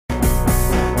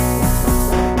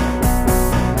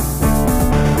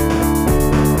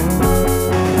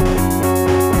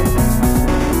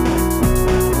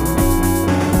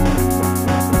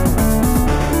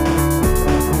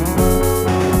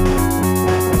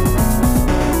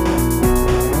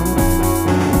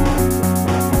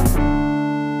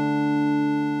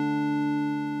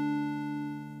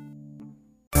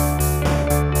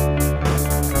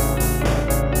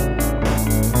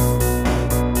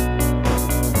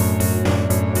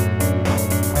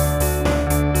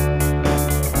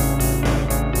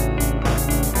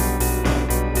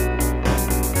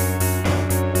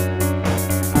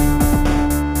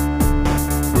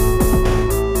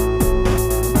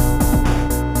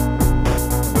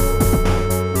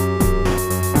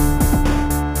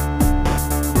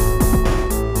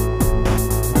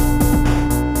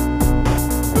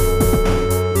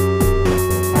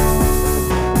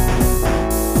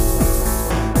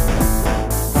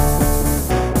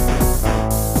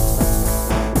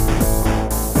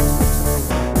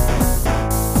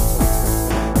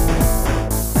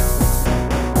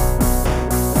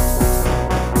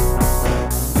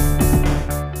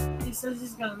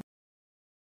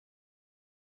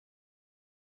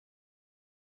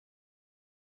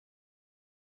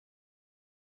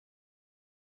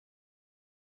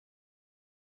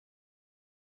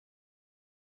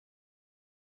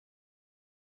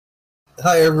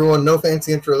Hi everyone, no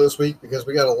fancy intro this week because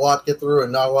we got a lot to get through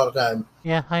and not a lot of time.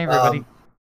 Yeah, hi everybody.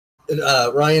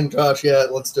 Ryan, Josh, yeah,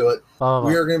 let's do it. Blah, blah, blah.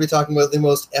 We are going to be talking about the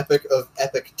most epic of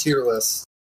epic tier lists.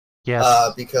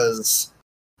 Yes. Because,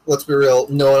 let's be real,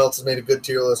 no one else has made a good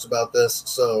tier list about this,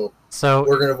 so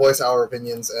we're going to voice our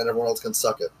opinions and everyone else can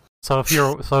suck it. So if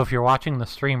you're watching the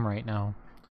stream right now,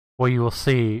 what you will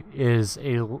see is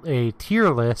a tier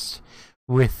list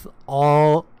with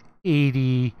all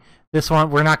 80. This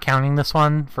one, we're not counting this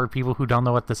one for people who don't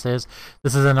know what this is.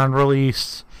 This is an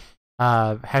unreleased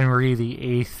Henry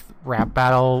VIII rap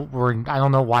battle. I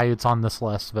don't know why it's on this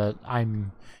list, but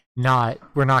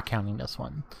we're not counting this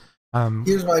one.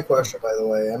 Here's my question, by the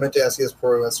way. I meant to ask you this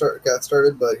before we got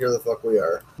started, but here the fuck we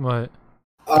are. What?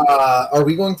 Are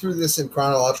we going through this in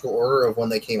chronological order of when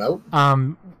they came out?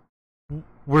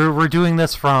 We're doing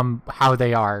this from how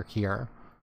they are here.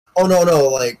 Oh no,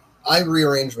 like I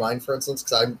rearranged mine, for instance,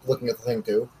 because I'm looking at the thing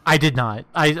too. I did not.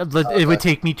 It would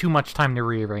take me too much time to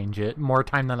rearrange it, more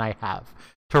time than I have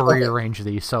to rearrange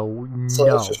these. So no.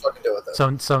 Let's just fucking do it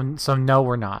then. So no,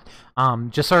 we're not.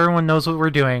 Just so everyone knows what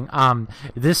we're doing.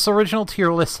 This original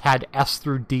tier list had S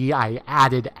through D. I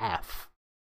added F.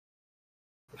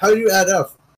 How do you add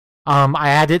F? So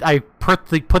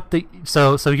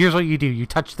here's what you do. You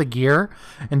touch the gear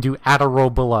and do add a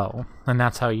row below, and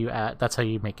that's how you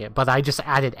make it. But I just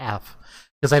added F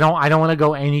because I don't want to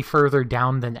go any further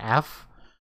down than F.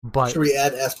 But should we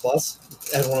add S plus?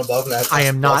 Add one above and add S I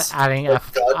am plus? not adding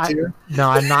F.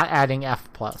 No, I'm not adding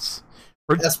F plus.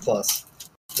 S plus.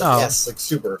 Like S, like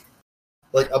super.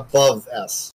 Like above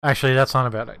S. Actually, that's not a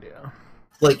bad idea.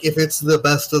 Like if it's the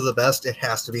best of the best, it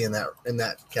has to be in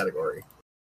that category.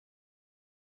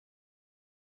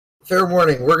 Fair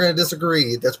warning, we're going to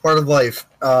disagree. That's part of life.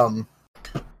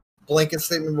 Blanket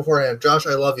statement beforehand. Josh,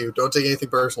 I love you. Don't take anything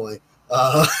personally.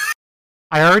 I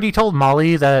already told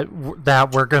Molly that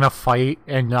we're going to fight,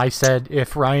 and I said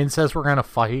if Ryan says we're going to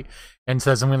fight and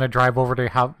says I'm going to drive over to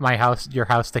your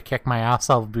house to kick my ass,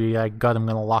 I'll be like, good, I'm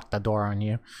going to lock the door on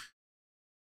you.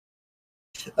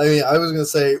 I mean, I was going to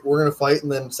say we're going to fight,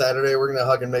 and then Saturday we're going to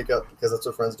hug and make up, because that's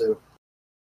what friends do.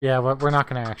 Yeah, we're not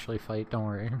going to actually fight.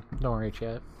 Don't worry,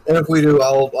 chat. And if we do,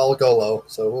 I'll go low,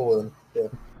 so we'll win. Yeah.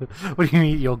 What do you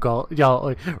mean you'll go?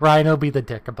 Ryan will be the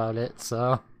dick about it,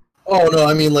 so. Oh no,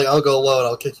 I mean like I'll go low and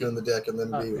I'll kick you in the dick and then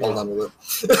be well done with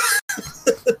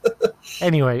it.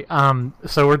 Anyway,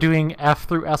 so we're doing F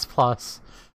through S plus.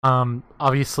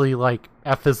 Obviously, like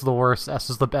F is the worst,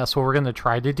 S is the best. What we're gonna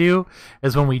try to do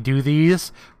is when we do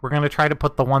these, we're gonna try to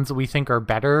put the ones that we think are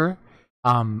better.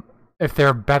 If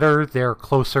they're better, they're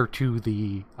closer to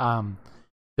the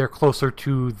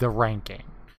ranking.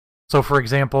 So, for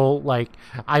example, like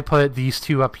I put these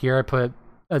two up here. I put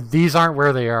these aren't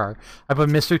where they are. I put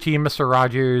Mr. T and Mr.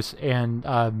 Rogers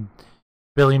and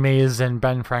Billy Mays and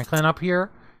Ben Franklin up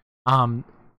here.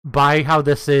 By how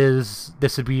this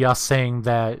would be us saying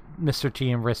that Mr. T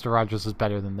and Mr. Rogers is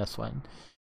better than this one.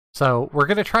 So we're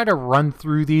gonna try to run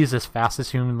through these as fast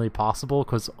as humanly possible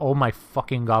because oh my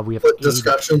fucking god, we have. But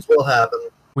discussions will happen.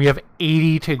 We have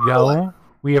 80 to go.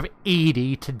 We have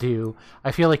 80 to do.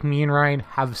 I feel like me and Ryan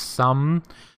have some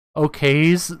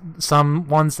okays, some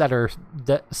ones that are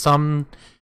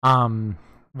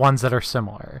ones that are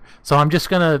similar. So I'm just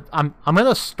gonna I'm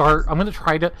gonna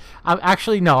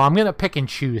pick and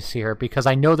choose here because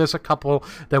I know there's a couple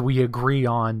that we agree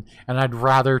on, and I'd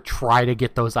rather try to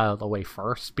get those out of the way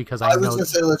first because I was gonna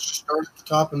say let's just start at the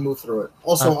top and move through it.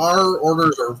 Also, our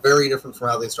orders are very different from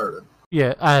how they started.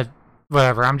 Yeah.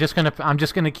 Whatever. I'm just gonna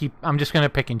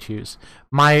pick and choose.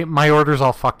 My order's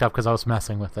all fucked up because I was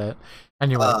messing with it.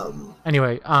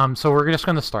 Anyway. So we're just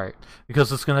gonna start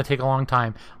because it's gonna take a long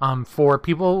time. For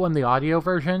people in the audio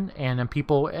version and then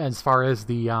people as far as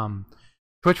the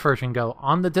Twitch version go,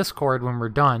 on the Discord when we're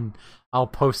done, I'll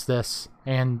post this,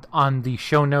 and on the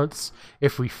show notes,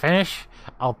 if we finish,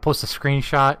 I'll post a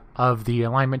screenshot of the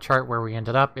alignment chart where we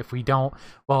ended up. If we don't,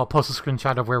 well, I'll post a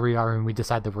screenshot of where we are when we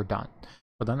decide that we're done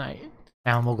for the night.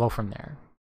 And we'll go from there.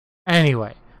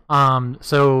 Anyway,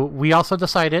 so we also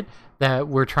decided that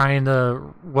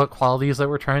what qualities that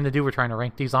we're trying to do. We're trying to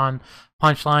rank these on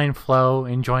punchline, flow,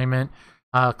 enjoyment.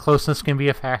 Closeness can be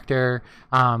a factor.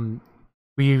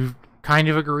 We've kind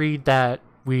of agreed that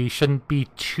we shouldn't be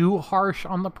too harsh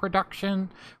on the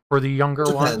production for the younger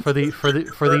one. For the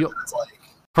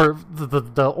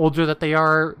older that they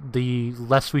are, the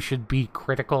less we should be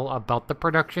critical about the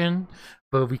production.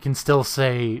 But we can still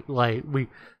say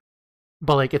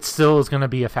it still is going to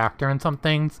be a factor in some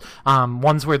things.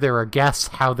 Ones where there are guests,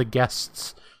 how the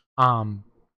guests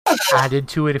added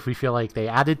to it. If we feel like they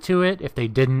added to it, if they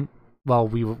didn't, well,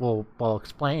 we'll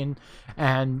explain,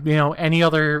 and you know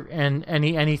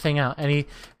anything else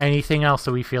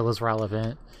that we feel is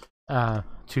relevant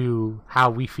to how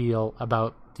we feel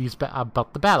about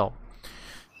the battle.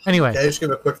 Anyway, can I just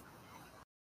give a quick?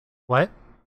 What?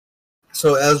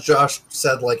 So as Josh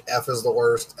said, like F is the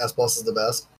worst, S+ is the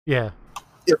best. Yeah.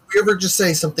 If we ever just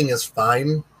say something is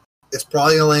fine, it's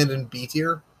probably gonna land in B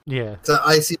tier. Yeah. So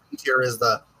I see B tier as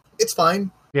it's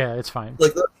fine. Yeah, it's fine.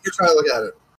 Like here's how I look at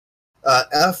it: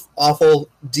 F awful,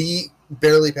 D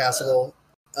barely passable,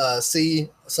 C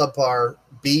subpar,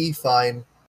 B fine,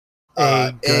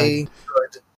 A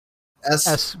good,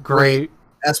 S great,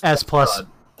 S plus. God.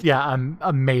 Yeah, I'm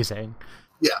amazing.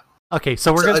 Yeah. Okay,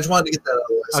 so I just wanted to get that out of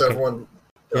the way, so everyone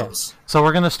knows. Yeah. So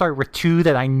we're gonna start with two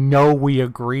that I know we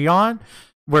agree on,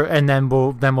 and then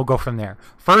we'll go from there.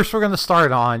 First, we're gonna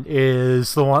start on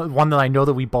is the one that I know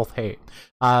that we both hate.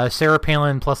 Sarah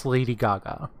Palin plus Lady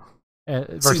Gaga.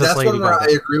 See, that's Lady Gaga. I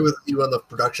agree with you on the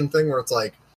production thing, where it's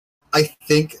like, I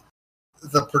think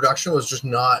the production was just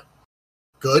not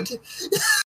good.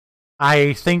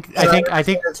 I think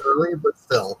it's early, but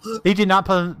still, they did not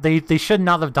put. They should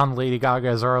not have done Lady Gaga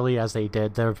as early as they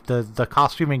did. The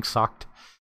costuming sucked.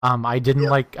 I didn't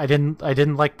like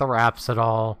the raps at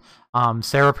all.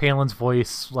 Sarah Palin's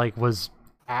voice was.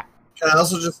 Can I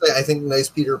also just say I think Nice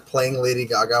Peter playing Lady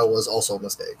Gaga was also a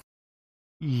mistake.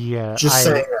 Yeah, just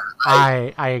saying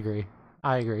that. I agree.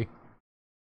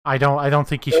 I don't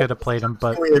think he should have played him,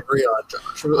 but we agree on,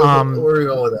 Josh. Where are we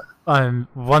going with that?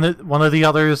 One of the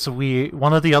others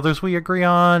we agree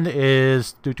on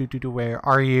is where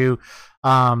are you?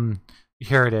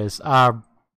 Here it is.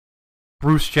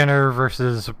 Bruce Jenner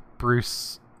versus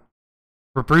Bruce.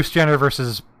 For Bruce Jenner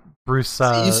versus Bruce.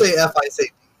 You say F, I say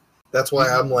D. That's why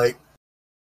I'm like.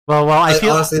 Well,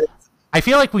 I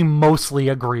feel like we mostly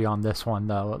agree on this one,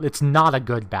 though. It's not a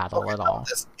good battle at all.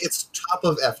 It's top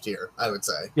of F tier, I would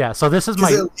say. Yeah, so this is at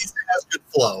least it has good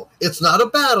flow. It's not a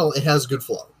battle, it has good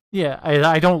flow. Yeah,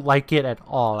 I don't like it at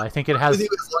all. I think it has... As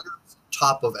long as it's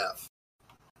top of F.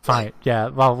 Fine, yeah,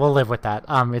 well, we'll live with that.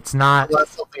 It's not... Unless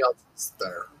something else is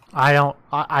there. I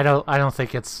don't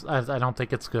think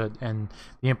it's good, and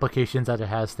the implications that it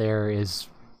has there is...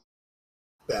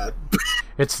 bad.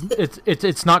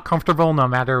 It's not comfortable no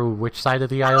matter which side of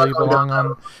the aisle you belong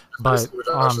on. But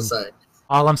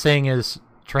all I'm saying is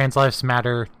trans lives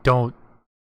matter. Don't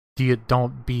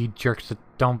be jerks.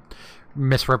 Don't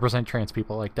misrepresent trans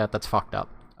people like that. That's fucked up.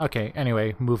 Okay.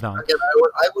 Anyway, moving on. Again,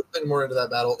 I would have been more into that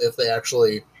battle if they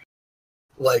actually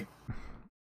went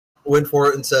for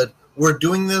it and said, "We're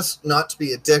doing this not to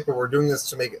be a dick, but we're doing this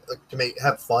to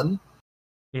have fun."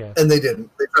 Yeah. And they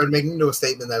didn't. They tried making it into a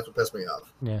statement. That's what pissed me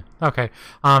off. Yeah. Okay.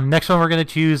 Next one we're going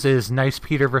to choose is Nice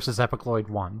Peter versus Epicloid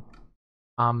 1.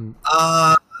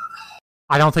 I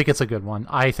don't think it's a good one.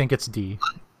 I think it's D.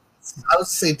 I would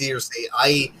say D or C.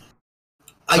 I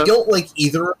don't like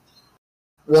either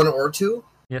 1 or 2.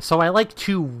 Yeah, so I like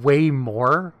 2 way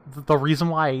more. The reason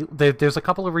why... There's a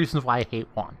couple of reasons why I hate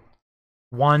 1.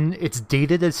 1, it's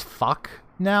dated as fuck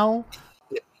now.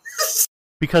 Yeah.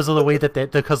 Because of the way that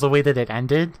it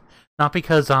ended, not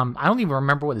because I don't even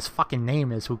remember what his fucking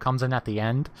name is. Who comes in at the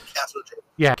end? Cassim G.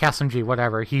 Yeah, Cassim G.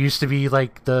 Whatever. He used to be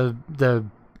like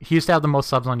he used to have the most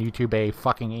subs on YouTube a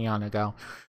fucking eon ago.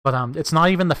 But it's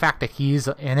not even the fact that he's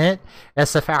in it.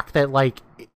 It's the fact that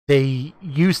they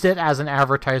used it as an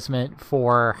advertisement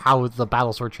for how the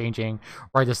battles were changing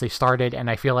right as they started, and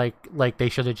I feel like they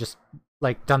should have just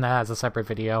done that as a separate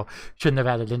video. Shouldn't have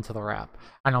added into the rap.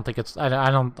 I don't think it's. I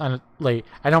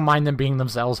don't mind them being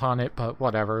themselves on it, but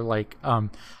whatever.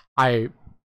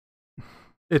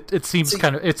 It seems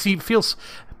kind of. Feels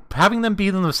having them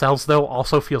be themselves though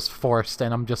also feels forced,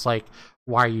 and I'm just like,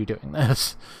 why are you doing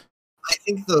this? I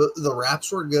think the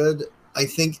raps were good. I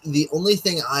think the only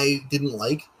thing I didn't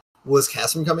like was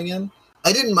Cassim coming in.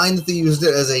 I didn't mind that they used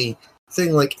it as a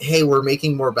thing hey, we're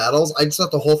making more battles. I just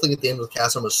thought the whole thing at the end with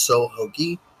Cassim was so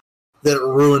hokey that it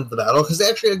ruined the battle, because they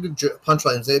actually had good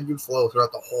punchlines. They had good flow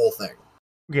throughout the whole thing.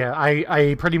 Yeah,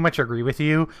 I pretty much agree with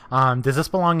you. Does this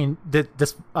belong in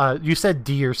this? You said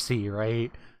D or C,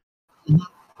 right? Mm-hmm.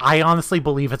 I honestly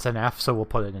believe it's an F, so we'll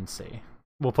put it in C.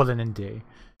 We'll put it in D.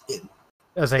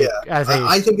 I think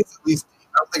it's at least D.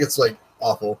 I don't think it's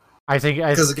awful.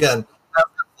 Because again,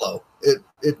 flow.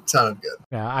 It sounded good.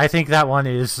 Yeah, I think that one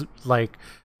is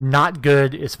not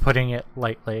good is putting it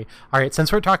lightly. All right,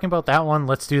 since we're talking about that one,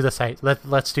 let's do the site.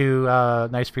 Let's do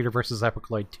Nice Peter versus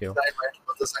Epicloid 2. Can I rant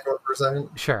about the second one for a second?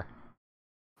 Sure.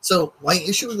 So my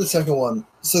issue with the second one.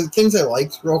 So things I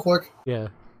liked real quick. Yeah.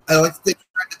 I liked that they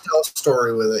tried to tell a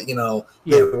story with it.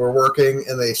 They were working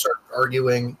and they started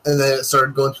arguing, and then it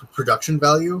started going through production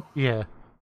value. Yeah.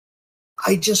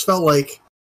 I just felt like,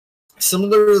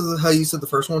 similar to how you said the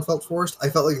first one felt forced, I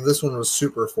felt like this one was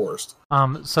super forced.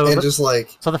 So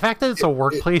the fact that it's a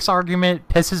workplace argument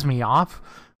pisses me off,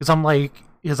 because I'm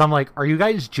like, are you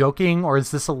guys joking, or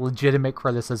is this a legitimate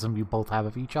criticism you both have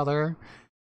of each other?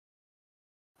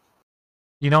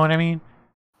 You know what I mean?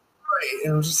 Right,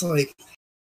 and I'm just like...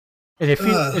 And it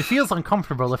feels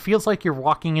uncomfortable. It feels like you're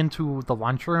walking into the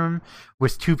lunchroom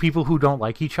with two people who don't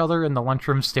like each other in the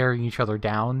lunchroom staring each other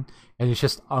down, and it's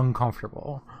just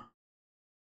uncomfortable.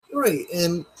 Right,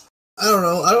 and I don't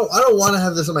know. I don't want to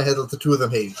have this in my head that the two of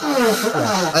them hate each other.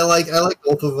 Yeah. I like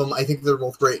both of them. I think they're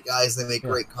both great guys. They make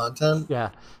great content. Yeah.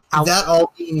 That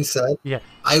all being said,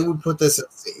 I would put this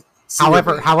at C.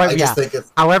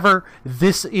 However,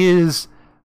 this is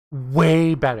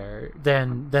way better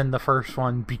than the first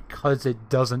one, because it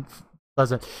doesn't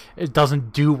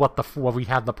do what we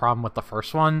had the problem with the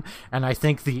first one. And I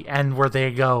think the end where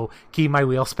they go keep my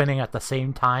wheel spinning at the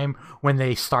same time when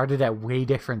they started at way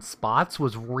different spots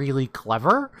was really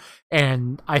clever.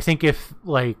 And I think if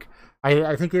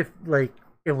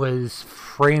it was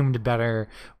framed better,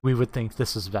 we would think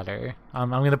this is better. I'm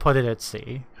gonna put it at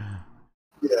C.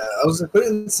 Yeah, I was gonna put it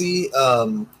in C.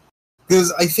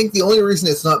 Because I think the only reason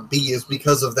it's not B is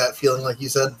because of that feeling, like you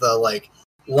said, the like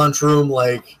lunchroom,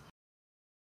 like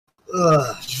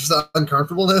just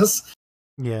uncomfortableness.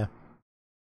 Yeah.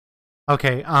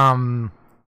 Okay. God,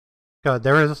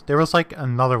 there was like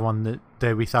another one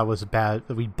that we thought was bad.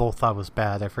 That we both thought was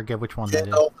bad. I forget which one that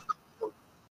is.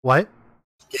 What?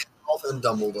 Gandalf and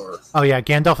Dumbledore. Oh yeah,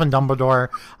 Gandalf and Dumbledore.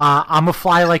 I'm a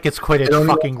fly like it's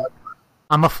Quidditch.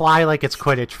 I'm a fly like it's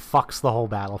Quidditch. Fucks the whole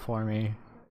battle for me.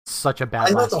 Such a bad.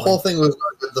 I thought the whole thing was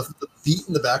good. The beat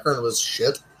in the background was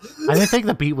shit. I didn't think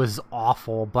the beat was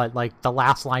awful, but like the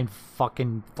last line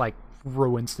fucking like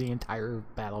ruins the entire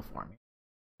battle for me.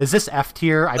 Is this F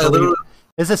tier? I believe.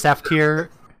 Is this F tier?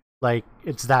 Like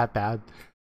it's that bad.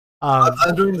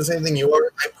 I'm doing the same thing you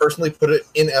are. I personally put it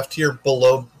in F tier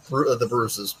below the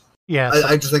Bruces. Yeah,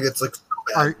 I just think it's like so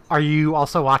bad. Are you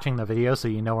also watching the video so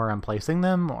you know where I'm placing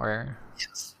them, or?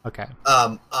 Yes. Okay.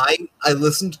 I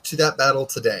listened to that battle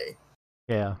today.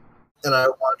 Yeah. And I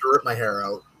wanted to rip my hair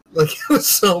out. Like, it was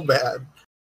so bad.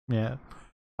 Yeah.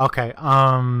 Okay.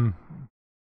 I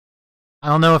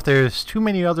don't know if there's too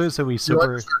many others that we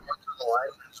super.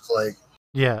 Like.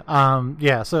 Yeah.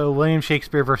 Yeah. So William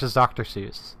Shakespeare versus Dr.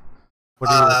 Seuss. What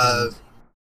are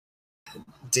you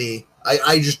D.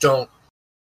 I just don't.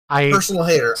 Personal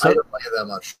hater. I don't like it that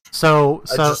much. So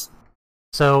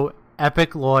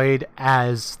Epic Lloyd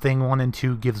as Thing 1 and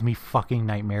 2 gives me fucking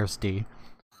nightmares, D.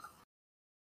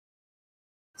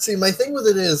 See, my thing with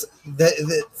it is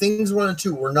that Things 1 and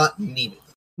 2 were not needed.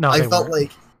 No, I felt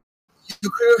like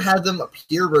you could have had them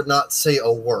appear but not say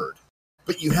a word.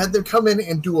 But you had them come in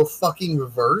and do a fucking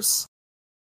verse.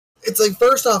 It's like,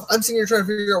 first off, I'm sitting here trying to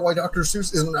figure out why Dr.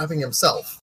 Seuss isn't rapping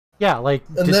himself. Yeah, like,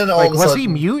 then was he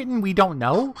mute and we don't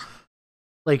know?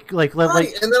 Right,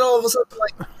 and then all of a sudden,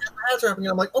 like, Cat in the Hat's rapping,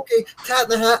 and I'm like, okay, Cat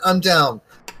in the Hat, I'm down.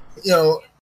 You know,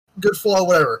 good flow,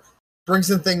 whatever.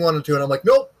 Brings in Thing 1 and 2, and I'm like,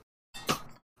 nope.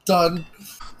 Done.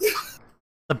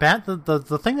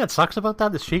 The thing that sucks about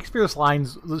that is Shakespeare's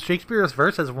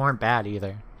verses weren't bad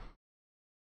either.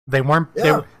 They weren't.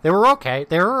 Yeah. They were okay.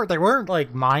 They weren't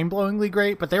like mind-blowingly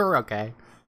great, but they were okay.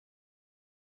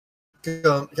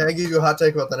 Can I give you a hot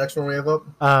take about the next one we have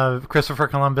up? Christopher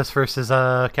Columbus versus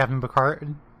Captain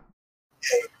Picard.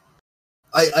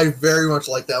 I very much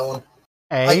like that one.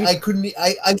 I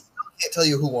can't tell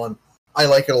you who won. I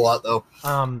like it a lot though.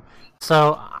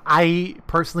 So I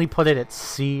personally put it at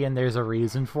C, and there's a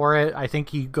reason for it. I think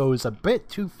he goes a bit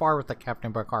too far with the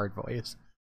Captain Picard voice.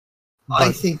 But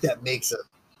I think that makes it.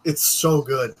 It's so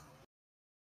good.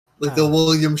 Like the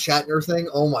William Shatner thing.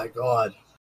 Oh my god,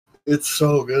 it's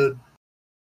so good.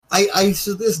 I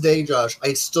to this day, Josh,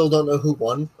 I still don't know who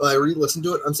won. When I re-listened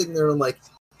to it, I'm sitting there and I'm like,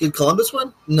 did Columbus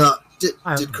win? No. Did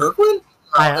Kirk win?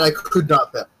 And I could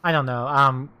not bet. I don't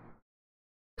know.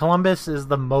 Columbus is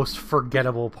the most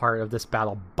forgettable part of this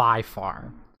battle by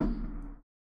far.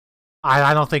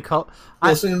 I don't think.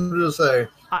 I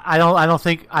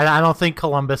don't think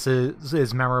Columbus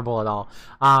is memorable at all.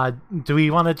 Do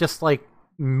we want to just like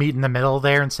meet in the middle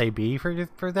there and say B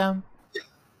for them? Yeah.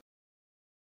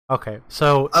 Okay,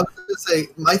 so I was going to say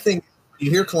my thing. You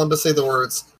hear Columbus say the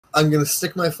words, "I'm going to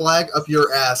stick my flag up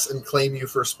your ass and claim you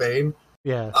for Spain."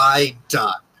 Yeah, I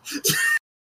die.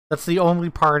 That's the only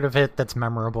part of it that's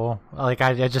memorable. Like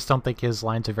I just don't think his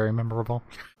lines are very memorable.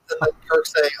 And then Kirk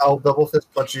saying, "I'll double fist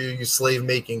punch you, you slave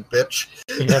making bitch."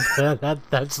 Yeah,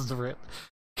 that's real.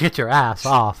 Get your ass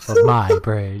off of my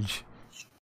bridge.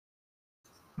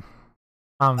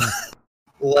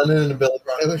 Lennon and Bill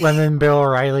O'Reilly. Lennon and Bill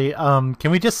O'Reilly.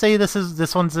 Can we just say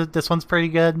this one's pretty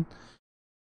good?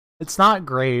 It's not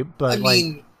great, but I like,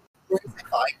 mean,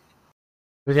 fine.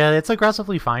 but yeah, it's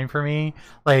aggressively fine for me.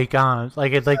 Like, this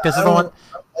is the one.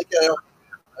 I don't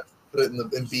put it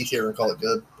in B tier and call it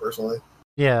good, personally.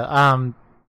 Yeah.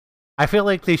 I feel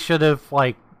like they should have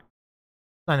like,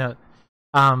 I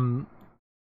know.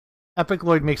 Epic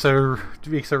Lloyd makes a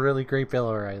really great Bill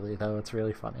O'Reilly though. It's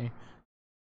really funny.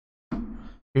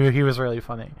 He was really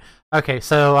funny. Okay,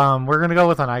 so we're gonna go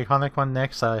with an iconic one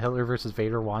next. Hitler versus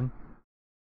Vader 1.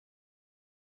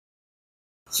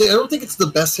 See, I don't think it's the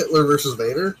best Hitler versus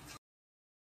Vader,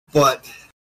 but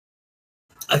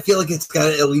I feel like it's got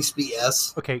to at least be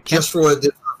S. Okay, just for what it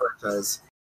did for the franchise.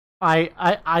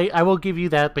 I will give you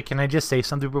that, but can I just say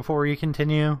something before you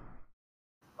continue?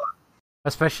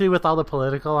 Especially with all the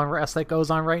political unrest that goes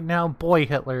on right now,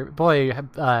 Epic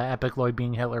Lloyd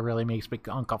being Hitler really makes me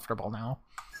uncomfortable now.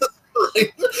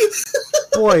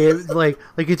 Boy, it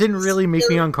didn't really make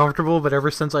me uncomfortable, but ever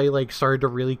since I started to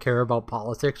really care about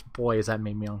politics, boy, has that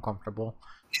made me uncomfortable.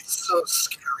 It's so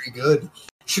scary good.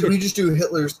 Should we just do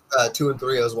Hitler's 2 and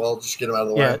 3 as well? Just get them out of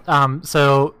the way. Yeah.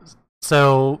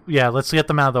 So yeah, let's get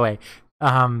them out of the way.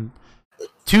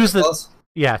 Two's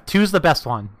the best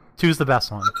one. Two's the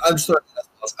best one. I'm sorry.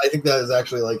 I think that is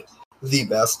actually the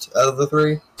best out of the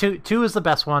 3. Two is the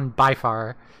best one by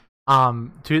far.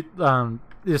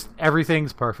 Just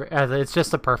everything's perfect. It's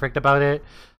just the perfect about it.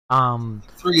 3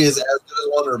 is as good as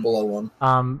 1 or below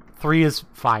 1. 3 is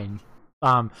fine.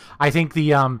 I think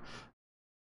the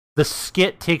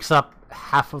skit takes up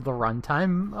half of the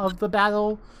runtime of the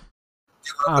battle.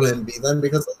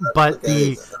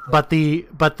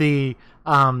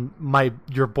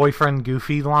 Your boyfriend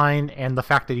Goofy line and the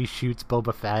fact that he shoots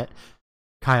Boba Fett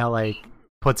kind of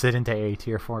puts it into A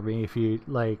tier for me. If you're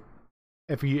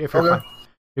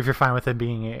fine with it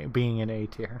being in A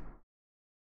tier.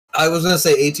 I was gonna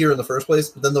say A tier in the first place,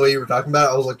 but then the way you were talking about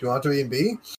it, I was like, do you want it to be in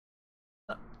B?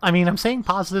 I mean, I'm saying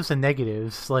positives and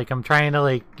negatives. I'm trying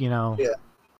to Yeah.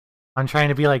 I'm trying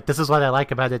to be this is what I like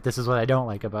about it, this is what I don't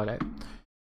like about it.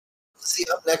 See,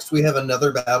 up next we have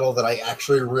another battle that I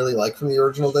actually really like from the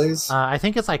original days. I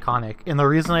think it's iconic, and the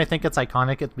reason I think it's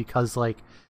iconic is because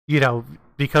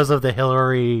because of the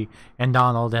Hillary and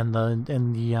Donald and the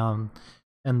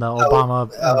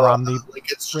Obama and Romney.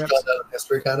 It's shut out of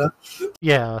history, kind of.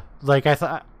 Yeah, I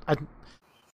thought.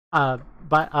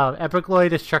 But Epic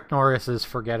Lloyd as Chuck Norris is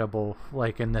forgettable.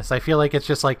 In this, I feel like it's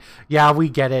just yeah, we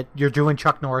get it. You're doing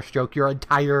Chuck Norris joke. Your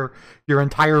entire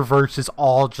verse is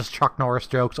all just Chuck Norris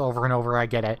jokes over and over. I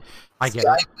get it. I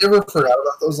never forgot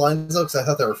about those lines though, because I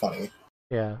thought they were funny.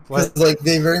 Yeah, because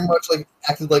they very much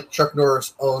acted like Chuck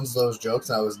Norris owns those jokes,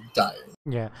 and I was dying.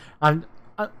 Yeah,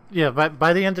 yeah. But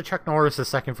by the end of Chuck Norris'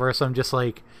 second verse, I'm just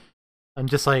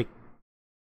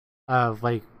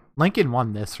Lincoln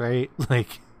won this, right?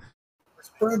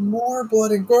 Spread more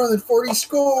blood and gore than 40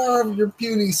 score of your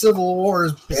puny civil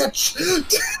wars, bitch!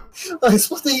 I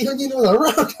split the Union with a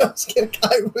roundhouse kick.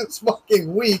 I was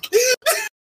fucking weak.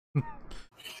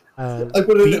 I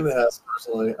put it in S,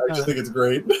 personally. I just think it's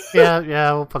great.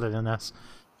 yeah, we'll put it in S.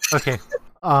 Okay.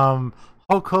 Hulk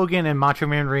Hogan and Macho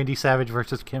Man Randy Savage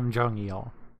versus Kim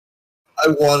Jong-il. I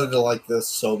wanted to like this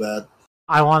so bad.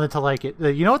 I wanted to like it.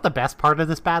 You know what the best part of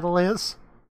this battle is?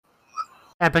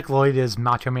 Epic Lloyd is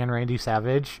Macho Man Randy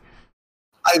Savage.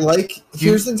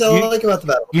 Here's things I like about the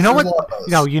battle. You know what?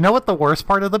 You know what the worst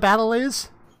part of the battle is?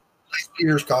 Nice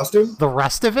Peter's costume. The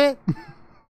rest of it.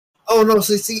 Oh no!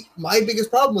 So see, my biggest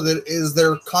problem with it is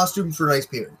their costume for Nice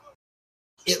Peter.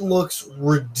 It looks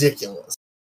ridiculous.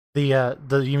 You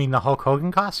mean the Hulk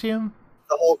Hogan costume?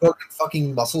 The Hulk Hogan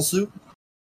fucking muscle suit.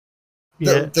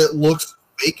 Yeah. That looks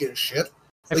fake as shit.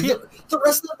 The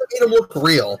rest of them made him look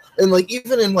real, and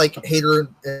even in Vader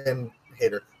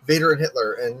and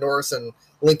Hitler and Norris and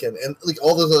Lincoln and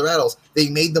all those other battles, they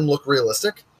made them look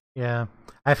realistic. Yeah,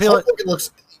 I feel like it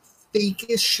looks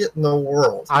fakest shit in the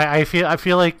world. I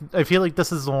feel like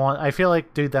this is the one. I feel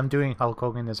like them doing Hulk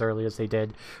Hogan as early as they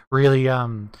did really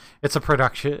it's a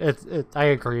production. I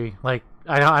agree. I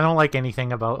don't like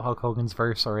anything about Hulk Hogan's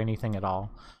verse or anything at all.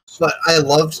 But I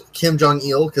loved Kim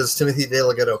Jong-il because Timothy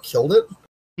DeLaGhetto killed it.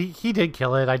 He did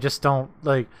kill it. I just don't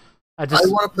like. I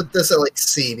want to put this at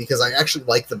C because I actually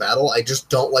like the battle. I just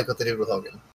don't like what they did with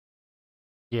Hogan.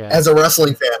 Yeah. As a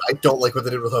wrestling fan, I don't like what they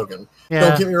did with Hogan. Yeah.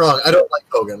 Don't get me wrong. I don't like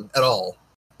Hogan at all.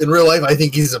 In real life, I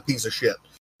think he's a piece of shit.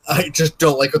 I just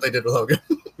don't like what they did with Hogan.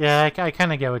 Yeah, I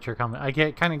kind of get what you're coming.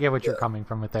 Kind of get what you're coming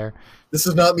from with there. This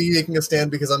is not me making a stand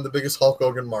because I'm the biggest Hulk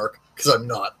Hogan mark, because I'm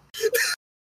not.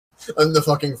 I'm the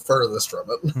fucking furthest from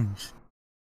it.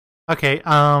 Okay,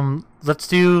 let's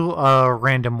do a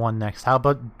random one next. How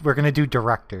about we're gonna do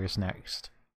directors next?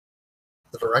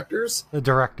 The directors? The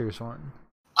directors one.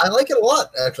 I like it a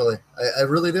lot, actually. I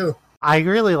really do. I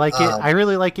really like it. I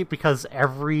really like it because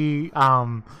every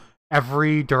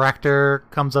director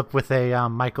comes up with a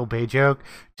Michael Bay joke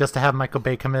just to have Michael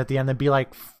Bay come in at the end and be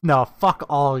like, "No, fuck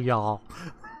all y'all."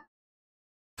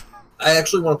 I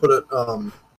actually want to put it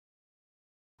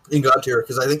in God tier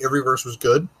because I think every verse was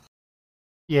good.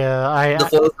 Yeah, the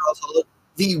flows were all solid.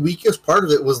 The weakest part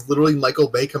of it was literally Michael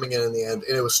Bay coming in the end,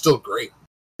 and it was still great.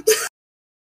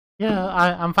 Yeah,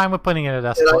 I'm fine with putting it at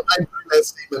S+. And I'm putting that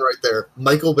statement right there.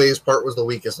 Michael Bay's part was the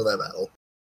weakest of that battle.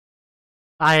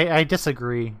 I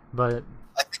disagree, but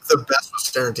I think the best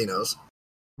was Tarantino's.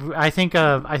 I think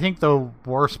the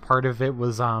worst part of it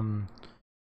was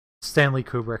Stanley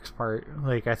Kubrick's part.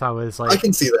 Like I thought was like I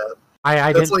can see that.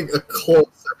 That's like a close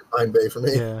second mind Bay for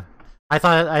me. Yeah. I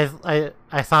thought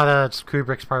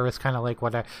Kubrick's part was kind of like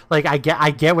what I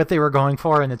get what they were going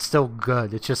for, and it's still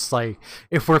good. It's just like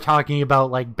if we're talking about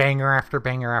like banger after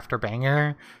banger after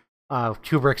banger,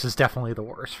 Kubrick's is definitely the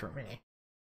worst for me.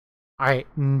 All right,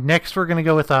 next we're gonna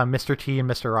go with Mr. T and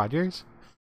Mr. Rogers.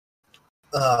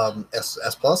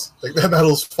 S plus. Like that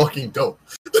battle's fucking dope.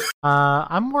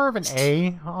 I'm more of an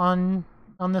A on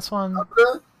this one.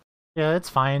 Okay. Yeah, it's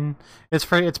fine. It's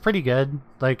pretty good.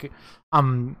 Like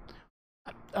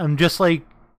I'm just like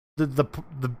the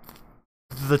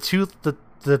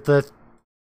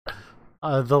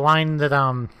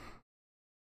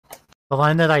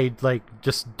line that I like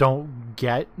just don't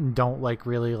get and don't like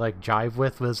really like jive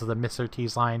with was the Mr.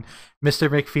 T's line. Mr.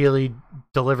 McFeely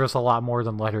delivers a lot more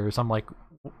than letters. I'm like,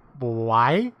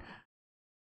 why?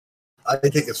 I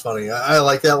think it's funny. I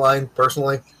like that line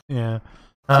personally. Yeah,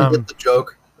 I get the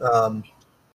joke.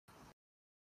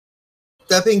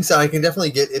 That being said, I can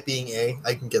definitely get it being A.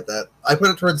 I can get that. I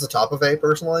put it towards the top of A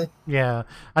personally. Yeah,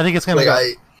 I think it's gonna go.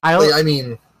 I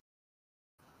mean,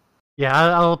 yeah,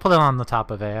 I'll put it on the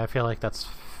top of A. I feel like that's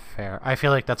fair. I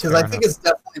feel like that's because I think it's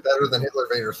definitely better than Hitler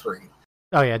Vader 3.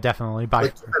 Oh yeah, definitely.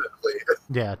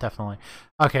 Yeah, definitely.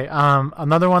 Okay,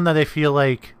 another one that I feel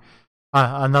like,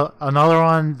 another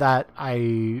one that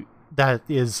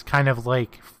is kind of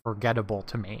like forgettable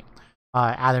to me.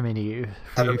 Adam and Eve.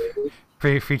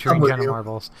 Featuring Jenna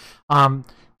Marbles.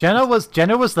 Jenna was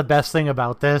the best thing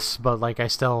about this, but like I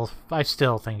still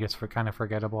think it's kind of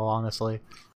forgettable, honestly.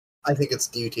 I think it's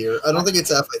D tier. I don't think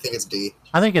it's F. I think it's D.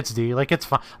 I think it's D. Like it's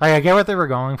fun. Like I get what they were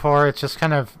going for. It's just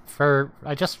kind of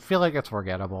I just feel like it's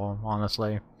forgettable,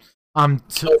 honestly.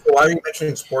 So why are you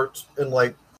mentioning sports in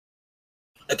like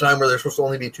a time where there's supposed to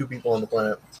only be 2 people on the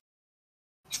planet?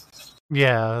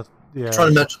 Yeah. I'm trying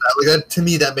to mention that. Like that to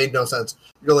me, that made no sense.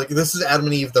 You're like, this is Adam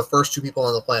and Eve, the first 2 people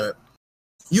on the planet.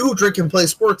 You drink and play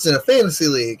sports in a fantasy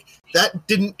league. That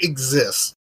didn't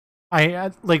exist.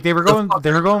 I like they were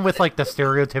going with like the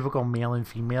stereotypical male and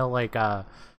female like and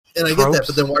I get that,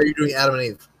 but then why are you doing Adam and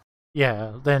Eve?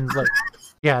 Yeah, then like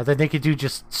yeah, then they could do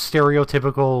just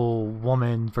stereotypical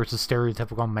woman versus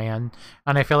stereotypical man,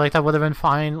 and I feel like that would have been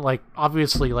fine. Like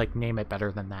obviously, like name it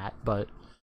better than that, but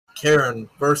Karen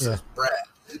versus Brad.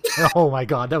 Oh my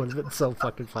god, that would have been so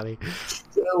fucking funny.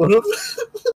 Yeah, what up?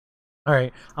 All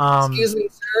right. Excuse me,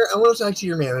 sir. I want to talk to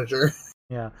your manager.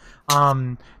 Yeah.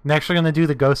 Next we're gonna do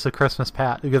the Ghosts of Christmas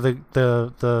Past, the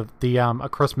A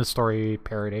Christmas Story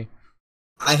parody.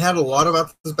 I had a lot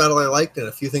about this battle I liked, and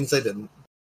a few things I didn't.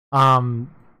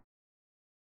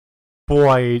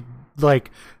 Boy,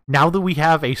 like now that we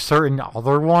have a certain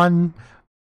other one,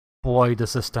 boy,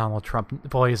 is this Donald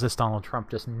Trump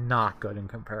just not good in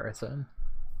comparison.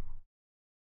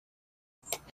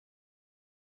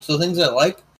 So things I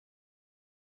like.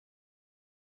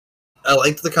 I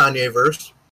liked the Kanye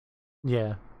verse.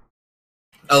 Yeah.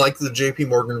 I liked the JP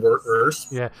Morgan verse.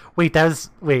 Yeah. Wait, who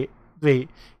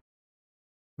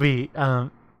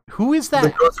is that?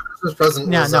 The Christmas present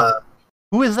was, no.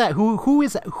 Who is that? Who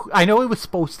is that? I know it was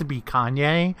supposed to be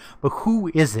Kanye, but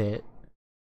who is it?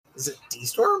 Is it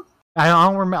D-Storm? I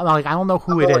don't remember. Like I don't know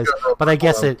who it is, but I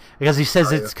guess it because he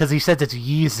says it's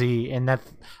Yeezy, and that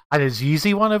is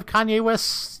Yeezy one of Kanye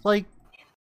West's like.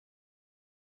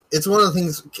 It's one of the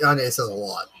things Kanye says a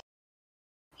lot.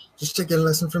 Just take a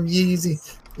lesson from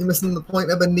Yeezy. You're missing the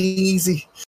point of Easy.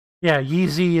 Yeah,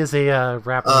 Yeezy is a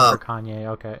rap name for Kanye.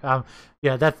 Okay.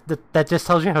 Yeah, that just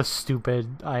tells you how stupid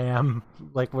I am,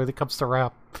 like when it comes to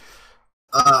rap.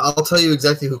 I'll tell you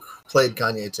exactly who played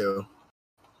Kanye too.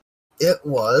 It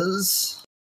was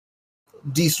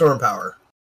D-Storm Power.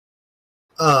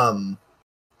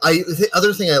 The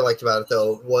other thing I liked about it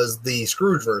though was the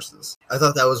Scrooge verses. I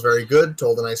thought that was very good.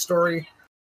 Told a nice story.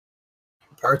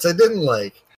 Parts I didn't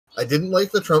like. I didn't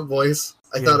like the Trump voice.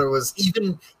 I thought it was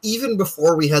even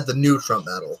before we had the new Trump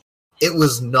battle. It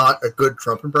was not a good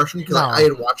Trump impression because I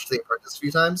had watched The Apprentice a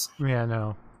few times. Yeah,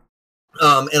 no.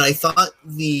 And I thought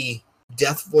the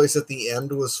death voice at the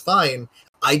end was fine.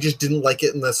 I just didn't like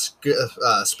it in the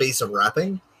space of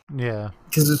rapping. Yeah,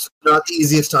 because it's not the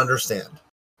easiest to understand.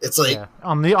 It's like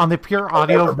on the pure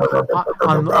audio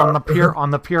on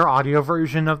the pure audio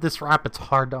version of this rap, it's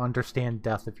hard to understand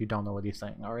death if you don't know what he's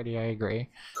saying already. I agree.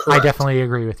 Correct. I definitely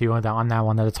agree with you on that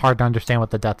one. That it's hard to understand what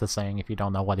the death is saying if you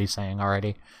don't know what he's saying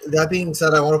already. That being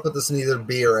said, I want to put this in either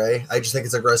B or A. I just think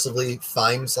it's aggressively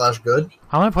fine/good.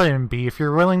 I want to put it in B. If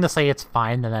you're willing to say it's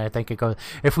fine, then I think it goes.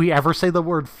 If we ever say the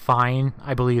word fine,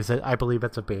 I believe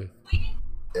it's a B.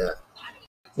 Yeah.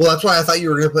 Well, that's why I thought you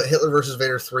were going to put Hitler versus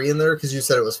Vader 3 in there, because you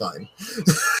said it was fine.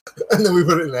 And then we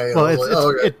put it in A.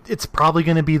 Well, it's probably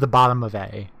going to be the bottom of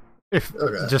A.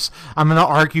 I'm going to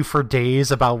argue for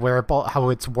days about how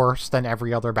it's worse than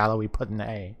every other battle we put in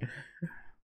A.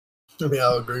 I mean,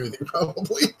 I'll agree with you,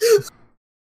 probably.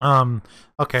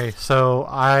 Okay, so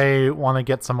I want to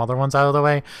get some other ones out of the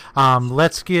way.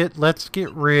 Let's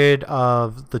get rid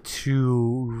of the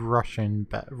two Russian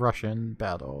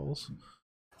battles.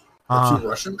 Two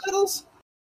Russian battles?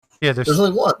 Yeah, there's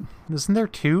only one. Isn't there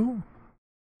two?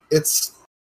 It's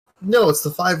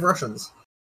the 5 Russians.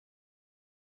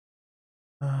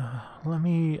 I'm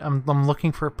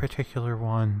looking for a particular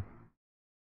one.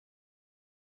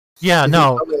 Yeah,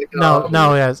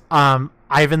 yes.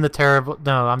 Ivan the Terrible.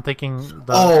 No, I'm thinking.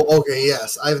 Okay,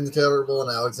 yes, Ivan the Terrible and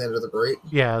Alexander the Great.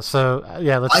 Yeah, so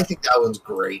I think that one's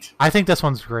great. I think this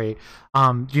one's great.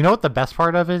 Do you know what the best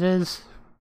part of it is?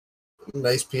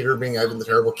 Nice Peter being Ivan the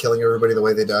Terrible, killing everybody the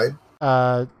way they died.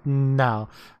 No.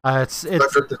 It's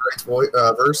Frederick the Great's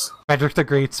verse. Frederick the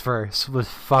Great's verse was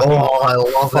fucking. I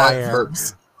love fire. That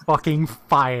verse. Fucking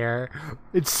fire!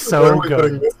 It's so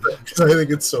good. I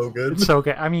think it's so good. It's so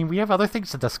good. I mean, we have other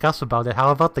things to discuss about it. How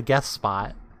about the guest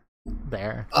spot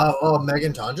there?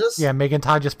 Megan Tonjes? Yeah, Megan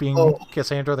Tonjes being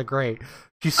Cassandra the Great.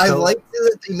 I like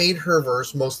that they made her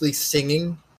verse mostly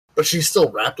singing, but she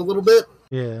still rapped a little bit.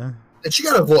 Yeah. And she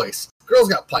got a voice. Girl's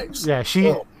got pipes. Yeah,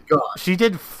 she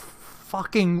did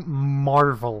fucking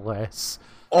marvelous.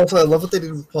 Also, I love what they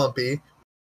did with Pompey.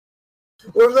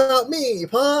 What about me,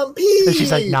 Pompey? And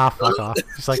she's like, nah, fuck off.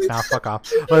 She's like, nah, fuck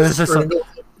off. Well,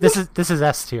 this is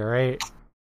S tier, right?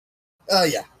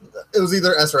 Yeah. It was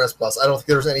either S or S plus. I don't think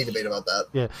there was any debate about that.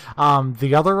 Yeah.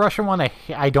 The other Russian one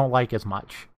I don't like as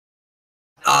much.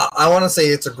 I want to say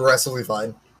it's aggressively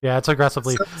fine. Yeah, it's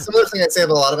aggressively. Similar thing I'd say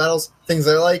about a lot of battles. Things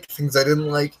I like, things I didn't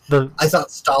like. I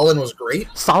thought Stalin was great.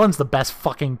 Stalin's the best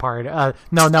fucking part. Wait.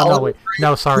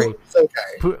 No, sorry. Putin's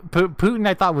okay. Putin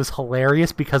I thought was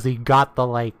hilarious because he got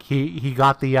the he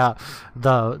got the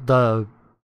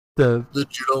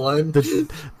judo line.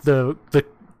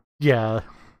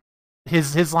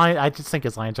 His line. I just think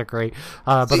his lines are great.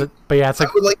 But yeah, it's like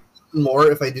I would like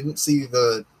more if I didn't see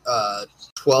the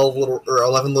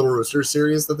 11 Little Roosters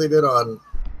series that they did on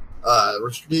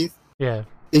Rooster Teeth. Yeah,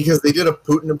 because they did a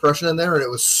Putin impression in there and it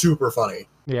was super funny.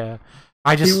 Yeah,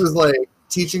 he was like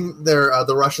teaching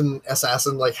the Russian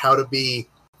assassin like how to be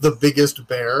the biggest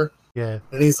bear. Yeah,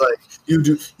 and he's like,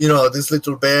 this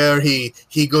little bear, he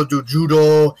go to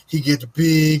judo, he gets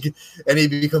big, and he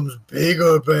becomes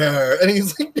bigger bear, and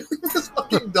he's like doing this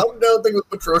fucking dumb down thing with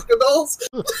Matryoshka dolls.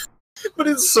 But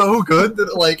it's so good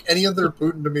that like any other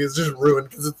Putin to me is just ruined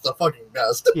because it's the fucking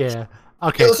best. Yeah.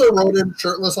 Okay. He also rode in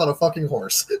shirtless on a fucking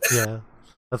horse. Yeah,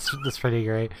 that's pretty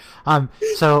great.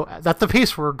 So at the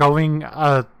pace we're going,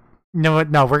 no,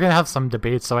 we're gonna have some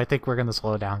debates. So I think we're gonna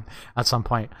slow down at some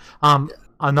point.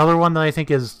 Another one that I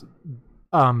think is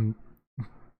fine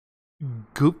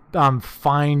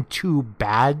to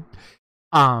bad.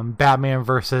 Batman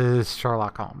versus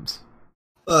Sherlock Holmes.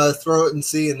 Throw it in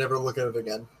C and never look at it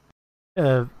again.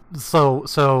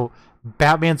 So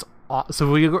Batman's.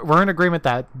 So we're in agreement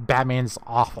that Batman's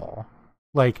awful.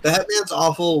 Like Batman's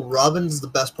awful. Robin's the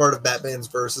best part of Batman's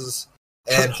verses,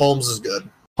 and Holmes is good.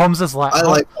 Holmes's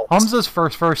Holmes's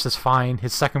first verse is fine.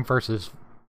 His second verse is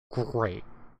great.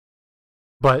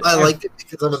 But I liked it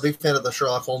because I'm a big fan of the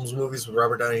Sherlock Holmes movies with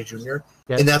Robert Downey Jr.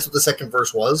 Yeah. And that's what the second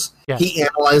verse was. Yeah. He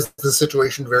analyzed the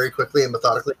situation very quickly and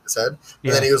methodically in his head,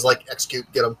 and then he was like, "Execute,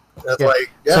 get him." That's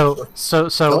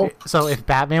So if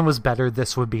Batman was better,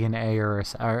 this would be an A or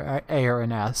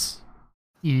an S.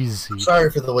 Easy. I'm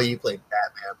sorry for the way you played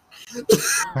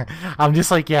Batman. I'm just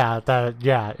like,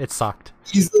 it sucked.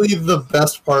 Easily the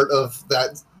best part of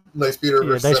that Nice Peter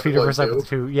versus Nice Peter versus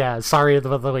 2. Yeah, sorry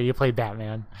the way you played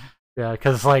Batman. Yeah,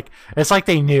 because it's like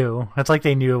they knew. It's like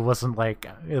they knew it wasn't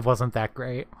that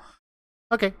great.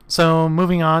 Okay, so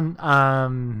moving on.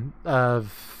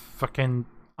 Fucking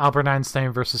Albert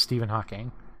Einstein versus Stephen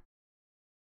Hawking.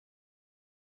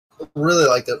 Really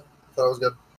liked it. Thought it was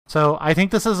good. So I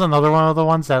think this is another one of the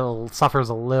ones that suffers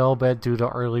a little bit due to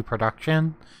early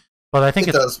production, but I think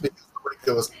it does because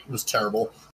the wig was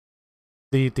terrible.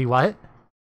 The what?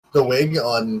 The wig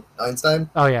on Einstein.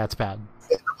 Oh yeah, it's bad.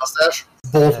 And the mustache,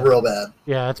 both real bad.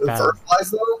 Yeah, it's the bad.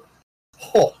 Fireflies though,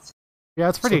 oh. Yeah,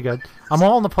 it's pretty good. I'm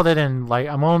willing to put it in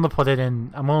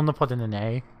an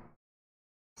A.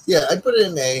 Yeah, I'd put it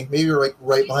in A, maybe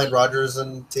right behind Rogers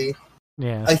and T.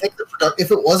 Yeah. I think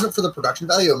if it wasn't for the production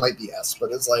value, it might be S,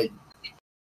 but it's like,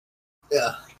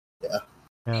 yeah.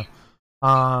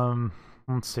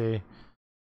 Let's see.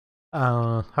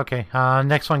 Okay.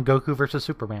 Next one, Goku versus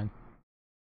Superman.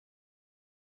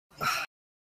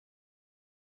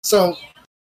 So,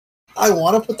 I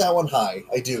want to put that one high.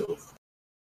 I do.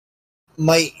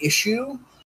 My issue.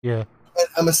 Yeah.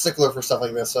 I'm a stickler for stuff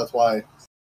like this, so that's why.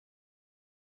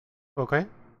 Okay.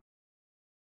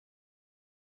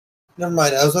 Never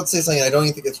mind. I was about to say something. I don't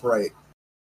even think it's right.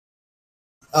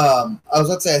 I was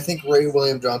about to say I think Ray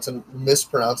William Johnson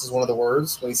mispronounces one of the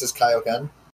words when he says Kaioken.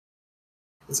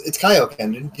 It's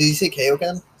Kaioken. Did he say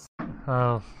Kaioken?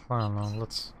 Oh, I don't know.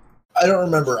 I don't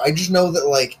remember. I just know that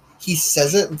like he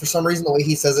says it, and for some reason the way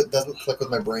he says it doesn't click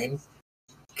with my brain.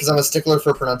 Because I'm a stickler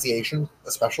for pronunciation,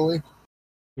 especially.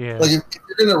 Yeah. Like if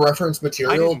you're gonna reference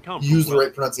material, use the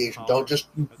right pronunciation. Don't just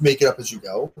make it up as you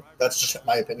go. That's just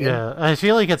my opinion. Yeah, I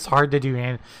feel like it's hard to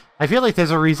do. I feel like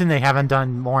there's a reason they haven't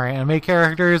done more anime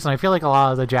characters, and I feel like a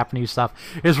lot of the Japanese stuff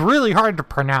is really hard to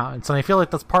pronounce, and I feel like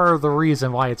that's part of the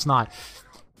reason why it's not.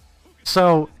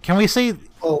 So, can we say?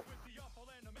 Oh.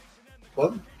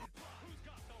 What?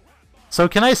 So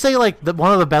can I say like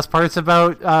one of the best parts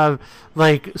about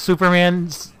like Superman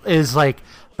is like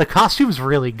the costume's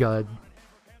really good.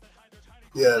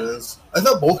 Yeah, it is. I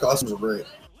thought both costumes were great.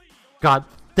 God,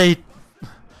 can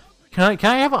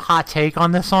I have a hot take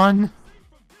on this one?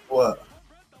 What?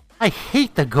 I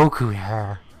hate the Goku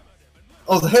hair.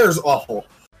 Oh, the hair is awful.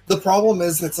 The problem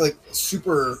is it's like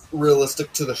super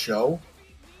realistic to the show.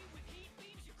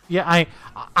 Yeah,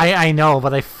 I know,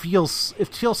 but it feels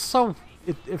so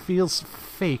it feels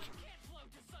fake.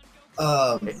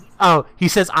 Oh, he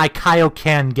says Kaio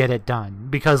can get it done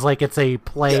because like it's a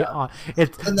play on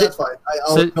it. And that's fine.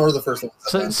 I'll ignore the first one.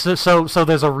 So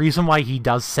there's a reason why he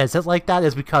says it like that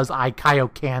is because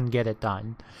Kaio can get it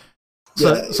done.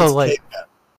 So like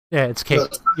yeah, it's cake.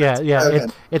 Yeah.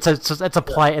 It's a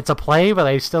play. It's a play, but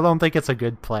I still don't think it's a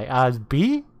good play.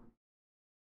 B.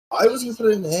 I was gonna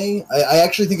put it in A. I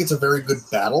actually think it's a very good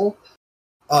battle.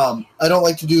 I don't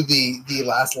like to do the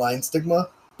last line stigma,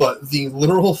 but the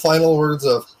literal final words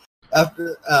of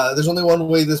after there's only one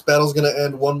way this battle's gonna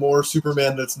end. One more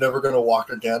Superman that's never gonna walk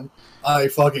again. I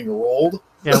fucking rolled.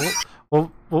 Yeah.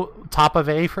 Well, top of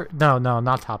A for no,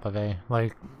 not top of A.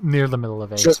 Like near the middle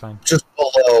of A. Just fine.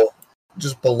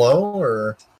 Just below,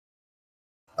 or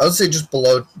I would say just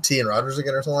below T and Rogers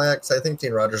again, or something like that. Because I think T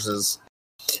and Rogers is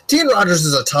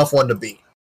a tough one to beat.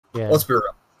 Yeah. Let's be real.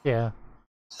 Yeah.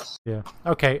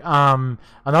 Okay.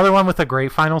 Another one with a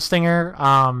great final stinger.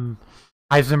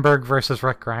 Heisenberg versus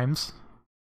Rick Grimes.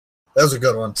 That was a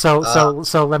good one. So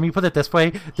let me put it this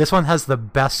way: this one has the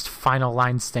best final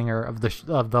line stinger of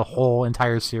the whole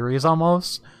entire series,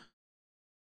 almost.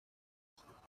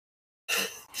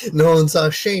 No one saw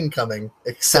Shane coming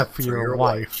except for your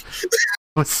wife. It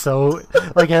was so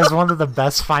like it has one of the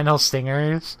best final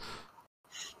stingers.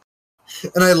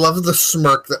 And I love the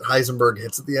smirk that Heisenberg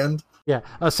hits at the end. Yeah.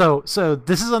 So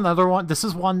this is another one. This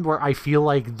is one where I feel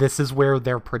like this is where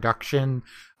their production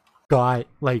got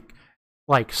like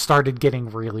started getting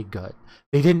really good.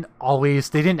 They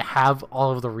didn't have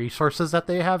all of the resources that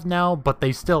they have now, but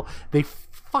they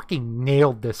fucking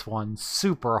nailed this one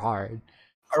super hard.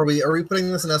 Are we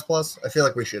putting this in S+? I feel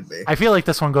like we should be. I feel like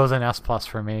this one goes in S+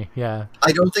 for me. Yeah.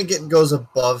 I don't think it goes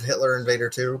above Hitler Invader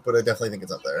 2, but I definitely think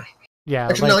it's up there. Yeah.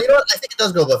 Actually, no. You know what? I think it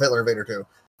does go above Hitler Invader 2.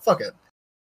 Fuck it.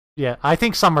 Yeah, I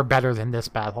think some are better than this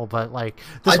battle, but like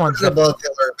this one's above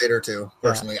Hitler Invader 2.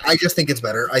 Personally, yeah. I just think it's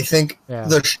better. I think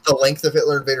the length of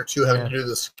Hitler Invader 2 having to do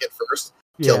the skit first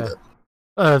killed it.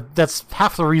 That's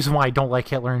half the reason why I don't like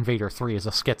Hitler Invader 3 is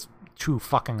the skit's too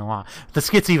fucking long. The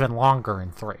skit's even longer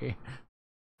in 3.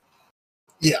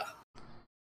 Yeah.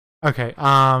 Okay.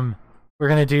 We're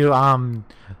gonna do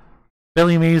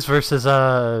Billy Mays versus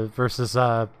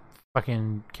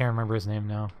fucking can't remember his name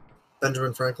now.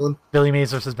 Benjamin Franklin. Billy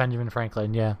Mays versus Benjamin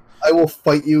Franklin. Yeah. I will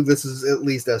fight you. This is at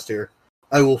least S tier.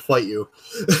 I will fight you.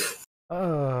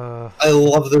 I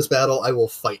love this battle. I will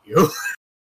fight you.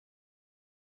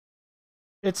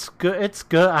 It's good. It's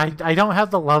good. I don't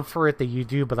have the love for it that you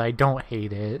do, but I don't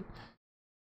hate it.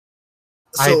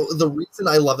 So the reason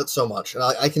I love it so much, and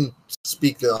I can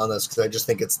speak on this because I just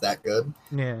think it's that good.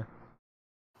 Yeah.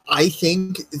 I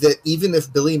think that even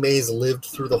if Billy Mays lived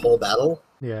through the whole battle,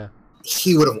 yeah,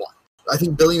 he would have won. I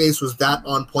think Billy Mays was that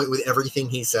on point with everything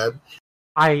he said.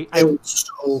 It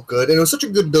was so good, and it was such a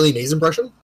good Billy Mays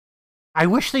impression. I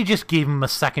wish they just gave him a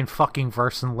second fucking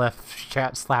verse and left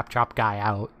Slapchop guy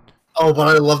out. Oh,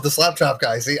 but I love the Slapchop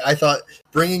guy. See, I thought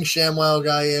bringing ShamWow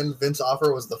guy in, Vince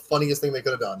Offer, was the funniest thing they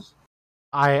could have done.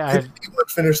 If anyone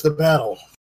finish the battle,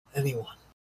 anyone.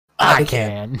 I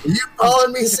can. You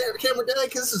calling me camera guy?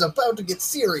 Because this is about to get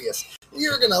serious.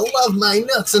 You're gonna love my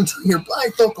nuts until you're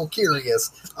bifocal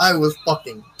curious. I was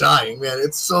fucking dying, man.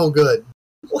 It's so good.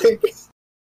 Like,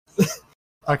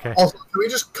 okay. Also, can we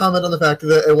just comment on the fact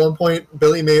that at one point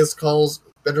Billy Mays calls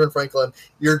Benjamin Franklin,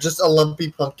 "You're just a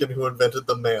lumpy pumpkin who invented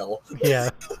the mail." Yeah.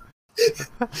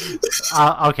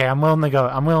 Okay, I'm willing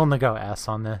to go S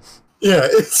on this. Yeah,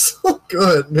 it's so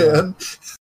good, man.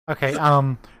 Okay,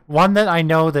 one that I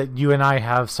know that you and I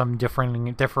have some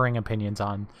differing opinions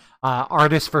on.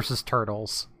 Artists versus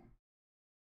Turtles.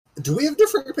 Do we have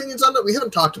different opinions on it? We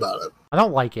haven't talked about it. I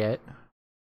don't like it.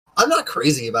 I'm not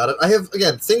crazy about it. I have,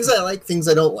 again, things I like, things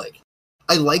I don't like.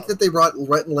 I like that they brought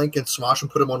Rhett and Link and Smosh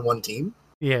and put them on one team.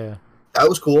 Yeah. That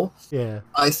was cool. Yeah.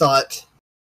 I thought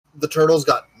the Turtles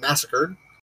got massacred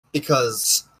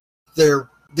because they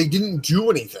didn't do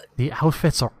anything. The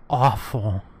outfits are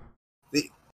awful. The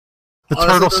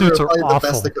honestly, turtle suits are awful. The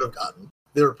best they could have gotten.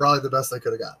 They were probably the best they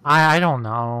could have gotten. I don't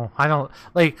know. I don't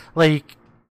like I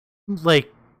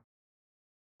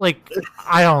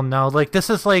don't know. Like this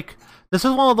is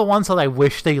one of the ones that I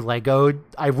wish they Legoed.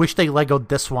 I wish they Legoed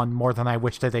this one more than I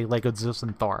wish that they Legoed Zeus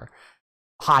and Thor.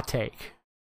 Hot take.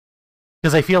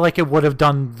 Because I feel like it would have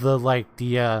done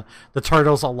the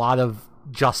Turtles a lot of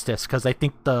justice, because I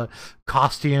think the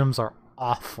costumes are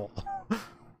awful.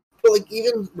 But like,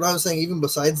 even what I was saying, even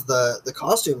besides the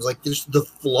costumes, like just the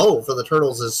flow for the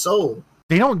Turtles is so.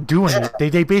 They don't do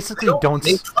anything. They basically don't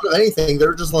make fun of anything.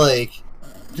 They're just like,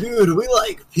 dude, we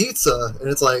like pizza, and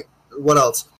it's like, what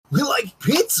else? We like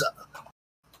pizza.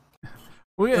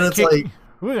 We're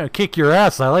gonna kick your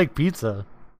ass. I like pizza.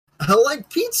 I like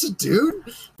pizza,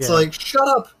 dude. It's like, shut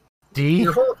up. D.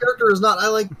 Your whole character is not. I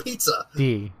like pizza.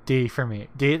 D for me.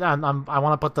 D. I want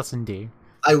to put this in D.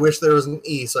 I wish there was an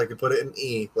E so I could put it in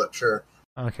E, but sure.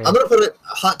 Okay. I'm gonna put it.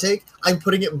 Hot take. I'm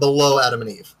putting it below Adam and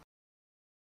Eve.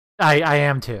 I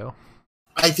am too.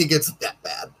 I think it's that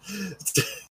bad.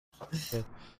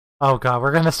 Oh god,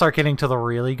 we're gonna start getting to the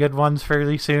really good ones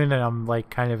fairly soon, and I'm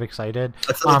like kind of excited.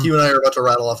 I feel like you and I are about to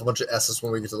rattle off a bunch of S's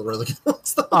when we get to the really good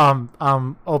ones.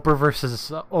 Oprah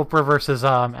versus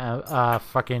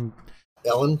fucking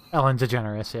Ellen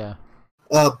DeGeneres, yeah.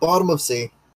 Bottom of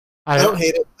C. I don't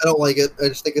hate it. I don't like it. I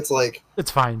just think it's like, it's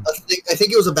fine. I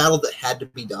think it was a battle that had to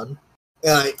be done.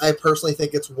 And I personally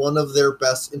think it's one of their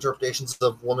best interpretations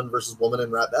of woman versus woman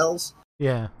in rap battles.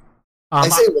 Yeah. I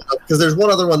say one because there's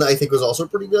one other one that I think was also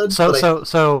pretty good.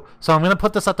 So I'm gonna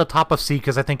put this at the top of C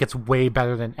because I think it's way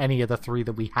better than any of the three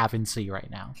that we have in C right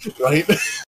now. Right.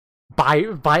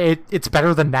 It's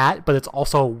better than that, but it's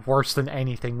also worse than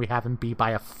anything we have in B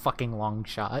by a fucking long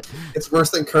shot. It's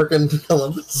worse than Kirk and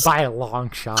Columbus by a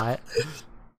long shot.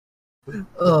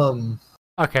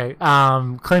 Okay.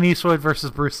 Clint Eastwood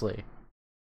versus Bruce Lee.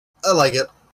 I like it.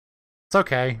 It's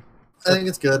okay. I think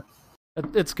it's good.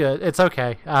 It's good. It's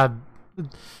okay.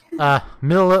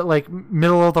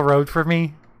 Middle of the road for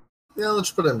me. Yeah,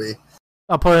 let's put it in B.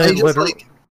 I'll put it literally.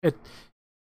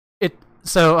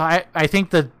 So I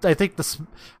think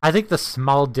the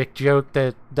small dick joke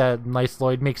that Nice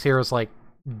Lloyd makes here is like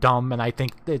dumb, and I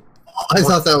think it. I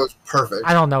thought that was perfect.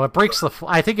 I don't know.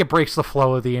 I think it breaks the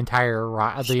flow of the entire.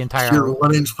 Your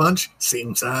 1-inch punch,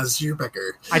 same size as your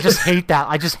pecker. I just hate that.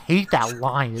 I just hate that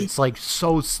line. It's like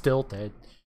so stilted.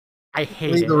 I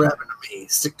hate Leave it. the rapping to me.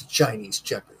 Stick to Chinese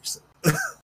checkers.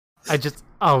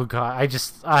 Oh god.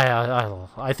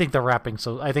 I think the rapping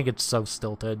I think it's so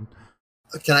stilted.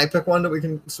 Can I pick one that we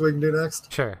can do next?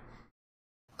 Sure.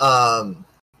 Where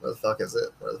the fuck is it?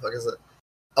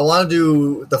 I want to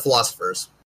do the philosophers.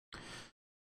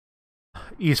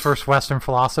 East versus Western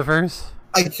philosophers?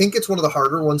 I think it's one of the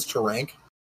harder ones to rank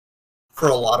for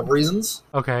a lot of reasons.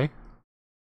 Okay.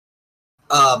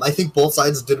 I think both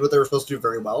sides did what they were supposed to do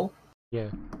very well. Yeah.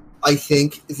 I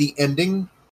think the ending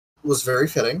was very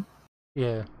fitting.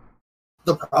 Yeah.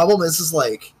 The problem is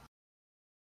like,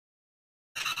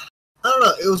 I don't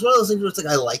know. It was one of those things where it's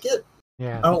like, I like it.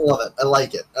 Yeah. I don't love it. I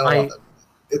like it. I don't love it.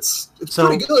 It's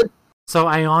pretty good. So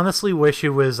I honestly wish it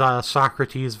was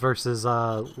Socrates versus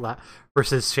fucking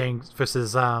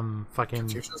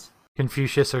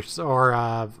Confucius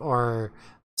or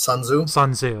Sun Tzu.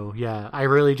 Sun Tzu. Yeah, I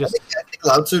really just I think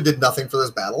Lao Tzu did nothing for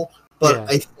this battle, but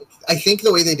yeah. I think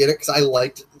the way they did it, because I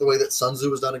liked the way that Sun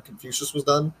Tzu was done and Confucius was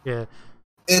done. Yeah.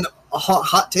 And a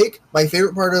hot take, my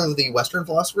favorite part of the Western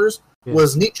philosophers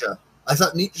was Nietzsche. I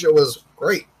thought Nietzsche was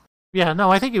great. Yeah,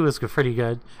 no, I think it was pretty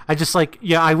good. I just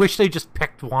I wish they just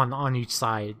picked one on each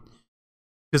side.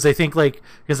 Because I think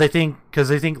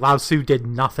Lao Tzu did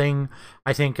nothing.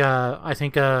 I think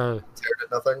Voltaire did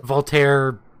nothing.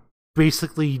 Voltaire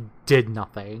basically did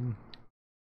nothing.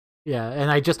 Yeah,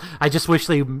 and I just wish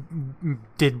they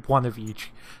did one of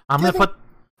each. I'm gonna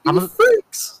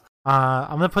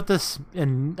put this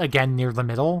in again near the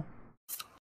middle.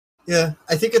 Yeah,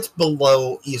 I think it's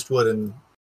below Eastwood and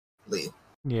Lee.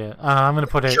 Yeah, I'm gonna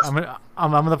put it. I'm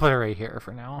gonna put it right here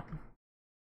for now.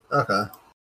 Okay.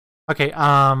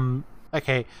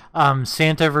 Okay.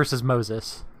 Santa versus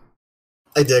Moses.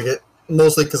 I dig it.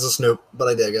 Mostly because of Snoop, but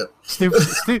I dig it.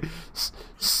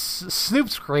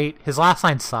 Snoop's great. His last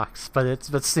line sucks, but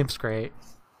Snoop's great.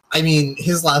 I mean,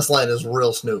 his last line is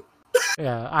real Snoop.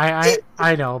 Yeah,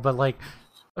 I know, but like,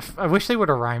 I wish they would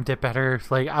have rhymed it better.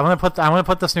 Like, I want to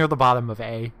put this near the bottom of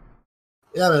A.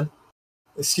 Yeah, man.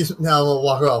 Excuse me. Now we'll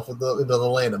walk off into the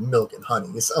land of milk and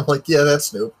honey. So I'm like, yeah, that's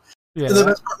Snoop. Yeah. And the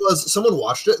best part was, someone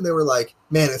watched it and they were like,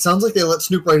 man, it sounds like they let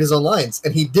Snoop write his own lines,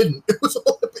 and he didn't. It was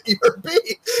all at the ERB.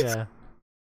 Yeah.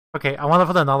 Okay, I want to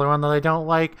put another one that I don't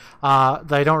like,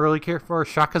 that I don't really care for,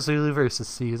 Shaka Zulu versus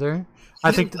Caesar.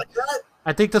 I think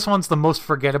this one's the most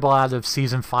forgettable out of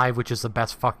Season 5, which is the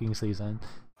best fucking season.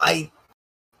 I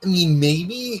mean,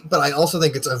 maybe, but I also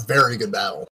think it's a very good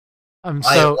battle.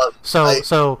 So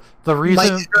the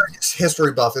reason... My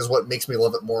history buff is what makes me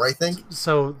love it more, I think.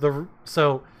 So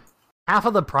half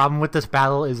of the problem with this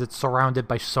battle is it's surrounded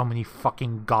by so many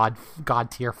fucking god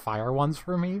tier fire ones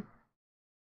for me.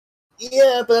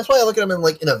 Yeah, but that's why I look at them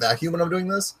in a vacuum when I'm doing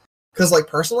this. Because,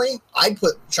 personally, I'd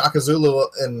put Shaka Zulu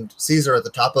and Caesar at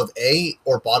the top of A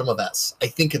or bottom of S. I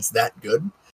think it's that good.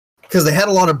 Because they had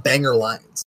a lot of banger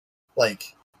lines. God...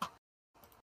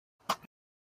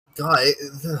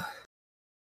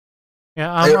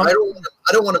 Yeah, I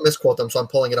don't want to misquote them, so I'm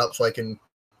pulling it up so I can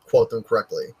quote them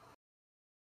correctly.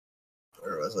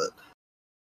 Where was it?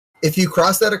 If you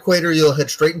cross that equator, you'll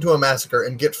head straight into a massacre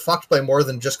and get fucked by more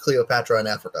than just Cleopatra in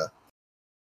Africa.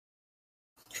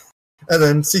 And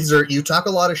then, Caesar, you talk a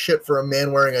lot of shit for a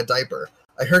man wearing a diaper.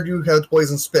 I heard you had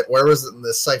poison spit. Where was it in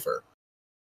this cipher?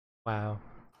 Wow.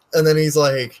 And then he's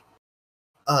like,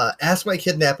 ask my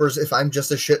kidnappers if I'm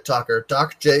just a shit talker.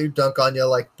 Doc J dunk on you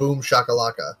like boom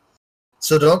shakalaka.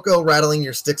 So don't go rattling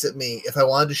your sticks at me. If I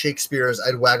wanted to Shakespeare's,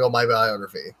 I'd waggle my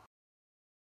biography.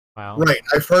 Wow. Right,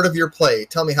 I've heard of your play.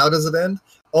 Tell me, how does it end?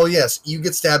 Oh yes, you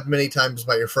get stabbed many times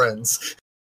by your friends.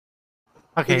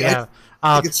 Okay, yeah.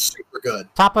 I think it's super good.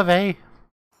 Top of A?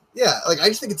 Yeah, I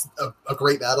just think it's a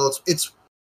great battle. It's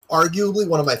arguably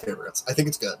one of my favorites. I think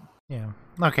it's good. Yeah.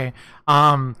 Okay.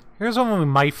 Here's one we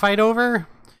might fight over.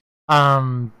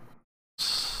 Gordon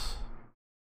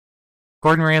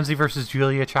Ramsay versus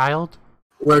Julia Child.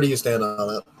 Where do you stand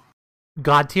on it?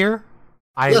 God tier?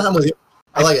 Yeah, I'm with you.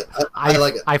 I like it. I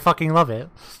like it. I fucking love it.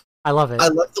 I love it. I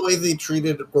like the way they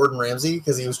treated Gordon Ramsay,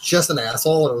 because he was just an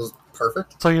asshole and it was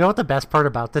perfect. So you know what the best part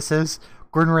about this is?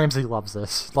 Gordon Ramsay loves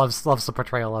this. Loves the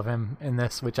portrayal of him in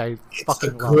this, which I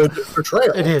fucking love. It's a good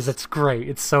portrayal. It is. It's great.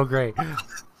 It's so great.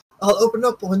 I'll open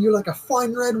up on you like a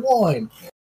fine red wine.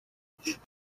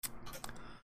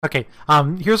 Okay,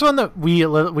 here's one that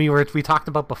we talked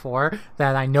about before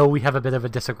that I know we have a bit of a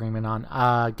disagreement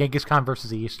on. Genghis Khan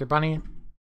versus the Easter Bunny.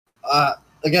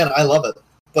 Again, I love it,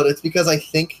 but it's because I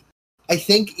think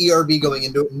ERB going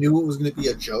into it knew it was going to be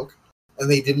a joke,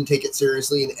 and they didn't take it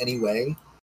seriously in any way,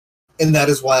 and that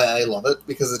is why I love it,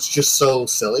 because it's just so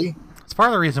silly. It's part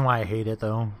of the reason why I hate it,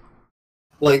 though.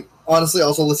 Honestly,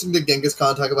 also listening to Genghis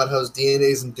Khan talk about how his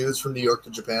DNA's in dudes from New York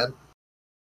to Japan.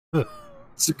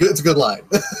 It's a good line.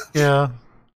 Yeah.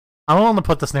 I'm willing to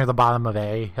put this near the bottom of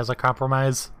A as a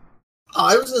compromise.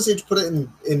 I was going to say to put it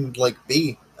in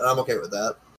B, and I'm okay with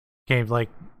that. Okay,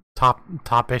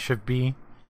 top-ish of B.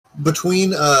 Between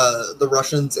the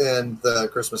Russians and the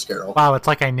Christmas Carol. Wow, it's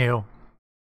like I knew.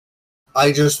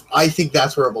 I think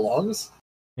that's where it belongs.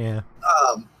 Yeah.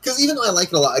 Because even though I like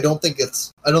it a lot, I don't think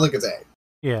it's A.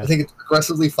 Yeah. I think it's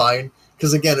aggressively fine,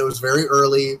 because again, it was very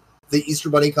early. The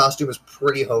Easter Bunny costume is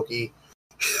pretty hokey.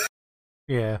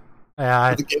 Yeah.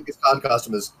 The Genghis Khan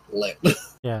costume is lit.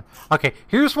 Yeah. Okay,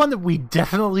 here's one that we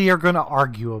definitely are going to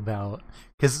argue about,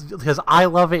 because I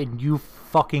love it and you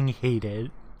fucking hate it.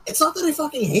 It's not that I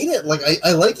fucking hate it. Like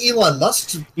I like Elon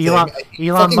Musk.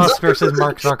 Elon Musk versus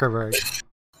Mark Zuckerberg.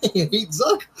 I hate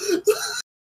Zuck.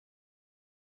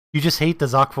 You just hate the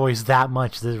Zuck voice that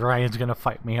much that Ryan's gonna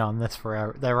fight me on this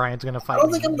forever. That Ryan's gonna fight me. I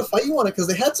don't think I'm gonna fight you on it because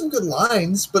they had some good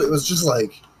lines, but it was just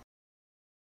like,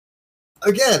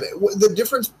 again, the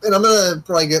difference. And I'm gonna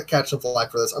probably catch some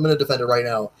flack for this. I'm gonna defend it right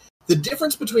now. The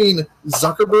difference between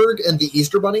Zuckerberg and the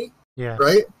Easter Bunny,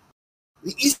 right?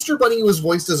 The Easter Bunny was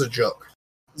voiced as a joke.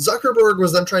 Zuckerberg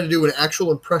was them trying to do an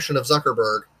actual impression of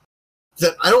Zuckerberg.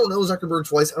 That I don't know Zuckerberg's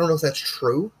voice. I don't know if that's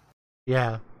true.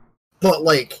 Yeah, but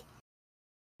like.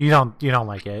 You don't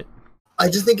like it. I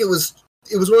just think it was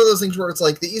one of those things where it's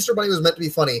like the Easter Bunny was meant to be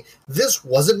funny. This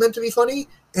wasn't meant to be funny,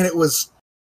 and it was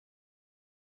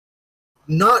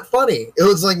not funny. It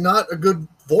was like not a good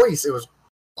voice. It was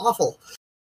awful.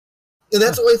 And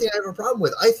that's the only thing I have a problem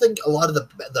with. I think a lot of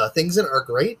the things in it are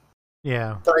great.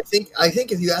 Yeah. But I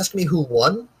think if you ask me who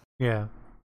won, I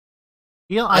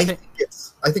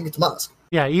think it's Musk.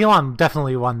 Yeah, Elon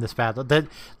definitely won this battle. That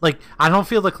I don't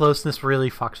feel the closeness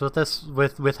really fucks with this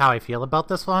with how I feel about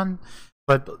this one.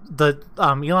 But the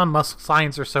Elon Musk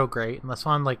signs are so great, and this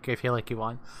one, I feel like he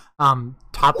won.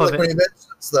 Top of it, when he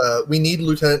mentions we need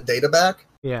Lieutenant Data back.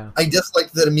 Yeah, I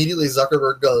dislike that immediately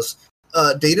Zuckerberg goes,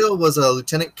 Data was a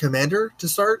lieutenant commander to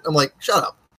start. I'm like, shut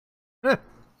up,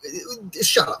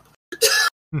 shut up.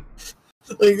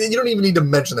 You don't even need to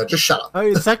mention that. Just shut up.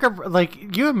 You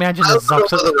imagine that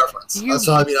Zuck's the reference.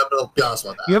 So I'm gonna be honest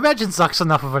about that. You imagine Zuck's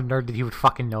enough of a nerd that he would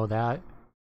fucking know that.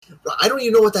 I don't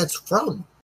even know what that's from.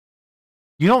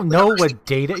 You don't know what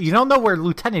Data? You don't know where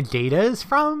Lieutenant Data is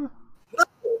from? No.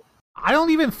 I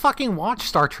don't even fucking watch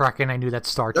Star Trek, and I knew that's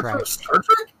Star Trek. From Star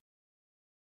Trek?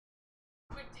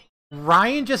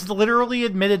 Ryan just literally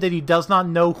admitted that he does not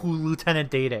know who Lieutenant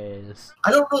Data is.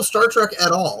 I don't know Star Trek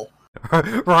at all.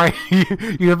 Right,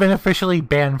 you have been officially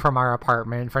banned from our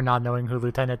apartment for not knowing who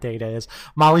Lieutenant Data is.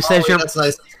 Molly says that's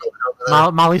nice.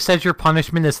 Molly says your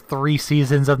punishment is 3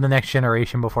 seasons of The Next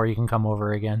Generation before you can come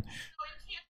over again.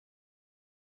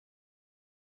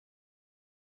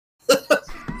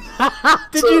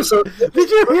 Did you hear? Did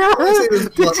you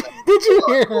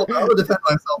hear? I'm gonna defend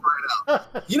myself right now.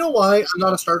 You know why I'm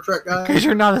not a Star Trek guy? Because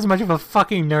you're not as much of a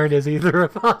fucking nerd as either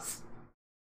of us.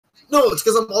 No, it's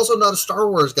because I'm also not a Star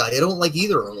Wars guy. I don't like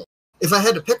either of them. If I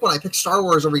had to pick one, I pick Star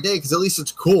Wars every day because at least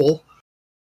it's cool.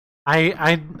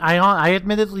 I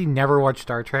admittedly never watched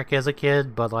Star Trek as a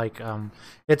kid, but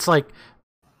it's I'll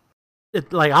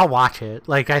watch it.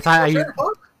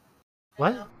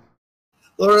 What?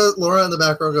 Laura in the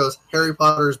background goes, Harry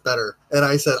Potter's better, and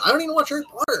I said, I don't even watch Harry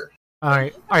Potter. All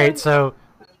right. So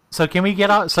can we get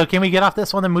off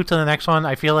this one and move to the next one?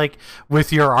 I feel like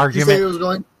with your argument, you say it was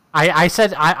going. I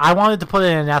said I wanted to put it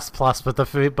in an S plus, but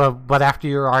after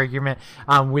your argument,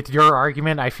 with your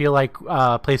argument, I feel like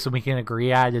a place that we can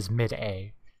agree at is mid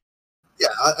A. Yeah,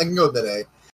 I can go with mid A.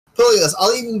 Totally, this.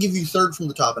 I'll even give you third from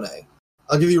the top in A.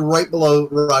 I'll give you right below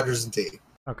Rogers and T.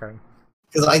 Okay.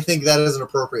 Because I think that is an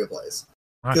appropriate place.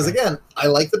 Because again, I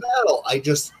like the battle. I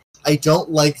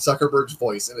don't like Zuckerberg's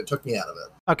voice, and it took me out of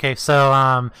it. Okay,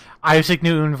 so Isaac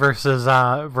Newton versus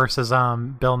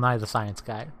Bill Nye the Science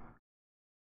Guy.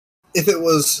 If it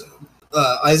was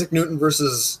Isaac Newton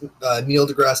versus Neil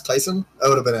deGrasse Tyson, I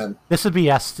would have been in. This would be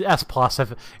S plus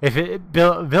if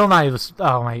Bill Nye was.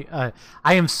 Oh my!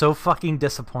 I am so fucking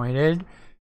disappointed.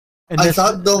 I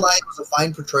thought Bill Nye was a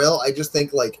fine portrayal. I just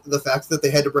think the fact that they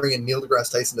had to bring in Neil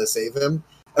deGrasse Tyson to save him,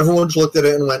 everyone just looked at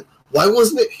it and went, "Why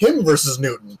wasn't it him versus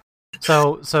Newton?"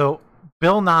 So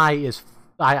Bill Nye is.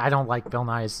 I don't like Bill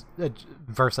Nye's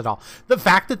verse at all. The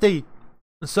fact that they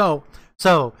So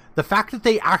the fact that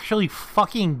they actually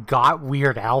fucking got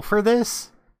Weird Al for this,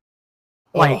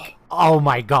 oh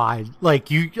my god,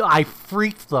 I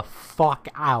freaked the fuck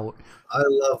out. I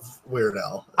love Weird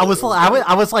Al. I was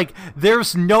like,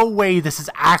 there's no way this is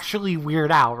actually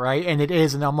Weird Al, right? And it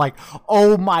is, and I'm like,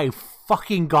 oh my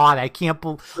fucking god, I can't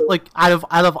believe. Out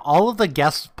of all of the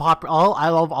guest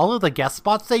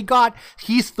spots they got,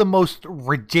 he's the most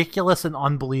ridiculous and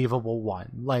unbelievable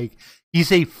one.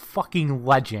 He's a fucking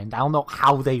legend. I don't know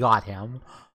how they got him.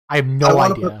 I have no idea. I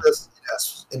want to put this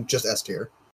in just S tier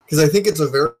because I think it's a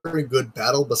very, very good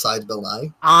battle besides Bill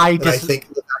Nye. I think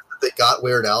the fact that they got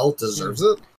Weird Al deserves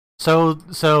it.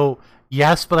 So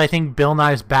yes, but I think Bill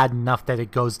Nye's bad enough that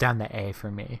it goes down to A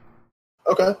for me.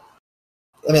 Okay.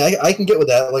 I mean, I can get with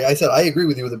that. Like I said, I agree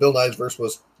with you that Bill Nye's verse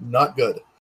was not good.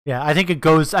 Yeah, I think it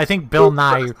goes. I think Bill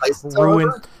Nye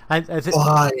ruined.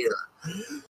 Fire.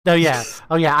 Oh yeah,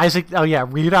 Isaac. Oh yeah,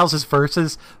 Weird Al's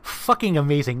verses fucking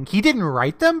amazing. He didn't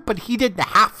write them, but he didn't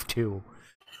have to.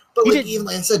 But even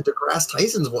like I said, deGrasse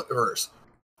Tyson's verse,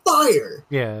 fire.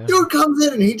 Yeah. Dude comes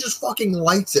in and he just fucking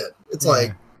lights it. It's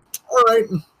like, all right.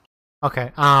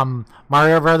 Okay.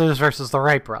 Mario Brothers versus the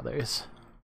Wright Brothers.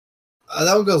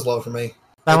 That one goes low for me.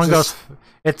 That one goes.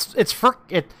 It's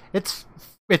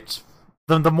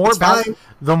the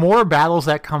more battles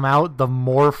that come out, the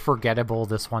more forgettable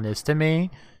this one is to me.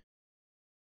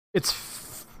 It's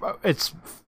fine.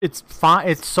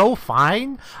 It's so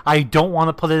fine. I don't want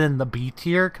to put it in the B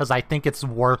tier because I think it's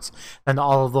worse than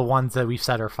all of the ones that we've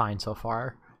said are fine so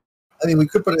far. I mean, we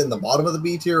could put it in the bottom of the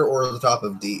B tier or the top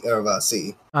of C.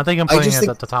 I think I'm putting it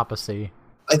at the top of C.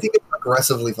 I think it's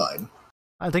aggressively fine.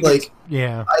 I think, like,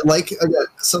 I like, again,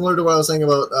 similar to what I was saying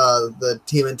about the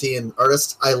TMNT and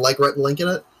artists. I like Rhett and Link in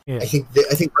it. Yeah. I think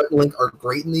Rhett and Link are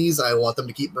great in these. I want them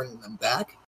to keep bringing them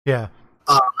back. Yeah.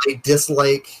 I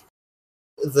dislike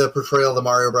the portrayal of the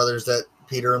Mario Brothers that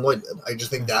Peter and Lloyd did. I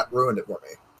just think that ruined it for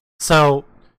me. So,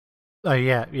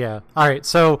 yeah. All right.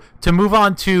 So to move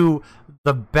on to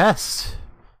their best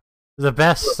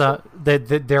guest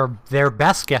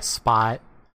spot,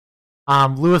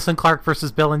 Lewis and Clark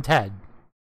versus Bill and Ted.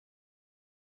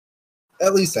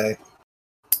 At least A.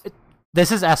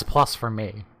 This is S+ for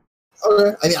me.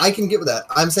 Okay. I mean, I can get with that.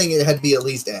 I'm saying it had to be at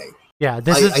least A. Yeah, I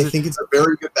think it's a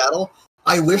very good battle.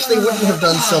 I wish they wouldn't have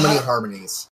done so many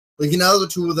harmonies. Like, the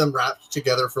two of them rapped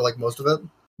together for like most of it.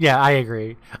 Yeah, I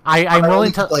agree. I'm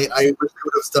willing to. I wish they would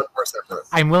have done more separate.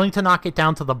 I'm willing to knock it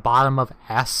down to the bottom of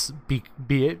S.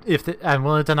 I'm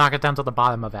willing to knock it down to the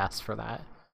bottom of S for that.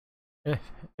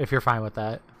 If you're fine with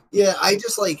that. Yeah, I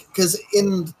just like because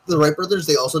in the Wright Brothers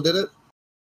they also did it.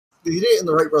 They did it in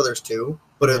the Wright Brothers too,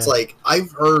 but it's like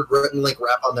I've heard Rhett and Link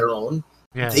rap on their own.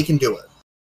 Yeah, they can do it.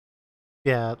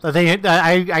 Yeah,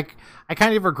 I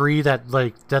kind of agree that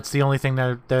like that's the only thing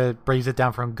that brings it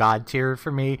down from God tier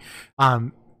for me.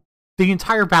 The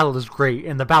entire battle is great,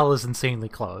 and the battle is insanely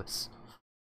close.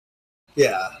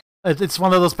 Yeah. It's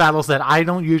one of those battles that I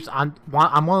don't use. I'm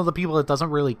one of the people that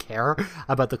doesn't really care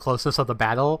about the closeness of the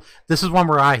battle. This is one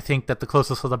where I think that the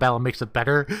closeness of the battle makes it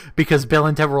better because Bill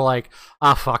and Ted were like,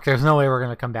 "Ah, fuck, there's no way we're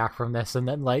gonna come back from this." And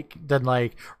then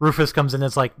Rufus comes in and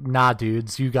it's like, "Nah,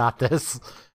 dudes, you got this."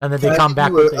 And then they come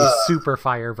back with a super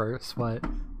fire verse. What?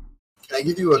 Can I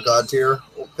give you a God tier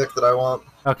pick that I want?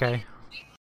 Okay.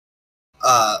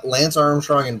 Lance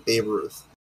Armstrong and Babe Ruth.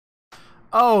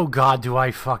 Oh God, do I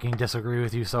fucking disagree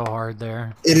with you so hard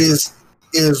there. It is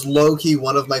low-key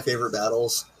one of my favorite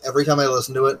battles. Every time I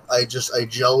listen to it, I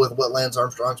gel with what Lance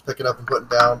Armstrong's picking up and putting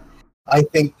down. I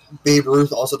think Babe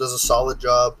Ruth also does a solid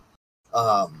job.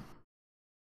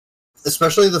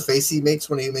 Especially the face he makes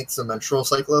when he makes the menstrual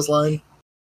cyclist line.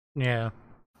 Yeah.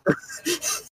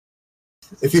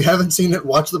 If you haven't seen it,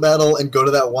 watch the battle and go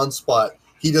to that one spot.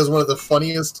 He does one of the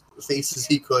funniest faces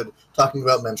he could talking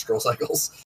about menstrual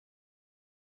cycles.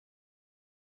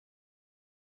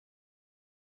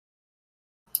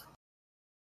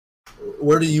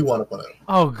 Where do you want to put it?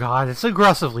 Oh God, it's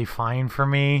aggressively fine for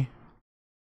me.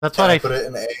 That's what I put it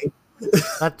in A.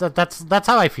 That's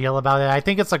how I feel about it. I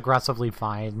think it's aggressively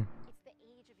fine.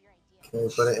 Can we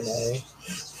put it in A?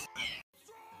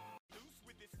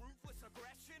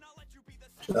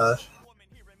 Josh?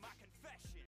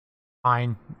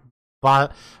 Fine.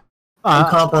 But I'm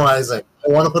compromising.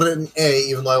 I want to put it in A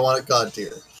even though I want it God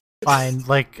tier. Fine.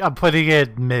 Like, I'm putting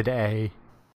it mid-A.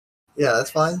 Yeah,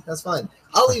 that's fine. That's fine.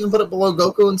 I'll even put it below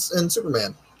Goku and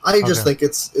Superman. I just think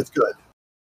it's good.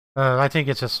 I think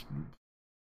it's just...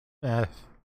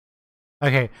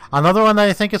 Okay, another one that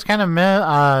I think is kind of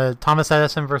meh, Thomas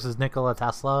Edison versus Nikola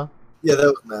Tesla. Yeah, that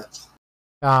was meh.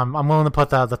 I'm willing to put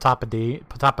that at the top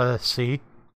of C.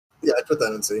 Yeah, I'd put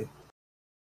that in C.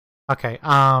 Okay,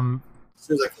 as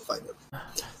soon as I can find it.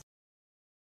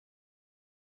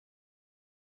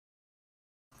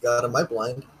 God, am I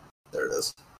blind? There it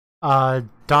is.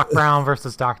 Doc Brown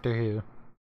versus Doctor Who.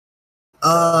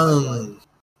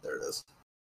 There it is.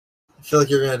 I feel like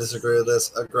you're gonna disagree with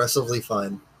this. Aggressively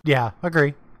fine. Yeah,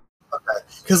 agree. Okay,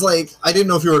 because I didn't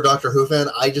know if you were a Doctor Who fan.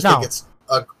 I just think it's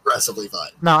aggressively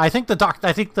fine. No, I think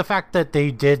the fact that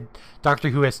they did Doctor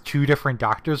Who as two different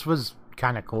doctors was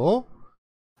kind of cool.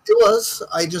 It was.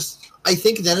 I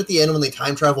think then at the end when they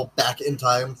time travel back in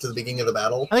time to the beginning of the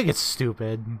battle, I think it's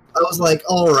stupid. I was like,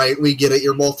 all right, we get it.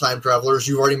 You're both time travelers.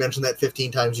 You've already mentioned that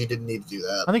 15 times. You didn't need to do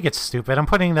that. I think it's stupid. I'm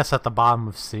putting this at the bottom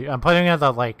of C. I'm putting it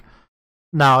at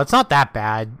no, it's not that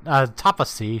bad. Top of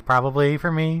C probably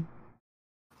for me.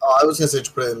 Oh, I was gonna say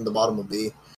to put it in the bottom of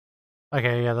B.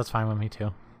 Okay, yeah, that's fine with me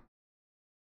too.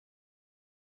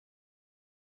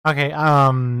 Okay,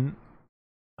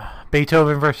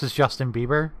 Beethoven versus Justin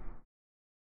Bieber.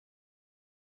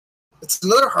 It's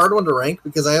another hard one to rank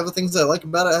because I have the things I like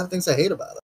about it, I have things I hate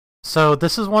about it. So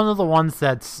this is one of the ones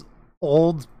that's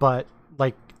old, but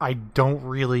like I don't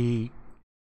really.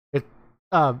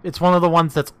 It's one of the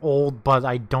ones that's old, but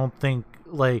I don't think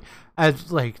like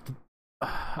as like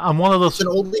I'm one of those. It's an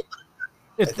oldie.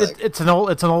 It's an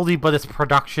oldie, but its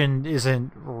production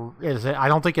isn't. I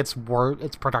don't think its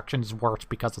production is worse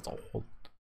because it's old.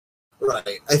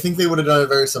 Right. I think they would have done it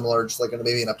very similar, just like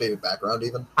maybe an updated background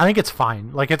even. I think it's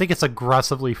fine. Like I think it's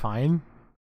aggressively fine.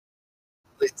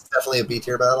 It's definitely a B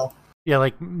tier battle. Yeah,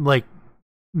 like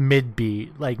mid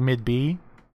B, mid B.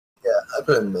 Yeah, I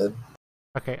put it in mid.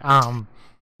 Okay.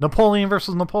 Napoleon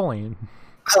versus Napoleon.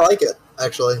 I like it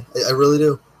actually. I really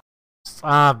do.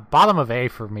 Bottom of A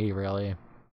for me, really.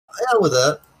 Yeah, with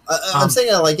that. I'm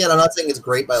saying I like it. I'm not saying it's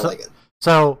great, but I like it.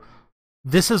 So,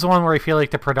 this is one where I feel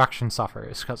like the production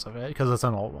suffers because of it, because it's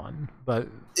an old one. But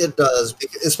it does,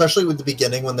 especially with the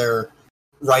beginning when they're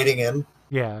writing in.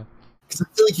 Yeah. Because I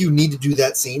feel like you need to do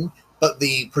that scene, but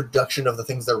the production of the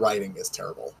things they're writing is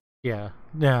terrible. Yeah.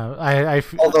 Yeah.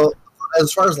 Although,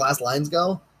 as far as last lines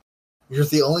go, you're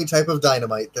the only type of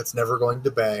dynamite that's never going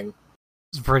to bang.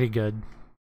 It's pretty good.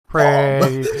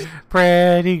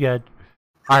 Pretty good.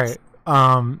 All right.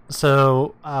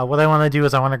 So what I want to do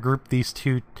is I want to group these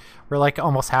two. We're like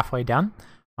almost halfway down.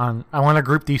 I want to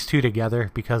group these two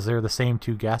together because they're the same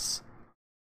two guests.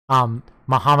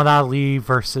 Muhammad Ali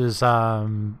versus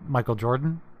Michael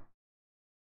Jordan.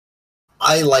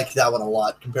 I like that one a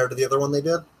lot compared to the other one they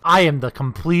did. I am the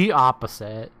complete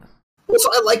opposite. Well, so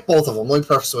I like both of them. Let me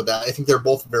preface with that. I think they're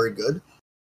both very good.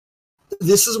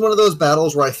 This is one of those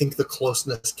battles where I think the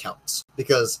closeness counts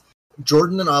because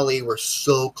Jordan and Ali were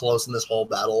so close in this whole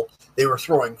battle. They were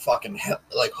throwing fucking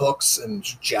hooks and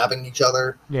jabbing each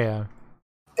other. Yeah.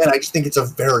 And I just think it's a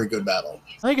very good battle.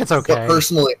 I think it's okay. But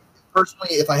personally,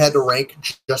 if I had to rank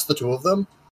just the two of them,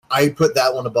 I'd put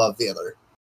that one above the other.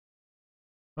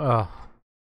 Oh.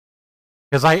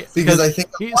 Because I think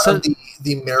a lot of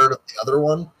the merit of the other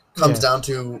one comes down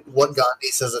to what Gandhi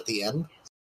says at the end.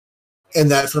 And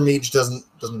that for me just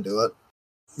doesn't do it.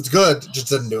 It's good, it just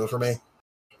doesn't do it for me.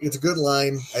 It's a good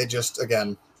line. I just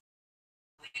again.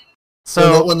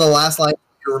 So when the last line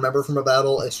you remember from a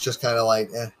battle, it's just kind of like,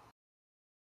 eh.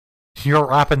 Your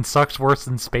rapping sucks worse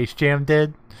than Space Jam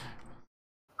did.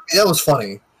 That was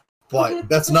funny, but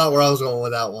that's not where I was going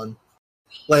with that one.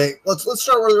 Like, let's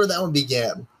start where that one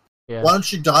began. Yeah. Why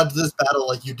don't you dodge this battle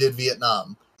like you did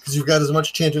Vietnam? Because you've got as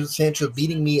much chance of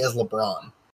beating me as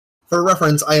LeBron. For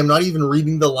reference, I am not even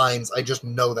reading the lines. I just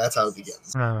know that's how it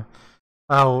begins. Oh.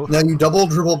 Now you double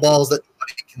dribble balls that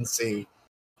nobody can see.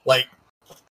 Like,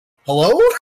 hello?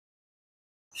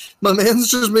 My man's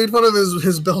just made fun of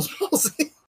his Bell's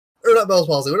palsy. Or not Bell's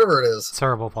palsy, whatever it is.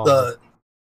 Cerebral palsy.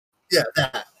 Yeah,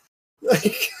 that.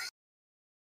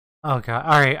 Okay,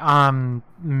 alright,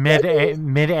 mid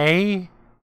A?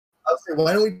 I would say,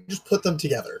 why don't we just put them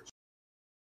together?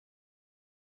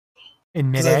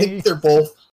 In mid A? I think they're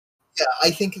both... Yeah,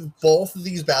 I think both of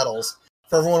these battles,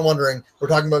 for everyone wondering, we're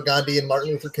talking about Gandhi and Martin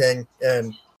Luther King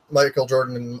and Michael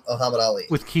Jordan and Muhammad Ali.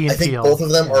 With Key and I think Peele. Both of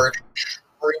them are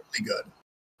extremely good.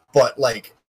 But,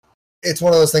 like, it's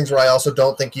one of those things where I also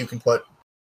don't think you can put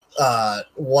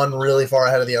one really far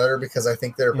ahead of the other because I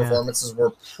think their performances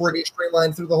were pretty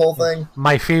streamlined through the whole thing.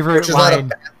 My favorite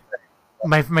line...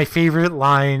 My favorite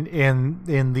line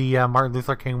in the Martin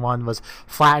Luther King one was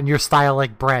 "Flatten your style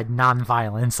like bread,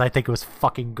 non-violence." I think it was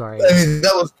fucking great. I mean,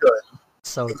 that was good.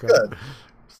 So good.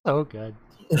 So good.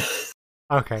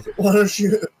 Okay. Why don't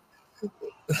you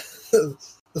the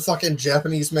fucking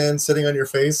Japanese man sitting on your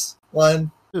face line?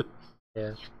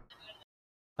 Yeah.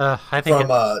 I think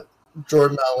from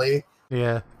Jordan Ali.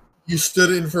 Yeah. You stood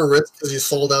in for risk because you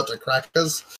sold out to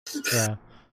crackers. Yeah.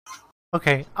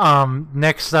 Okay,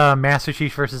 next, Master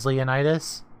Chief versus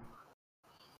Leonidas.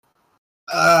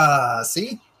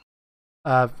 See?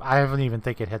 I don't even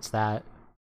think it hits that.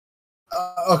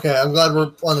 Okay, I'm glad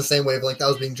we're on the same wavelength. That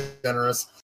was being generous.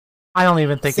 I don't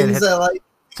even think it hits.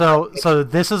 So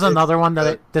this is another one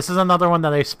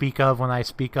that I speak of when I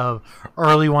speak of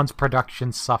early one's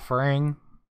production suffering.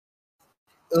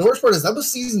 The worst part is that was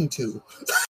season 2.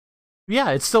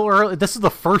 Yeah, it's still early. This is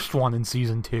the first one in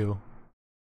season 2.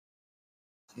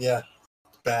 Yeah,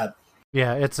 bad.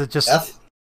 Yeah, it's just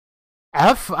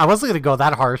F. I wasn't gonna go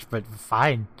that harsh, but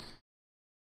fine.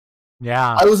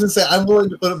 Yeah, I was gonna say I'm willing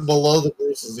to put it below the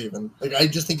Bruce's even. Like I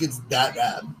just think it's that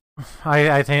bad.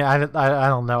 I think I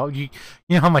don't know. You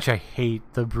know how much I hate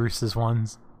the Bruce's one.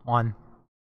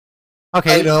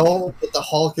 Okay, I know, but the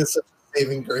Hulk is such a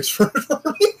saving grace for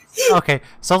me. Okay,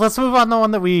 so let's move on to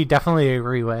one that we definitely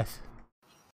agree with.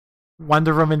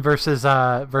 Wonder Woman versus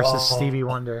Stevie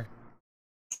Wonder.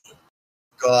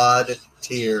 God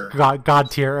tier.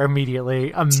 God tier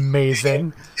immediately.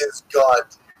 Amazing. Is God.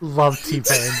 Love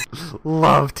T-Pain.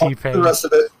 Love T-Pain. The rest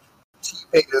of it,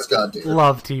 T-Pain is God tier.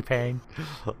 Love T-Pain.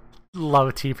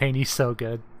 Love T-Pain. He's so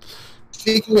good.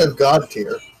 Speaking of God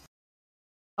tier,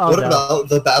 what about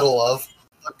the Battle of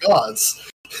the Gods?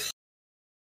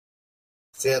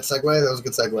 See that segue? That was a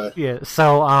good segue. Yeah.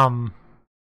 So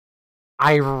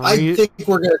I think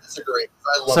we're gonna disagree.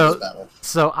 I love this battle.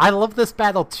 So I love this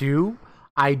battle too.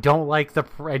 I don't like the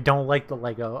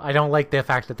Lego. I don't like the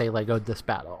fact that they Legoed this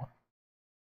battle.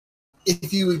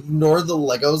 If you ignore the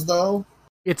Legos, though,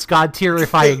 it's God tier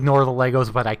if I ignore the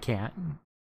Legos, but I can't.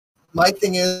 My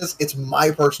thing is, it's my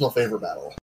personal favorite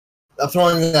battle. I'm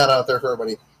throwing that out there for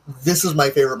everybody. This is my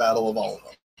favorite battle of all of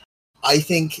them. I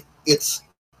think it's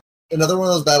another one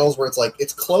of those battles where it's like,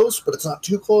 it's close, but it's not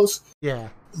too close. Yeah.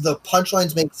 The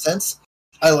punchlines make sense.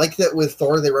 I like that with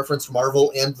Thor, they referenced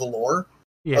Marvel and the lore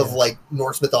of, like,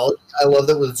 Norse mythology. I love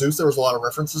that with Zeus, there was a lot of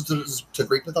references to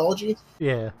Greek mythology.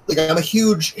 Yeah. Like, I'm a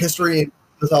huge history and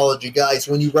mythology guy,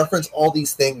 so when you reference all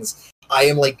these things, I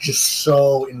am, like, just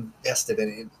so invested in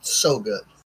it. It's so good.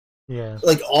 Yeah.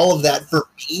 Like, all of that, for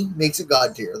me, makes it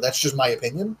God tier. That's just my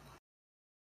opinion.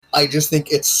 I just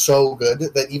think it's so good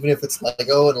that even if it's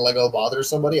Lego and Lego bothers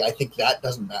somebody, I think that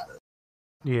doesn't matter.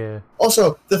 Yeah.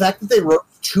 Also, the fact that they wrote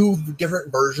 2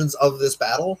 different versions of this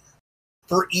battle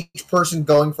for each person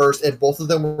going first, and both of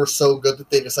them were so good that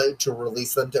they decided to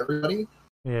release them to everybody.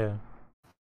 Yeah.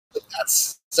 That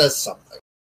says something.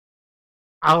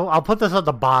 I'll put this at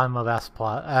the bottom of S+.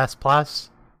 Yeah,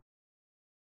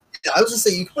 I was just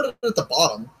saying you can put it at the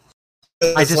bottom.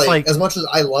 I just like as much as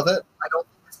I love it, I don't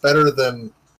think it's better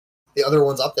than the other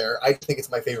ones up there. I think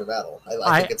it's my favorite battle.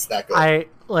 I think it's that good.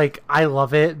 I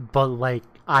love it, but like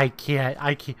I can't.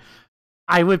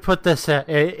 I would put this at,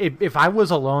 if I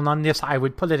was alone on this, I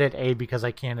would put it at A because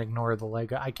I can't ignore the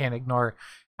Lego. I can't ignore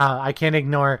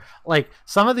like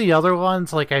some of the other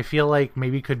ones. Like I feel like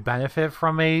maybe could benefit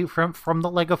from the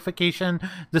Legofication.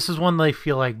 This is one that I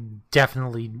feel like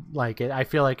definitely like it. I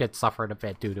feel like it suffered a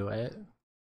bit due to it.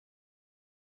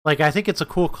 Like I think it's a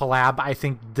cool collab. I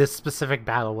think this specific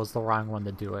battle was the wrong one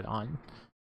to do it on.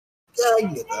 Yeah,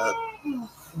 I get that,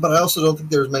 but I also don't think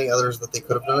there's many others that they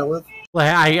could have done it with. Like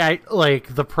I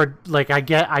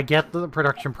get that the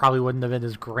production probably wouldn't have been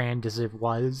as grand as it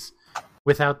was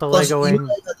without the Legoing.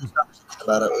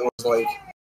 About it, it was like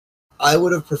I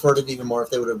would have preferred it even more if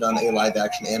they would have done a live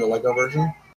action and a Lego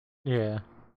version. Yeah.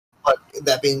 But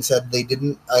that being said, they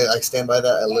didn't. I stand by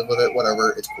that. I live with it.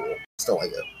 Whatever. It's cool. Still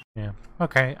like it. Yeah.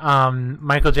 Okay.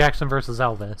 Michael Jackson versus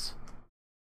Elvis.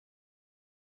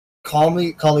 Call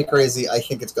me crazy. I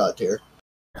think it's God tier.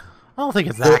 I don't think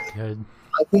it's that good.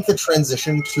 I think the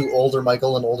transition to older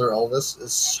Michael and older Elvis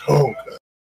is so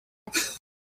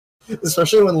good.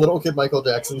 Especially when little kid Michael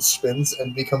Jackson spins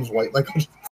and becomes white Michael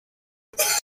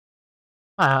Jackson.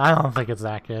 I don't think it's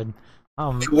that good.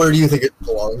 Where do you think it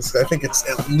belongs? I think it's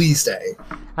at least A.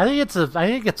 I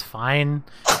think it's fine.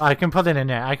 I can put it in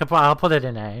A. I'll put it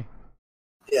in A.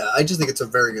 Yeah, I just think it's a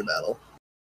very good battle.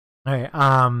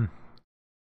 Alright,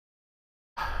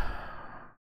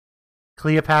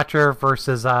 Cleopatra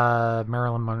versus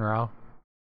Marilyn Monroe.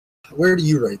 Where do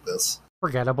you rate this?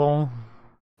 Forgettable.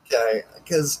 Okay,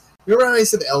 because remember how I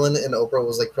said Ellen and Oprah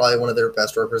was like probably one of their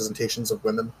best representations of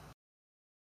women?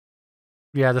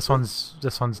 Yeah, this one's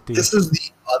deep. This is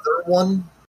the other one,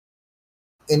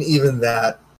 and even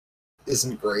that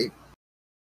isn't great.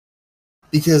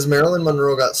 Because Marilyn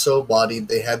Monroe got so bodied,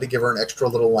 they had to give her an extra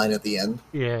little line at the end.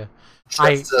 Yeah.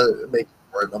 Just to make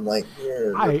it. I'm like,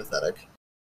 you're pathetic.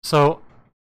 So,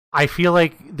 I feel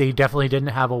like they definitely didn't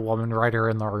have a woman writer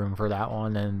in the room for that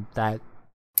one, and that...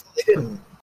 They didn't.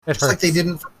 Just like they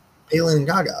didn't for Palin and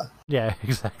Gaga. Yeah,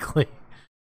 exactly.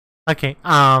 Okay,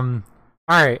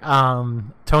 alright,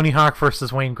 Tony Hawk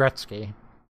versus Wayne Gretzky.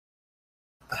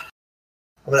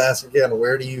 I'm gonna ask again,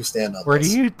 where do you stand on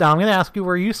this? I'm gonna ask you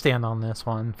where you stand on this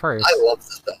one first. I love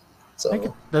this battle. So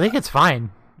I think it's fine.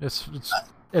 It's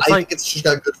I think it's just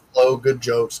got good flow, good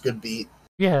jokes, good beat.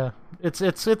 Yeah, it's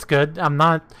good.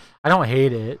 I don't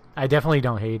hate it. I definitely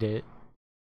don't hate it.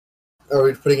 Are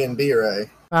we putting it in B or A? You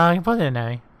can put it in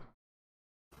A.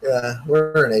 Yeah,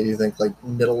 where in A do you think? Like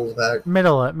middle of the pack?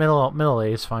 Middle A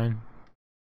is fine.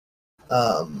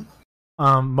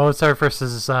 Mozart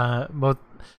versus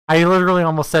I literally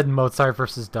almost said Mozart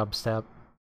versus dubstep.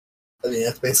 I mean,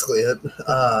 that's basically it.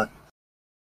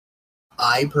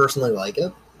 I personally like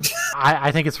it.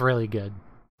 I think it's really good.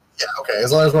 Yeah, okay,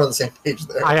 as long as we're on the same page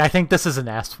there. I think this is an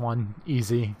S one,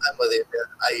 easy. I'm with you.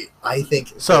 I think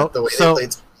the way they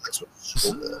played was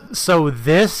so good. So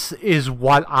this is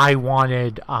what I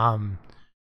wanted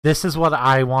This is what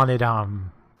I wanted. Bieber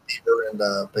and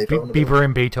Beethoven. Bieber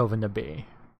and Beethoven to be.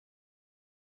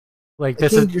 Like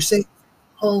this is. You're saying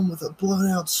home with a blown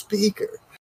out speaker.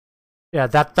 Yeah,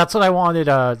 that's what I wanted.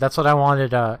 That's what I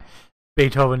wanted.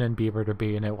 Beethoven and Bieber to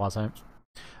be, and it wasn't.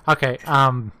 Okay.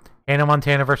 Hannah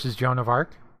Montana versus Joan of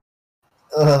Arc.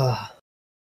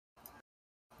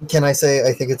 Can I say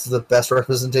I think it's the best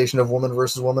representation of woman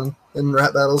versus woman in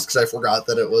rap battles? Because I forgot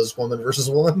that it was woman versus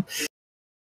woman.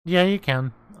 Yeah, you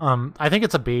can. I think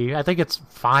it's a B. I think it's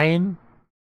fine.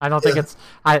 I don't think it's.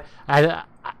 I'm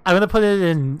gonna put it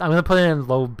in. I'm gonna put it in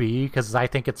low B because I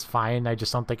think it's fine. I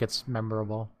just don't think it's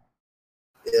memorable.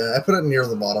 Yeah, I put it near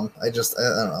the bottom. I don't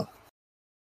know.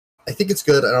 I think it's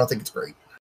good. I don't think it's great.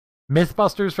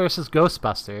 Mythbusters versus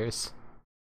Ghostbusters.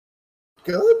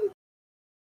 Good.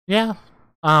 Yeah.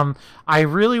 I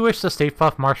really wish the Stay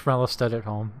Puft Marshmallow stayed at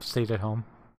home. Because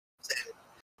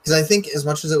I think as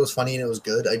much as it was funny and it was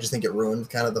good, I just think it ruined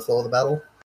kind of the flow of the battle.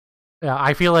 Yeah,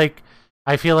 I feel like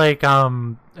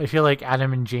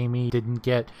Adam and Jamie didn't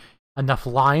get enough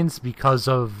lines because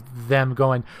of them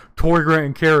going Tori, Grant,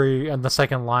 and Carrie in the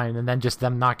second line, and then just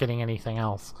them not getting anything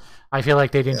else. I feel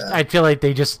like they didn't. Yeah. I feel like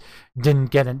they just didn't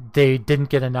get it. They didn't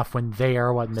get enough when they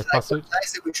are what Mythbusters. I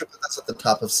say we should put this at the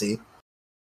top of C.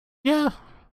 Yeah,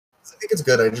 I think it's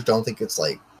good. I just don't think it's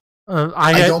like.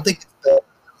 I don't think it's better,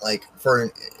 like, for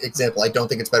an example, I don't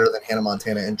think it's better than Hannah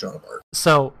Montana and Joan of Arc.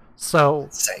 So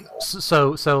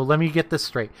let me get this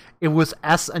straight. It was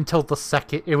S until the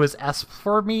second. It was S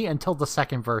for me until the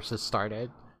second verses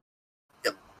started.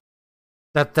 Yep.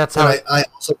 That's how. I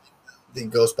also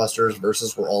think the Ghostbusters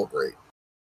verses were all great.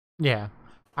 Yeah.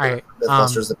 All right.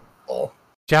 Mythbusters all.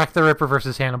 Jack the Ripper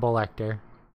versus Hannibal Lecter.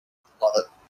 Love it.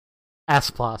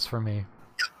 S+ for me.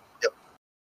 Yep.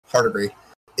 Hard agree.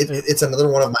 It's another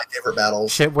one of my favorite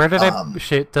battles. Shit. Where did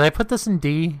did I put this in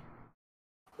D?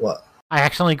 What? I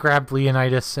accidentally grabbed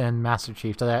Leonidas and Master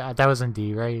Chief. That was in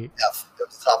D, right? F. It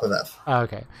was top of F. Oh,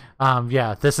 okay.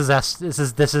 Yeah. This is S.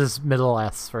 This is middle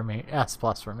S for me. S+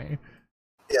 for me.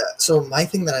 Yeah. So my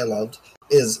thing that I loved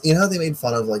is, you know how they made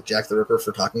fun of like Jack the Ripper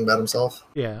for talking about himself?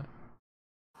 Yeah.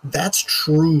 That's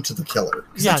true to the killer.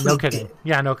 Yeah. No kidding.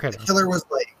 Yeah. No kidding. The killer was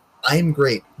like, "I'm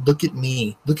great. Look at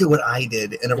me. Look at what I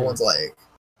did," and everyone's like,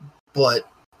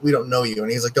 "But we don't know you." And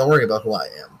he's like, "Don't worry about who I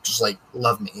am. Just like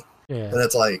love me." Yeah. And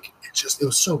it's like, it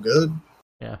was so good.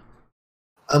 Yeah.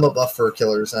 I'm a buff for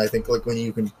killers, and I think like when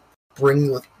you can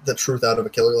bring the truth out of a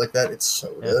killer like that, it's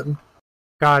so good.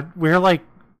 God, we're like,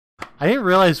 I didn't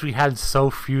realize we had so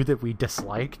few that we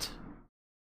disliked.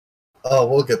 Oh,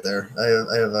 we'll get there.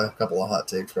 I have a couple of hot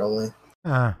takes probably.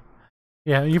 Yeah,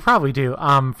 you probably do.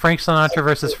 Frank Sinatra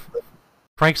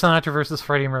versus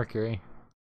Freddie Mercury.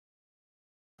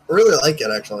 I really like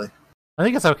it, actually. I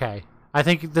think it's okay. I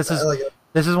think this is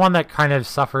this is one that kind of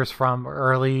suffers from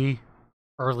early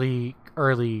production,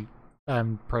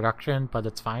 but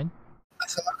it's fine. I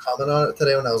saw a comment on it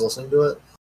today when I was listening to it,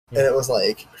 and it was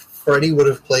like, Freddie would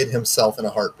have played himself in a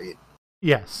heartbeat.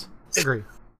 Yes, agree.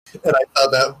 And I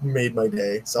thought that made my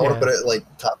day, so I want to put it like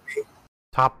top B.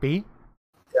 Top B?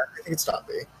 Yeah, I think it's top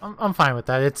B. I'm fine with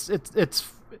that.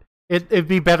 It'd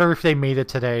be better if they made it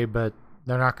today, but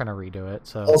they're not going to redo it.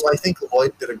 So also, I think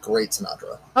Lloyd did a great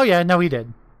Sinatra. Oh yeah, no, he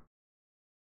did.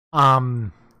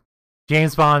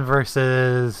 James Bond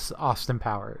versus Austin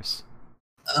Powers.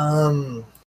 God,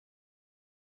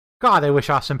 I wish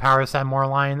Austin Powers had more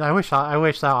lines. I wish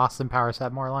that Austin Powers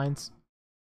had more lines.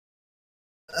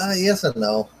 Yes and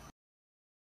no.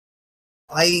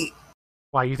 Why,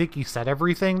 you think he said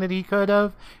everything that he could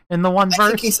have in the one verse? I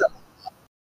think he said.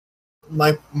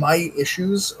 My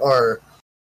issues are,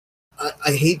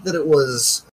 I hate that it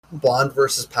was Bond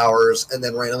versus Powers, and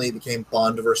then randomly it became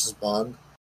Bond versus Bond,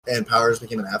 and Powers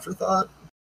became an afterthought.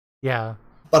 Yeah.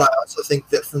 But I also think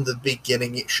that from the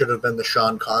beginning it should have been the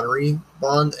Sean Connery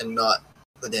Bond and not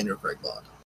the Daniel Craig Bond.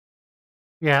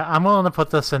 Yeah, I'm willing to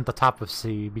put this in the top of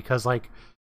C, because like,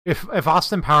 if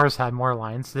Austin Powers had more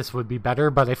lines, this would be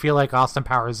better, but I feel like Austin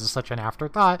Powers is such an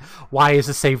afterthought. Why is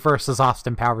it say versus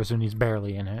Austin Powers when he's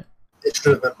barely in it? It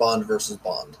should have been Bond versus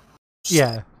Bond.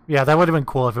 Yeah, that would have been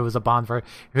cool if it was a Bond if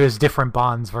it was different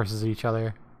Bonds versus each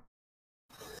other.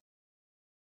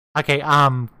 Okay,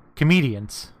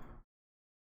 comedians.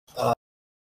 I'm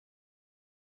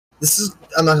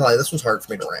not gonna lie, this one's hard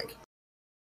for me to rank.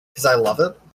 Because I love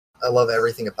it. I love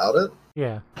everything about it.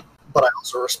 Yeah. But I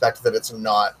also respect that it's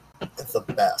not the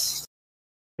best.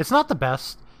 It's not the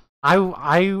best.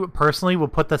 I personally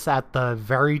would put this at the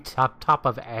very top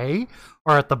of A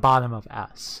or at the bottom of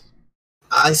S.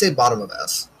 I say bottom of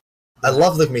S. I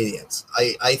love the comedians.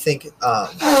 I think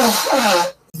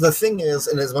the thing is,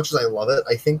 and as much as I love it,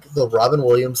 I think the Robin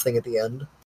Williams thing at the end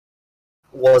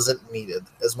wasn't needed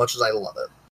as much as I love it.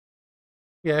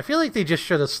 Yeah, I feel like they just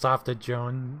should have stopped at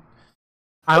Joan.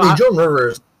 I mean, Joan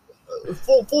Rivers,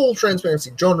 full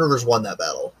transparency, Joan Rivers won that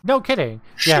battle. No kidding.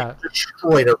 Yeah. She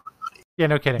destroyed everybody. Yeah,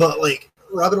 no kidding. But, like,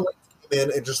 Robin Williams came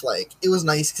in and just, like, it was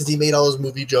nice because he made all those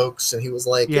movie jokes and he was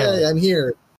like, yeah, I'm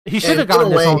here. He should have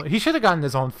gotten his own. He should have gotten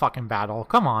his own fucking battle.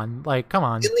 Come on, come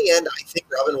on. In the end, I think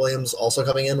Robin Williams also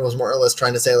coming in was more or less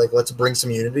trying to say, like, let's bring some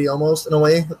unity almost in a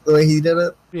way, the way he did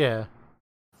it. Yeah.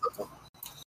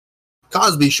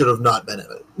 Cosby should have not been in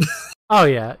it. Oh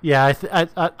yeah.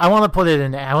 I want to put it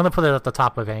in. I want to put it at the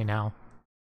top of A now.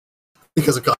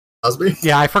 Because of Cosby.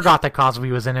 Yeah, I forgot that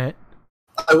Cosby was in it.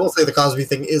 I will say the Cosby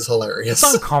thing is hilarious.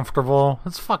 It's uncomfortable.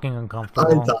 It's fucking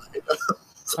uncomfortable. I died.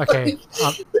 Okay. They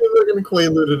fucking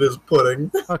Quaalude his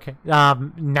pudding. Okay.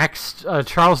 Next,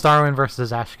 Charles Darwin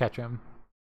versus Ash Ketchum.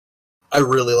 I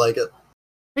really like it.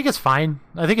 I think it's fine.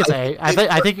 I think it's A.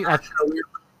 I think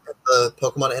the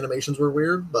Pokemon animations were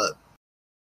weird, but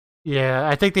yeah,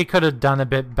 I think they could have done a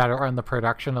bit better on the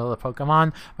production of the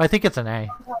Pokemon. But I think it's an A.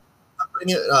 I'm putting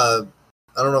it.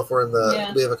 I don't know if we're in the.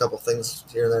 Yeah. We have a couple things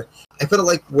here and there. I put it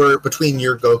like we're between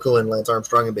your Goku and Lance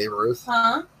Armstrong and Babe Ruth.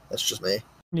 Huh? That's just me.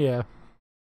 Yeah.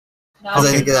 Because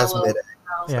I think that's mid.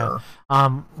 Yeah.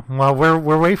 Well,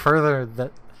 we're way further.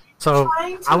 So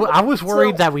I was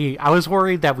worried that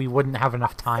we wouldn't have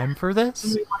enough time for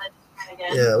this.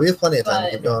 Yeah, we have plenty of time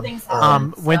to keep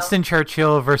going. Winston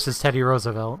Churchill versus Teddy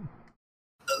Roosevelt.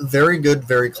 Very good,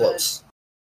 very close.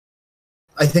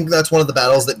 I think that's one of the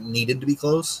battles that needed to be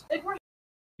close.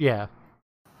 Yeah.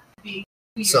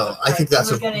 So I think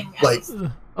that's a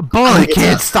bullet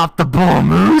can't stop the bull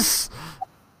moose.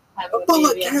 A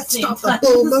bullet can't stop the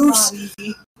bull moose.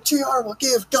 TR will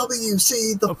give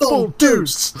WC the full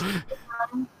deuce.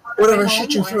 Whatever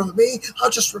shit you throw at me, I'll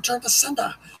just return to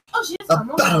sender. A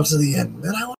battle to the end,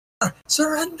 and I will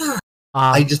surrender.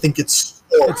 I just think it's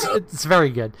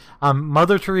very good.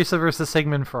 Mother Teresa versus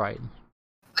Sigmund Freud.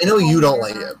 I know you don't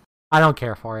like it. I don't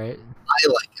care for it. I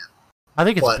like it. I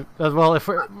think it's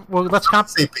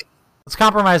let's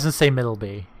compromise and say middle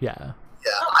B. Yeah.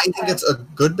 Yeah, I think it's a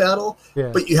good battle,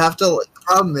 but you have to. The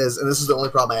problem is, and this is the only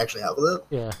problem I actually have with it.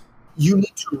 Yeah. You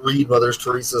need to read Mother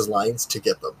Teresa's lines to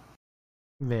get them.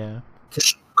 Yeah. Because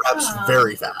she raps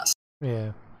very fast.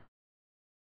 Yeah.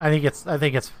 I think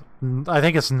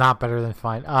it's not better than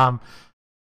fine.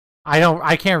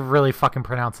 I can't really fucking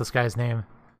pronounce this guy's name.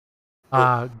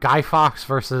 Guy Fawkes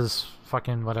versus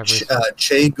fucking whatever.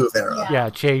 Che Guevara.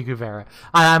 Yeah, Che Guevara.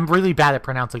 I'm really bad at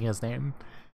pronouncing his name.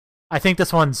 I think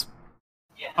this one's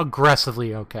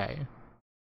aggressively okay.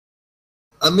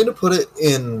 I'm gonna put it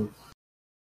in.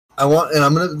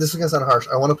 This is gonna sound harsh.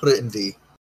 I want to put it in D.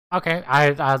 Okay,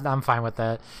 I'm fine with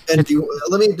that. And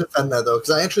let me defend that though,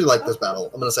 because I actually like this battle.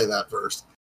 I'm gonna say that first.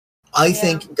 I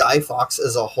think Guy Fawkes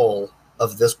as a whole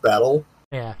of this battle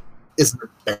is an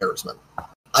embarrassment.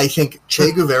 I think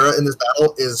Che Guevara in this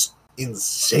battle is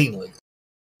insanely good.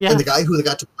 Yeah. And the guy who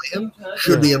got to play him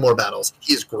should be in more battles.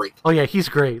 He is great. Oh yeah, he's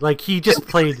great. Like he just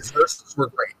played. His verses were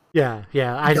great. Yeah.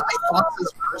 Guy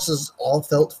Fawkes' verses all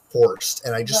felt forced,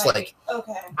 and I just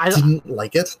didn't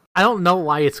like it. I don't know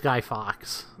why it's Guy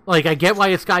Fawkes. Like I get why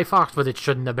it's Guy Fawkes, but it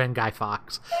shouldn't have been Guy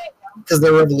Fawkes. Because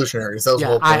they're revolutionaries. That was the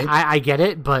whole point. I get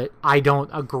it, but I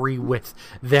don't agree with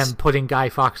them putting Guy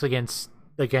Fawkes against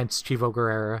Chivo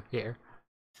Guerrero here.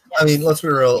 I mean, let's be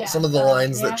real. Some of the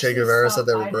lines that Che Guevara said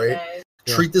that were great.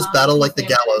 Treat this battle like the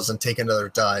gallows and take another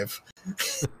dive.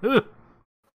 And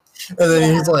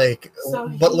then he's like,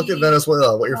 but look at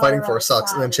Venezuela. What you're fighting for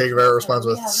sucks. And then Che Guevara responds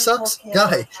with, sucks?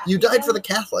 Guy, you died for the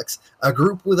Catholics. A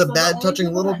group with a bad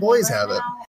touching little boys have it.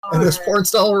 And this porn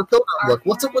star pilgrim look.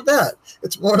 What's up with that?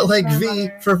 It's more like V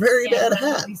for very bad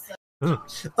hat.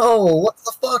 Oh, what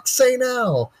the fuck say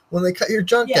now? When they cut your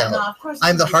junk out.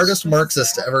 I'm the hardest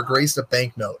Marxist to ever grace a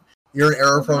banknote. You're an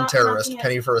error-prone terrorist,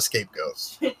 penny for a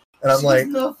scapegoat. And I'm like,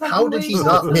 how did he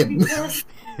not win?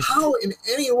 How in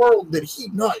any world did he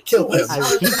not kill him?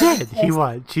 He did. He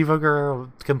won. Chivo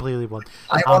Guerrero completely won.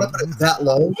 I want to put it that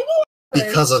low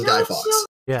because of Guy Fawkes.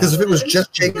 Because if it was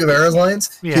just Che Guevara's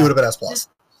lines, he would have been S+.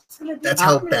 That's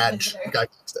how bad Guy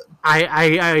Fawkes did.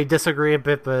 I disagree a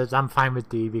bit, but I'm fine with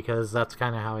D because that's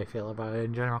kind of how I feel about it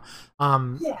in general.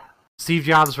 Steve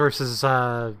Jobs versus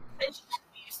the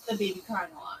baby crying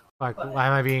a lot.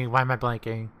 Why am I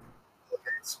blanking?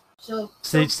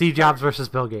 Steve Jobs versus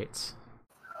Bill Gates.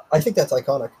 I think that's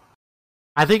iconic.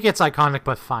 I think it's iconic,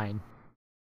 but fine.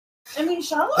 I mean,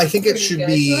 Charlotte. I think it should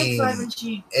be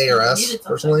A or S,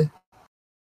 personally.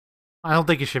 I don't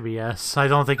think it should be S. I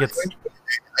don't think it's.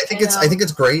 I think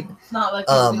it's great. It's not like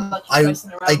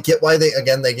I get why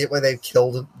they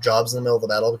killed Jobs in the middle of the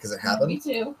battle because it happened. Me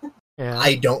too. Yeah.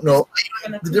 I don't know.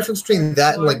 The difference between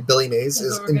that and like Billy Mays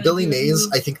is in Billy Mays,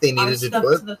 I think they needed to do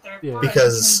it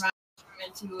because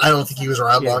I don't think he was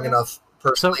around long enough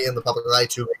personally in the public eye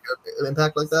to make an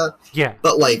impact like that. Yeah.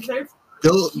 But like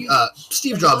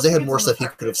Steve Jobs, they had more stuff he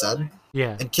could have said.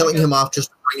 Yeah. And killing him off just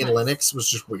to bring in Linux was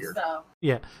just weird.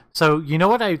 Yeah. So you know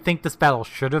what I think this battle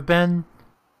should have been?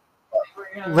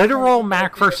 Literal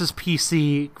Mac versus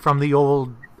PC from the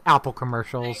old Apple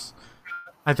commercials.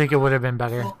 I think it would have been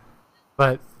better.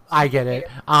 But I get it.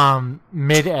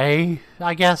 Mid A,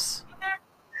 I guess.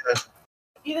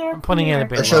 I'm putting it a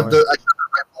bit lower. I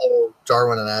should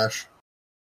Darwin and Ash.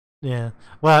 Yeah.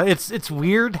 Well, it's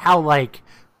weird how like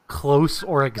close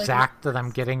or exact that I'm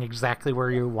getting exactly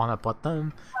where you want to put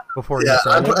them before you say it.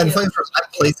 I'm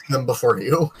placing them before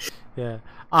you. Yeah.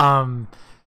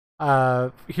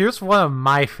 Here's one of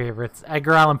my favorites: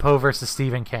 Edgar Allan Poe versus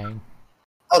Stephen King.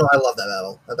 Oh no, I love that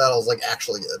battle. That battle is like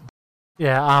actually good.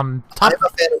 Yeah. I'm a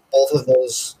fan of both of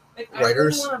those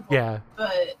writers. Yeah.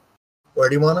 But where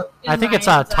do you want it? I think it's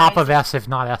top of S, if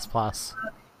not S plus.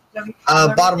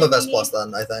 Bottom of S plus,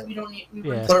 then I think.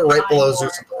 Put it right below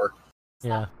Zeus and Thor.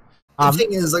 Yeah. The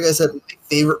thing is, like I said, my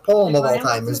favorite poem of all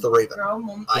time is The Raven.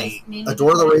 I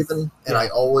adore The Raven, and I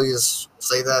always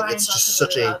say that. It's just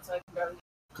such a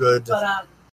good... But,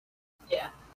 yeah.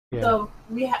 So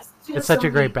it's such a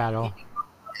great battle.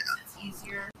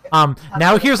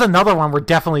 Now here's another one we're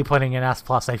definitely putting in S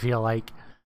plus, I feel like.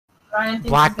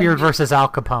 Blackbeard versus Al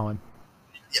Capone.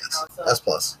 Yes, S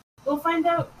plus. We'll find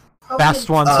out. Best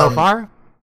one so far?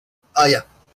 Yeah.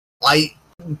 My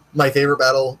favorite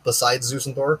battle besides Zeus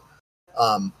and Thor.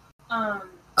 I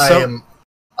am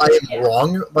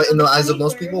wrong, but in the eyes of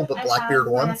most people, but Blackbeard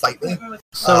won. Fight me.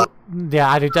 So yeah,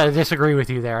 I disagree with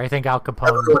you there. I think Al Capone.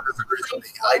 Everyone disagrees with me.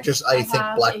 I think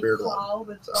Blackbeard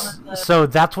won. So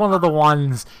that's one of the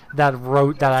ones that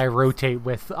I rotate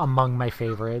with among my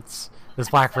favorites. Is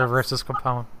Blackbeard versus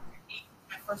Capone.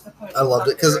 I loved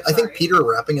it because I think Peter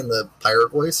rapping in the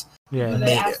pirate voice made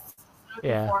it.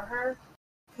 Yeah.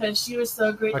 Because she was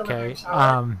so great. Okay.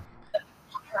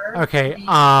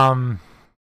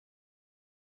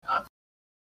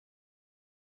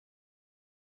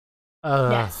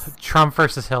 Yes. Trump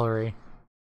versus Hillary.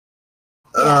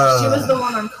 Yeah, she was the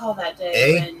one on call that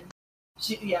day when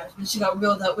she got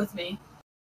reeled up with me.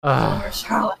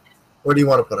 Charlotte. Where do you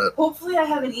want to put it? Hopefully, I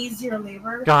have an easier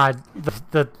labor. God,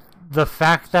 the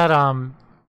fact that I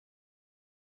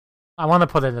want to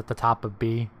put it at the top of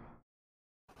B.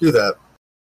 Do that.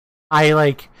 I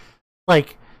like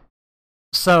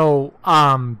so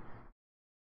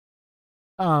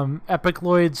Epic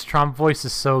Lloyd's Trump voice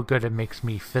is so good it makes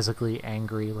me physically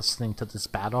angry listening to this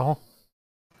battle.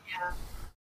 Yeah.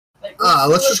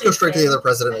 Let's just go straight to the other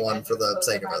president one for the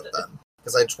sake of it then,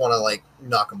 because I just want to like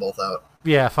knock them both out.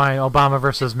 Yeah, fine. Obama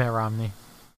versus Mitt Romney.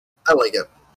 I like it.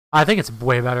 I think it's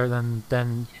way better than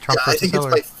Trump versus I think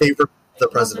Hillary. It's my favorite the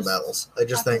president battles. I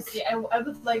just think. I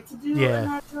would like to do a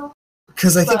natural.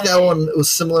 Because I think that one was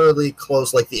similarly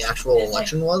close, like the actual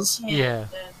election was. Yeah.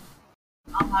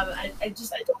 I'll have it. I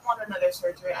don't want another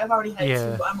surgery. I've already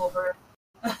had two. I'm over.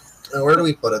 Now, where do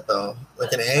we put it though?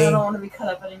 Like an A? I don't want to be cut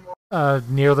up anymore.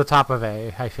 Near the top of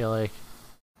A, I feel like.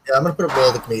 Yeah, I'm gonna put it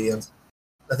below the comedians.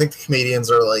 I think the comedians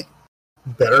are like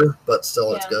better, but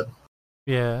still, it's good.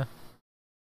 Yeah.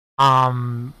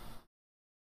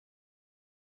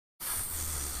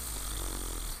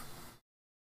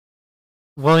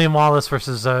 William Wallace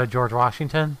versus George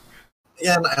Washington.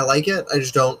 Yeah, and I like it. I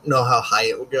just don't know how high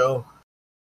it would go.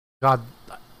 God.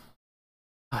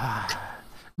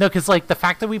 No, because like the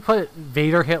fact that we put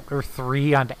Vader Hitler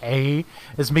 3 on A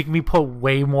is making me put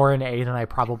way more in A than I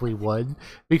probably would.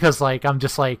 Because like I'm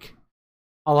just like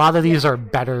a lot of these are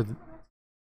better. Do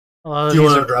you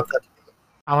want to drop that?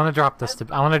 I want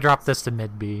to drop this to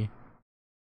mid B.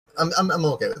 I'm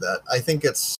okay with that. I think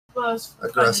it's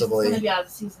aggressively. It's gonna be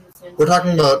season soon, we're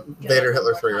talking about Vader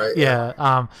Hitler 3, right?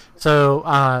 Yeah.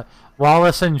 So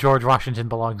Wallace and George Washington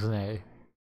belongs in A.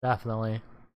 Definitely.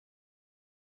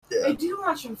 Yeah. I do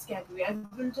want Shrimp Scampi.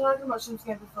 I've been talking about Shrimp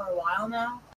Scampi for a while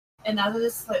now, and now that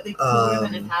it's slightly cooler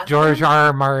than it has George been. R.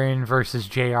 R. Martin versus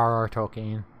J.R.R.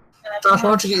 Tolkien. Josh, why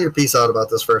don't you get your piece out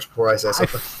about this first before I say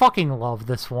something? I fucking love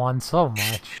this one so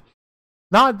much.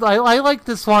 No, I like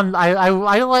this one. I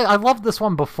loved this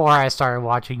one before I started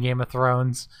watching Game of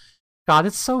Thrones. God,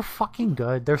 it's so fucking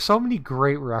good. There's so many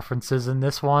great references in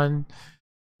this one.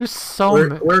 There's so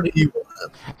where do you want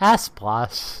it? S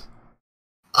plus.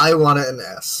 I want it in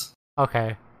S.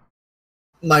 Okay.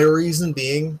 My reason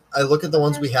being, I look at the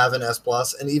ones we have in S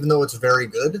plus, and even though it's very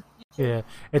good, yeah,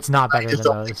 it's not better than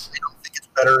those. I don't think it's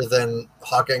better than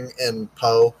Hawking and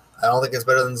Poe. I don't think it's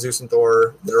better than Zeus and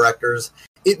Thor, the directors.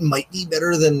 It might be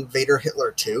better than Vader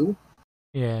Hitler 2.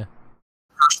 Yeah.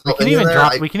 We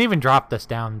can even drop this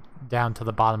down to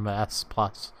the bottom of S+.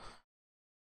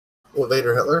 Well,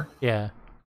 Vader Hitler? Yeah.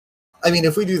 I mean,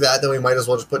 if we do that, then we might as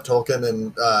well just put Tolkien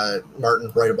and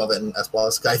Martin right above it in S+.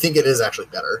 I think it is actually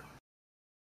better.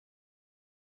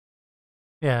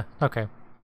 Yeah, okay.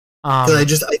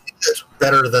 Because I think that's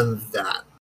better than that.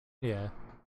 Yeah.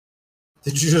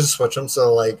 Did you just switch them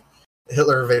so, like,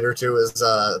 Hitler Vader 2 is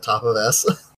top of S?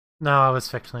 No, I was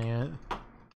fixing it.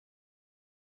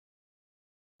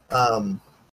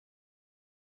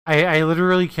 I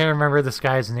literally can't remember this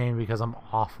guy's name because I'm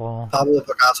awful. Pablo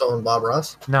Picasso and Bob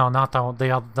Ross? No, not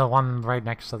the one right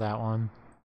next to that one.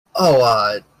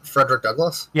 Oh, Frederick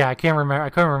Douglass? Yeah, I couldn't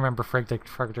remember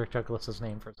Frederick Douglass's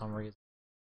name for some reason.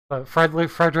 But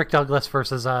Frederick Douglass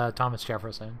versus Thomas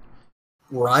Jefferson.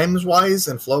 Rhymes-wise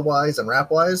and flow-wise and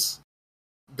rap-wise,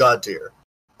 God tier.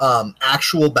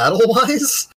 Actual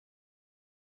battle-wise,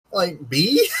 like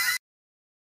B?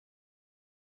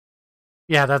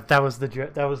 Yeah, that was the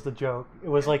joke. It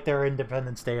was like their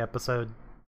Independence Day episode.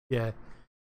 Yeah.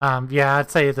 Yeah,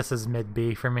 I'd say this is mid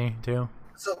B for me too.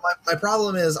 So my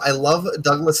problem is I love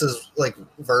Douglas's like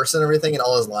verse and everything and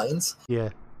all his lines. Yeah.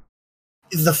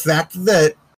 The fact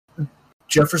that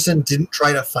Jefferson didn't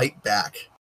try to fight back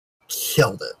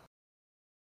killed it.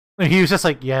 He was just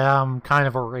like, yeah, I'm kind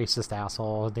of a racist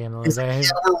asshole at the end of the day. Yeah,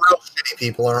 we're real shitty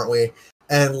people, aren't we?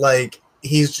 And like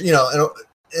he's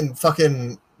and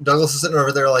fucking Douglas is sitting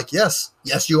over there like, yes,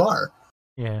 you are.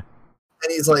 Yeah. And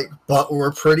he's like, but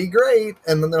we're pretty great.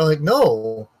 And then they're like,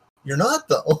 no, you're not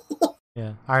though.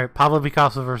 Yeah. All right, Pablo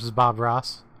Picasso versus Bob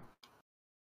Ross.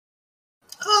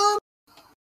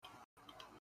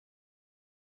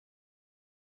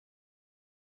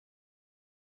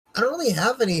 I don't really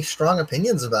have any strong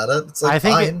opinions about it. It's like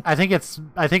I think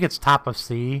it's top of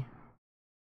C.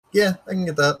 Yeah, I can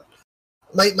get that.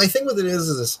 My thing with it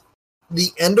is the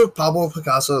end of Pablo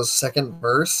Picasso's second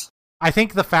verse. I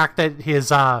think the fact that his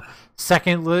half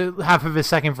of his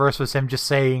second verse was him just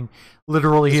saying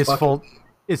literally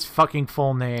his fucking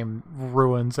full name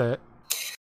ruins it.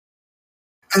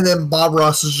 And then Bob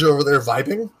Ross is over there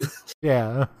vibing.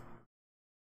 Yeah.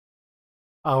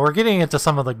 We're getting into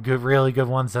some of the really good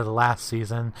ones of the last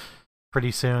season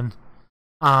pretty soon.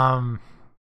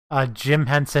 Jim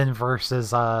Henson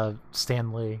versus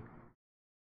Stan Lee.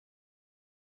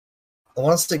 I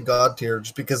want to say God tier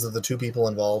just because of the two people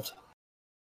involved.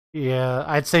 Yeah,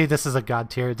 I'd say this is a God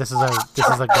tier. This is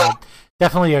a God,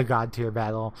 definitely a God tier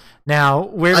battle. Now,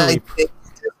 where do I think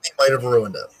Disney might have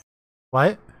ruined it.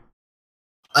 What?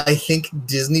 I think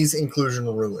Disney's inclusion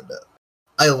ruined it.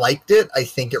 I liked it. I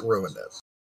think it ruined it.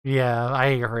 Yeah, I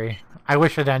agree. I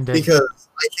wish it ended because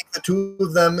I think the two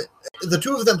of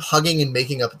them hugging and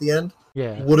making up at the end,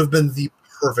 would have been the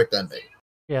perfect ending.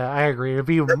 Yeah, I agree. It'd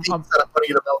be. I'm putting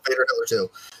it about Vader Hitler too.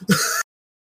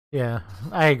 Yeah,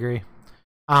 I agree.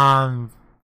 Bonnie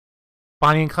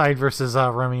and Clyde versus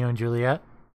Romeo and Juliet.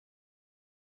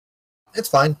 It's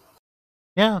fine.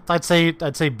 Yeah, I'd say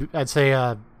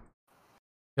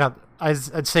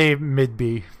mid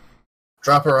B.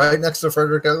 Drop it right next to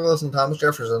Frederick Douglass and Thomas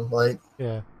Jefferson. Like,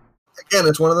 yeah. Again,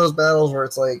 it's one of those battles where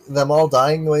it's like them all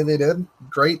dying the way they did.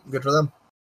 Great, good for them.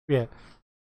 Yeah.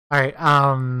 All right.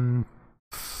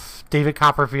 David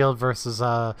Copperfield versus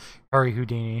Harry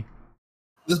Houdini.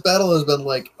 This battle has been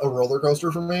like a roller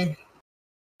coaster for me.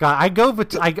 God, I go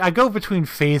between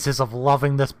phases of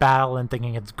loving this battle and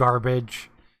thinking it's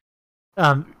garbage.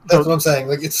 That's what I'm saying.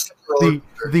 Like it's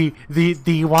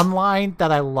the one line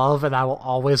that I love and I will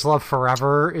always love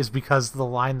forever is because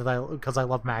I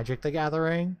love Magic the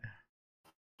Gathering.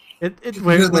 Since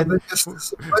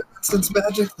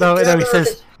Magic. No,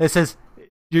 it says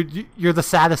you're the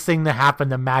saddest thing to happen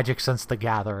to Magic since the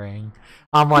Gathering.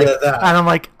 I'm like, and I'm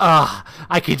like,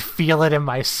 I could feel it in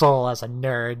my soul as a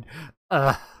nerd.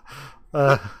 It's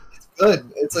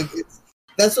good. It's like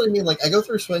that's what I mean. Like I go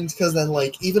through swings because then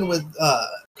like even with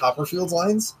Copperfield's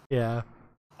lines, the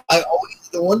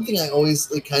one thing I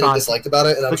always like kind of disliked about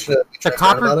it, and I'm sure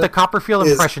the Copperfield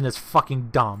impression is fucking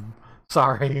dumb.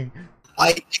 Sorry.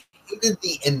 I hated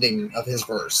the ending of his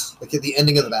verse, like at the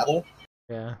ending of the battle.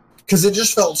 Yeah. Because it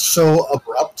just felt so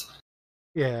abrupt.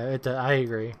 Yeah, I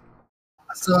agree.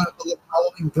 I still have a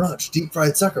Halloween brunch, deep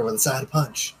fried sucker with a side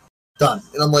punch. Done.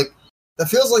 And I'm like, that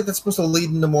feels like that's supposed to lead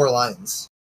into more lines.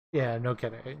 Yeah, no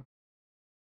kidding.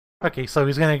 Okay, so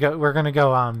we're gonna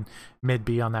go mid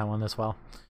B on that one as well.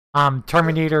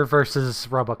 Terminator versus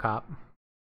RoboCop.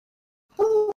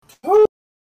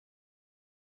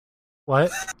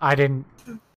 What? I didn't.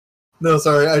 No,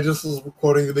 sorry. I just was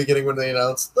quoting the beginning when they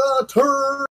announced the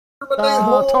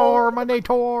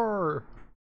Terminator.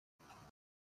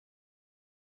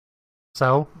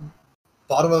 So,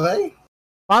 bottom of A.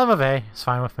 Bottom of A is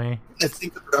fine with me. I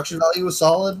think the production value was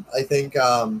solid. I think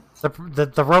the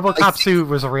RoboCop suit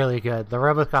was really good. The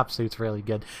RoboCop suit's really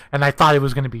good, and I thought it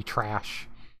was going to be trash.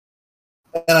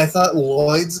 And I thought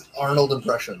Lloyd's Arnold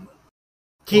impression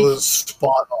was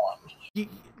spot on.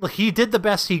 He did the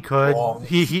best he could.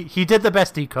 He did the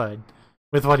best he could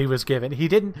with what he was given. He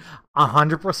didn't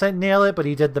 100% nail it, but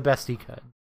he did the best he could.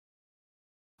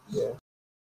 Yeah.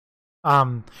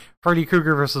 Freddy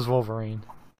Krueger versus Wolverine.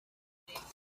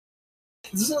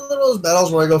 This is one of those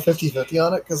battles where I go 50-50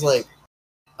 on it, because, like,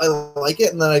 I like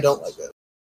it and then I don't like it.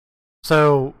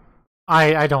 So,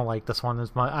 I don't like this one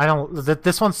as much.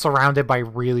 This one's surrounded by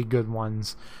really good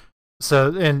ones.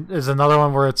 So, and there's another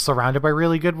one where it's surrounded by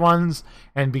really good ones,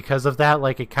 and because of that,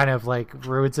 like, it kind of, like,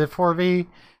 ruins it for me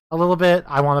a little bit.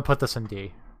 I want to put this in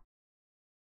D.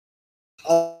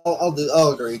 I'll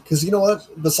agree, because you know what?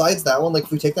 Besides that one, like,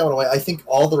 if we take that one away, I think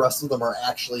all the rest of them are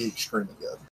actually extremely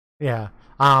good. Yeah.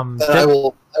 And I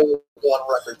will go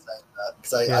on record saying that,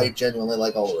 because I genuinely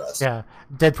like all the rest. Yeah.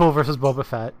 Deadpool versus Boba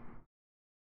Fett.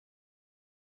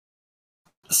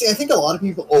 See, I think a lot of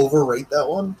people overrate that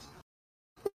one.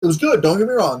 It was good, don't get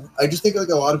me wrong. I just think like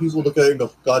a lot of people look at it and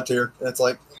go, God tier, and it's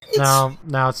like... No,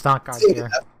 it's not God tier.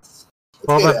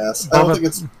 I don't think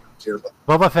it's tier, but...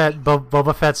 Boba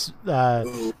Fett's...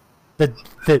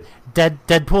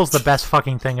 Deadpool's the best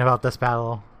fucking thing about this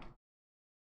battle.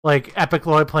 Like, Epic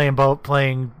Lloyd playing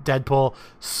Deadpool,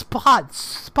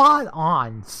 spot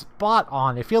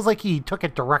on. It feels like he took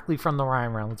it directly from the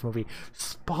Ryan Reynolds movie.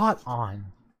 Spot on.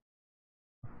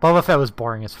 Boba Fett was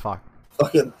boring as fuck.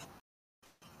 Fucking...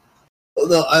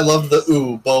 No, I love the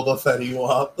Boba Fett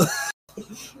wop.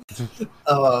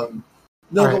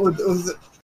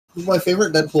 My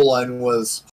favorite Deadpool line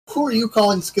was, "Who are you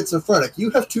calling schizophrenic? You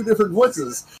have two different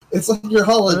voices. It's like your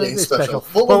holiday special,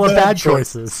 full of bad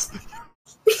choices."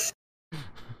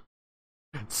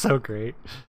 So great.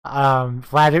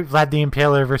 Vlad the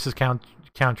Impaler versus Count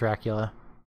Dracula.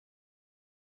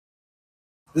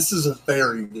 This is a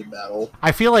very good battle.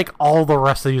 I feel like all the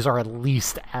rest of these are at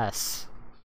least S.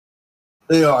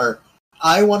 They are.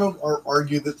 I want to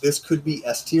argue that this could be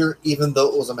S tier, even though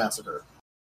it was a massacre.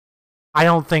 I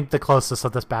don't think the closest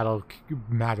of this battle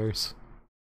matters.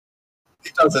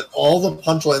 It doesn't. All the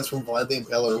punchlines from Vlad the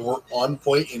Impaler were on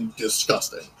point and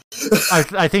disgusting.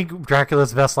 I think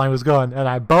Dracula's best line was going, and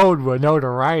I bowed Winona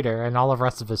Ryder, and all the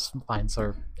rest of his lines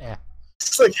are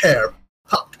Slick hair,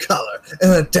 popped collar,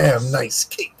 and a damn nice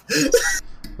cape.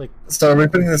 Like, so are we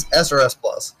putting this S or S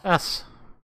plus? S.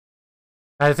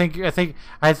 I think if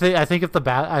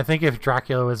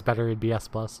Dracula was better, it'd be S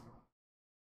plus.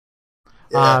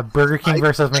 Yeah, Burger King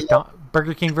versus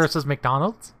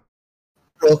McDonald's.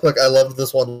 Real quick, I loved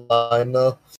this one line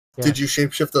though. Yeah. Did you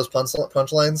shapeshift those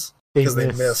punchlines? Because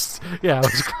they missed. Yeah, it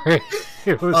was great.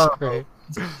 It was great.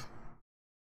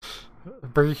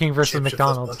 Burger King versus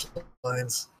McDonald's.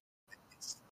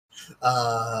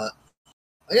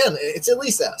 Again, it's at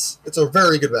least S. It's a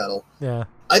very good battle. Yeah.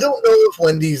 I don't know if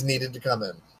Wendy's needed to come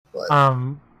in. But...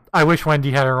 I wish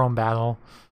Wendy had her own battle.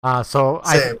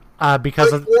 Same.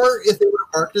 Because of... Or if they would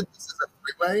have marketed this as a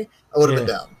three-way, I would have been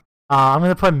down. I'm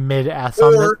gonna put mid S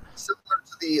on it. Or similar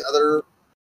to the other.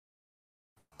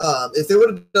 If they would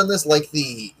have done this like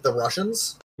the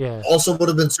Russians, also would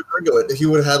have been super good. If you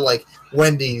would have had like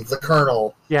Wendy, the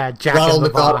Colonel, Jack Ronald in the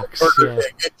McDonald, Box, Burger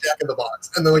King, and Jack in the Box,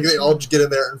 and then like they all just get in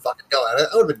there and fucking go at it,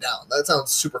 I would have been down. That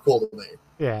sounds super cool to me.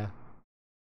 Yeah.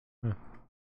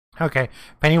 Okay,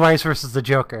 Pennywise versus the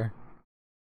Joker.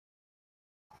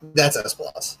 That's S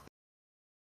plus.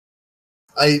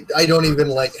 I don't even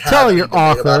like tell your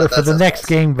author for the next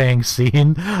gangbang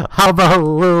scene. How about a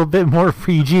little bit more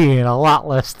PG and a lot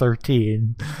less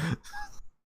 13?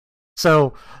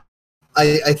 So,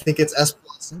 I think it's S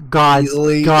plus.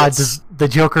 The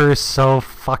Joker is so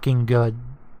fucking good.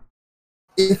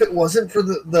 If it wasn't for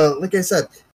the like I said,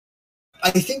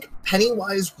 I think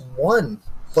Pennywise won,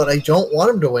 but I don't want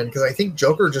him to win because I think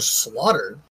Joker just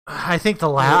slaughtered. I think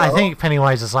I think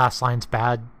Pennywise's last line's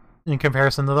bad in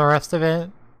comparison to the rest of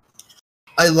it.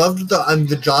 I loved I'm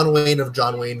the John Wayne of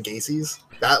John Wayne Gacy's.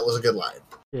 That was a good line.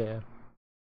 Yeah.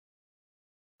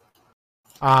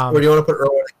 Where do you want to put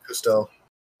Erwin and Cousteau?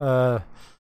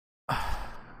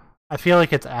 I feel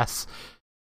like it's S.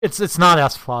 It's not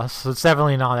S plus. It's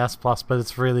definitely not S plus, but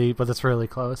it's really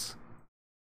close.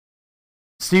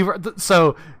 Steve,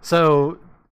 so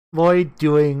Lloyd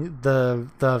doing the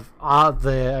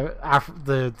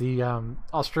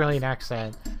Australian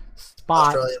accent,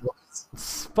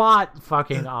 spot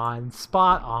fucking on,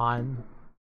 spot on.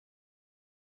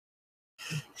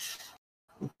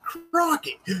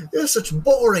 Crocky, you're such a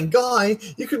boring guy.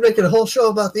 You could make a whole show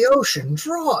about the ocean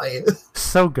dry.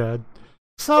 So good.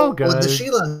 So good. When the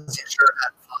Sheilas, you sure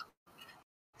had fun.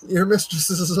 Your mistress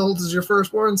is as old as your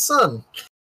firstborn son.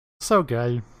 So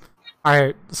good.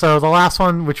 Alright, so the last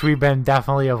one, which we've been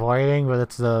definitely avoiding, but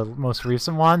it's the most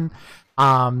recent one.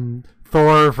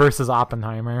 Thor versus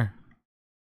Oppenheimer.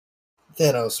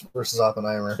 Thanos versus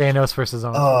Oppenheimer. Thanos versus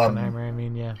Oppenheimer, I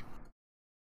mean, yeah.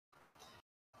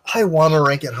 I want to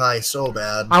rank it high so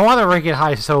bad. I want to rank it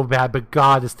high so bad, but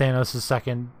God, is Thanos'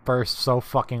 second burst so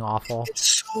fucking awful.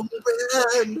 It's so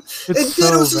bad. It's and so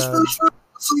Thanos' bad. first verse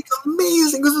was like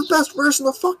amazing. It was the best verse in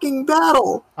the fucking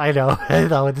battle. I know.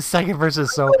 The second verse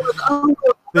is so...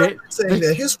 saying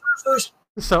that his first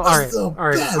verse so, was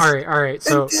alright.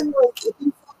 So, and then, like,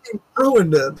 he fucking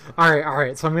ruined it.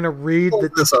 Alright. So I'm gonna read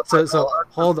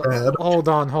hold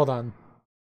on.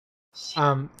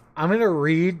 I'm gonna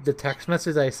read the text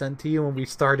message I sent to you when we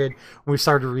started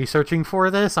researching for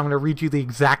this. I'm gonna read you the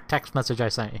exact text message I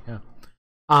sent you.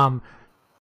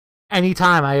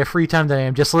 Anytime I have free time today,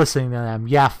 I'm just listening to them.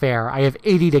 Yeah, fair. I have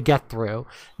 80 to get through.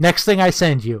 Next thing I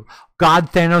send you.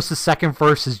 God, Thanos' second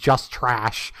verse is just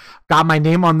trash. Got my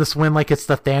name on this win like it's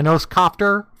the Thanos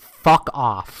copter? Fuck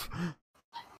off.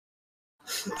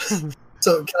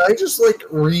 So can I just like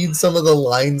read some of the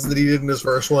lines that he did in his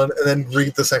first one and then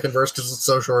read the second verse because it's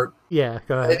so short? Yeah,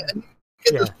 go ahead. And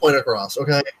get this point across,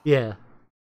 okay? Yeah.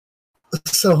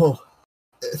 So,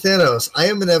 Thanos, I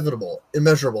am inevitable,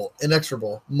 immeasurable,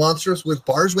 inexorable, monstrous, with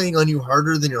bars weighing on you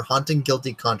harder than your haunting,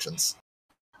 guilty conscience.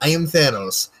 I am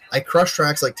Thanos. I crush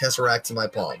tracks like tesseracts in my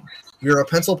palm. You're a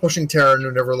pencil-pushing Terran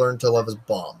who never learned to love his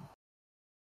bomb.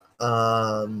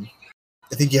 I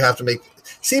think you have to make...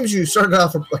 Seems you started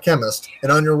off a chemist,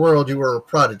 and on your world you were a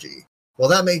prodigy. Well,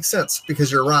 that makes sense,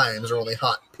 because your rhymes are only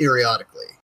hot periodically.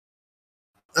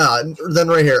 Then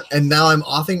right here, and now I'm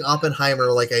offing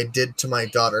Oppenheimer like I did to my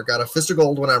daughter. Got a fist of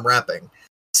gold when I'm rapping.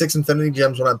 6 infinity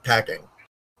gems when I'm packing.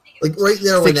 Like right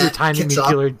there when that tiny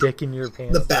nuclear dick in your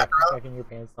pants. The background. Back in your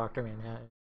pants, Dr. Manhattan.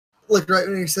 Like right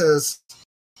when he says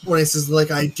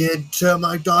like I did to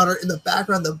my daughter, in the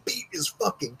background the beat is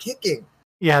fucking kicking.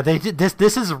 Yeah, they did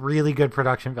this is really good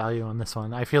production value on this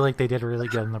one. I feel like they did really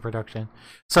good in the production.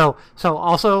 So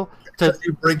also to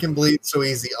you break and bleed so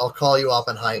easy, I'll call you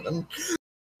Oppenheimer.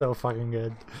 So fucking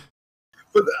good.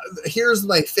 But here's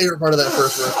my favorite part of that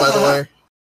first verse, by the way.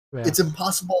 Yeah. It's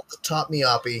impossible to top me,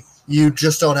 Oppie. You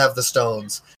just don't have the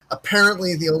stones.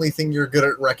 Apparently, the only thing you're good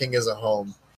at wrecking is a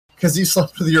home. Because you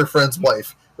slept with your friend's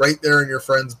wife, right there in your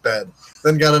friend's bed.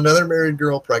 Then got another married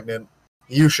girl pregnant.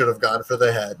 You should have gone for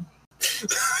the head.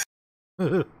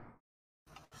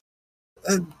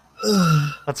 And,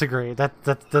 that's a great.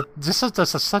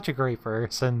 That's such a great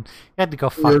verse, and you had to go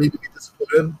fuck. Really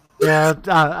disappointed.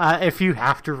 Yeah, if you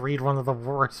have to read one of the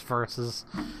worst verses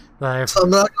that I've... So I'm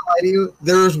not gonna lie to you,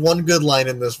 there is one good line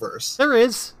in this verse. There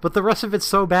is, but the rest of it's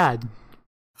so bad.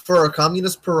 For a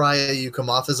communist pariah, you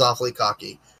come off as awfully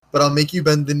cocky, but I'll make you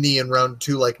bend the knee in round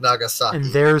 2 like Nagasaki. And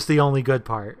there's the only good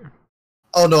part.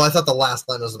 Oh no, I thought the last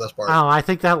line was the best part. Oh, I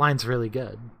think that line's really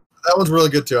good. That one's really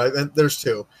good too. There's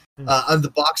 2. I'm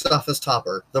the box office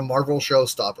topper, the Marvel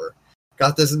showstopper.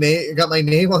 Got my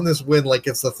name on this win like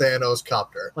it's the Thanos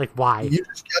copter. Like, why? You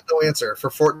just got no answer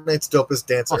for Fortnite's dopest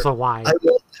dancer. Also, why? I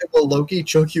will Loki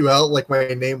choke you out like my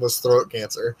name was throat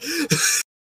cancer.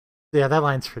 Yeah, that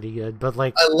line's pretty good, but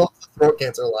like... I love the throat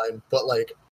cancer line, but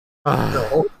like...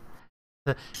 no.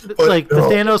 The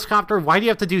Thanos copter, why do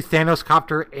you have to do Thanos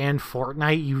copter and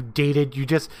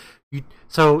Fortnite?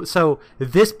 So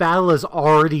this battle is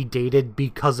already dated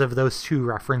because of those 2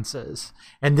 references.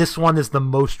 And this one is the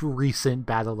most recent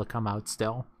battle to come out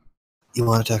still. You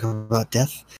want to talk about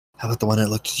death? How about the one that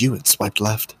looked at you and swiped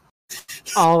left?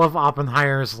 All of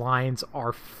Oppenheimer's lines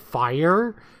are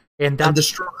fire. And that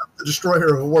the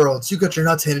destroyer of worlds. You got your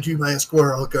nuts handed to you by a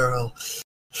squirrel, girl.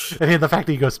 And the fact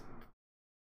that he goes...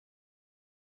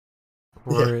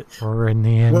 We're in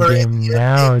the end game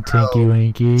now, Tinky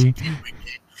Winky.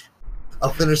 I'll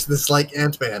finish this like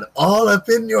Ant-Man. All up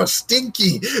in your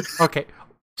stinky. Okay,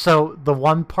 so the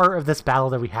one part of this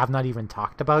battle that we have not even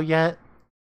talked about yet,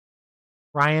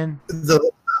 Ryan?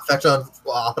 The effect on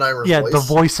Oppenheimer's voice? Yeah, the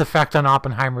voice effect on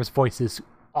Oppenheimer's voice is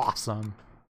awesome.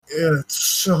 Yeah, it's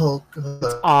so good.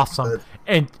 It's awesome.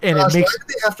 And Gosh, it makes... why did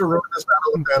they have to ruin this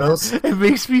battle with Thanos? It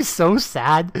makes me so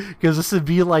sad, because this would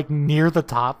be like near the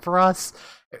top for us.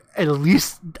 At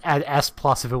least at S+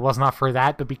 if it was not for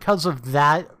that, but because of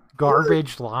that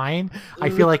garbage line, I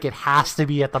feel like it has to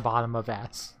be at the bottom of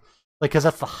S. Like, because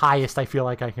that's the highest I feel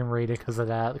like I can rate it because of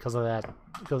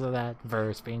that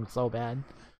verse being so bad.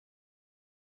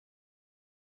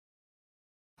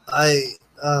 I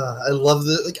love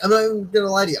the like. I'm not even gonna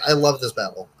lie to you. I love this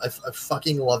battle. I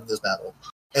fucking love this battle,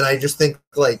 and I just think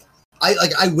like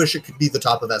I wish it could be the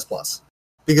top of S plus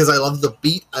because I love the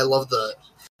beat. I love the.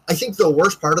 I think the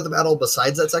worst part of the battle,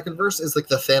 besides that second verse, is like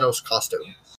the Thanos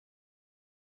costume,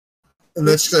 and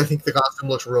that's just I think the costume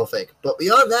looks real fake. But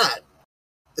beyond that,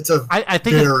 it's a I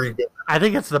think very good. I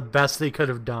think it's the best they could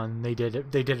have done. They did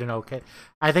it. They did an okay.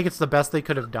 I think it's the best they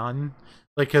could have done.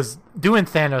 Like, because doing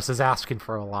Thanos is asking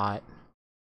for a lot.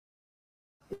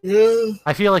 Yeah.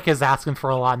 I feel like it's asking for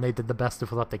a lot, and they did the best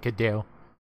of what they could do.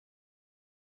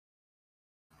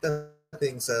 That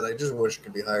being said, I just wish it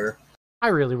could be higher. I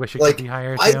really wish it Like, could be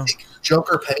higher too. I think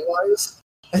Joker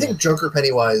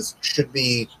Pennywise should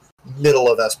be middle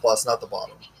of S plus, not the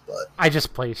bottom. But I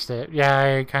just placed it.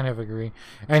 Yeah, I kind of agree.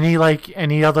 Any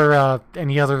other.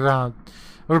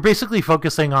 We're basically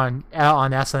focusing on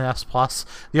S and S plus.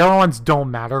 The other ones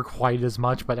don't matter quite as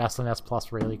much, but S and S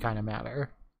plus really kind of matter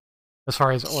as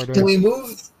far as order. Can we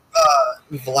move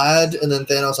Vlad and then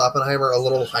Thanos Oppenheimer a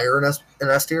little higher in S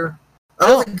tier? I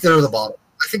don't think they're the bottom.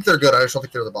 I think they're good. I just don't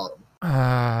think they're the bottom.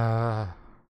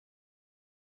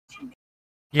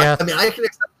 Yeah. I mean, I can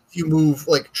accept if you move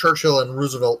like Churchill and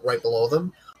Roosevelt right below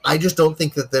them. I just don't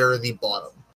think that they're the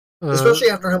bottom. Especially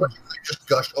after how much you just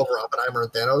gushed over Oppenheimer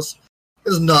and Thanos. It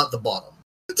is not the bottom.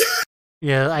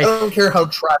 Yeah, I don't care how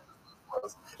tragic it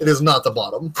was. It is not the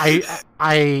bottom.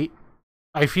 I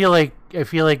feel like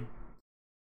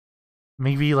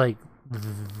maybe like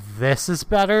this is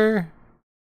better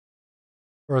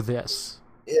or this.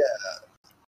 Yeah,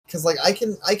 because like I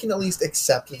can at least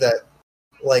accept that.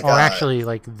 Like, actually,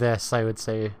 like this, I would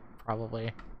say probably.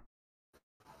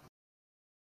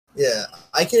 Yeah,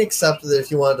 I can accept that if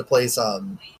you wanted to place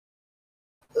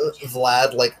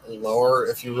Vlad like lower,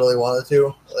 if you really wanted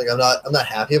to. Like, I'm not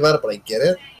happy about it, but I get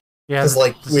it. Yeah, because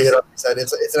like we had already said,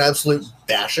 it's an absolute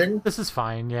bashing. This is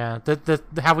fine. Yeah, the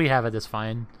how we have it is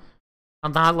fine.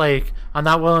 I'm not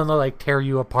willing to like tear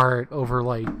you apart over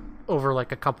a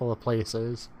couple of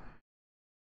places.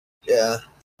 Yeah.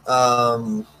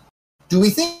 Do we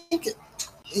think?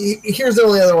 Here's the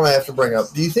only other one I have to bring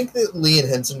up. Do you think that Lee and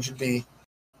Henson should be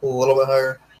a little bit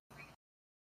higher?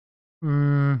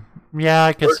 Yeah,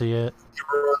 I can see it.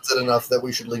 Ruins it enough that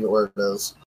we should leave it where it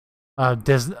is. I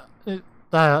don't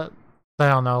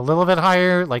know, a little bit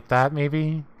higher, like that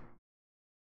maybe.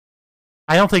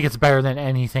 I don't think it's better than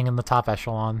anything in the top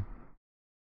echelon.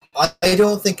 I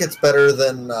don't think it's better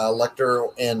than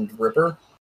Lecter and Ripper.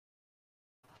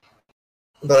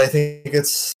 But I think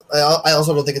it's. I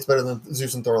also don't think it's better than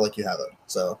Zeus and Thor like you have it.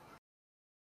 So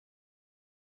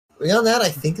beyond that, I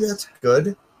think that's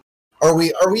good. Are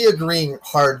we agreeing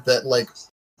hard that like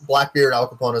Blackbeard Al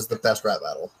Capone is the best rap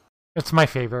battle? It's my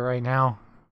favorite right now.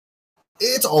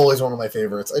 It's always one of my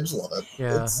favorites. I just love it.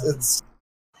 Yeah,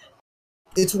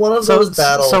 it's one of those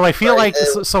battles. So I feel like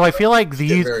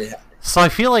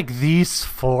these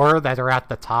four that are at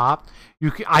the top.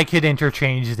 I could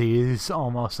interchange these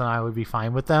almost, and I would be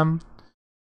fine with them.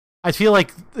 I feel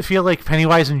like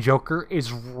Pennywise and Joker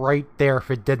is right there if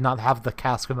it did not have the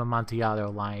Cask of Amontillado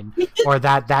line or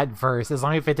that verse. As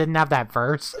long as it didn't have that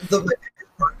verse. The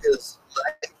part is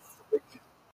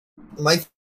my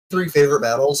three favorite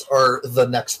battles are the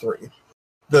next three: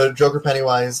 the Joker,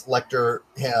 Pennywise, Lecter,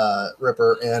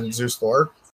 Ripper, and Zeus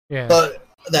Thor. Yeah, but.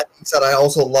 That being said, I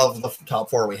also love the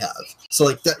top four we have. So,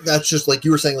 like, that's just, like,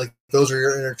 you were saying, like, those are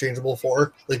your interchangeable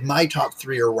four. Like, my top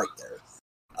three are right there.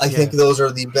 I think those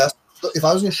are the best. If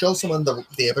I was going to show someone the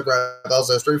Epic Rap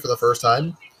Battles history for the first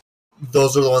time,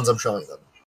 those are the ones I'm showing them.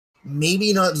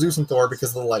 Maybe not Zeus and Thor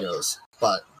because of the Legos,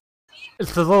 but...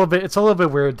 It's a little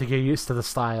bit weird to get used to the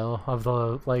style of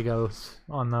the Legos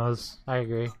on those. I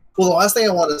agree. Well, the last thing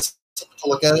I want is to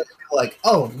look at it and be like,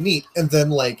 oh, neat. And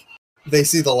then, like, they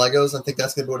see the Legos and think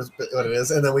that's going to be what it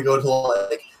is. And then we go to,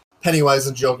 like, Pennywise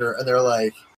and Joker, and they're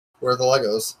like, where are the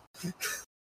Legos?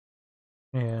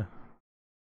 Yeah.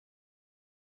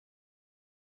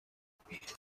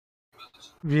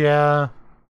 Yeah.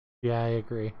 Yeah, I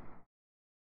agree.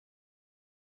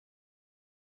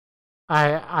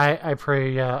 I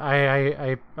pretty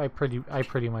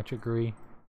much agree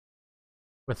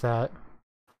with that.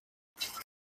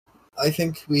 I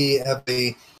think we have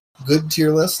a good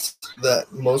tier list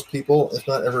that most people, if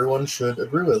not everyone, should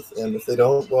agree with. And if they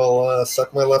don't, well,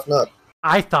 suck my left nut.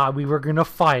 I thought we were going to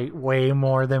fight way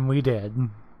more than we did.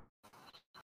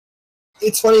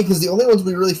 It's funny because the only ones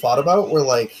we really fought about were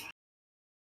like...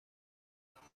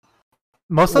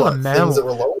 Most of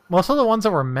the ones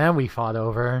that were men we fought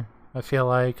over, I feel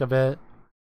like, a bit.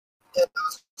 Yeah,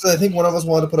 so I think one of us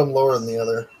wanted to put them lower than the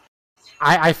other.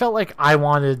 I felt like I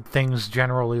wanted things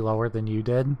generally lower than you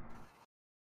did.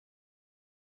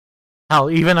 Hell,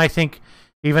 even I think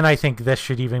this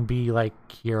should even be like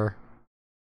here.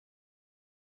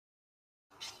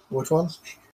 Which one?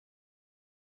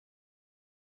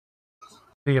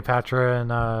 Cleopatra and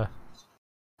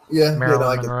Marilyn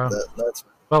I Monroe. Get that. That's.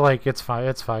 But like, it's fine.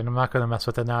 It's fine. I'm not gonna mess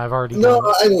with it now. I've already. No,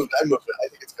 I moved it. I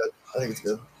think it's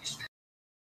good.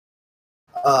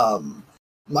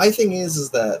 My thing is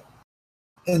that,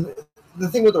 and the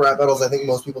thing with the rap battles, I think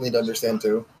most people need to understand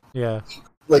too. Yeah.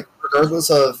 Like, regardless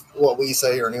of what we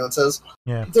say or anyone says,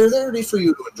 yeah, they're there for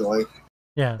you to enjoy.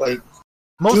 Yeah. Like,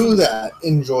 do that.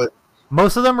 Enjoy.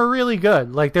 Most of them are really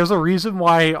good. Like, there's a reason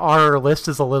why our list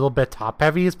is a little bit top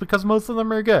heavy. Is because most of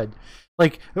them are good.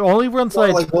 Like, the only ones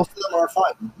like most of them are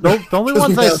fine. The only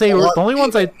ones I say,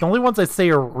 the only ones I say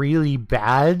are really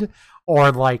bad,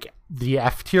 or like the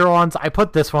F tier ones. I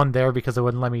put this one there because it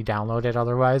wouldn't let me download it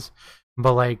otherwise.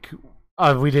 But like,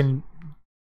 we didn't.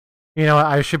 You know,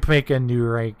 I should make a new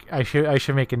rank. I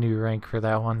should make a new rank for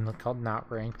that one called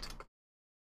not ranked.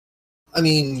 I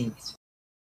mean,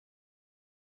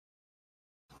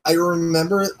 I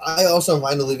remember. I also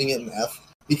minded leaving it in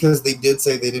F because they did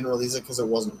say they didn't release it because it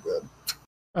wasn't good.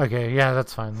 Okay, yeah,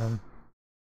 that's fine then.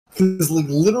 Because like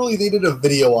literally, they did a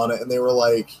video on it and they were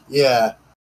like, "Yeah,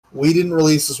 we didn't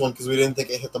release this one because we didn't think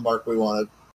it hit the mark we wanted."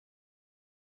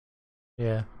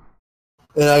 Yeah.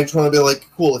 And I just want to be like,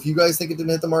 cool, if you guys think it didn't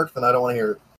hit the mark, then I don't want to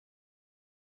hear it.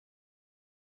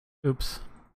 Oops.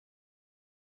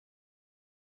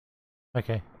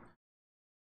 Okay.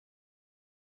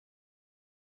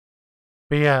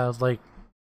 But yeah, like,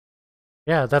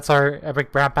 yeah, that's our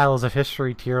Epic Rap Battles of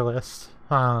History tier list.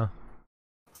 Is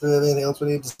there anything else we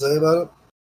need to say about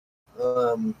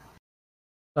it?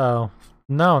 Oh,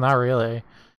 no, not really.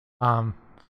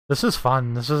 This is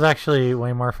fun. This is actually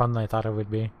way more fun than I thought it would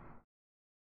be.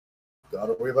 God,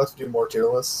 are we about to do more tier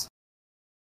lists?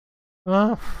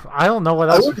 I don't know what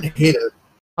else. I wouldn't hate it.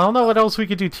 I don't know what else we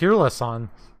could do tier lists on,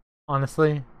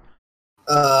 honestly.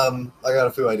 I got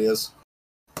a few ideas.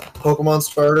 Pokemon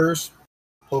starters,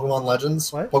 Pokemon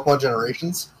Legends, what? Pokemon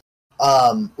Generations.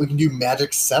 We can do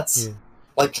Magic sets,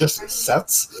 like just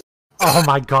sets. Oh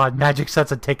my god, Magic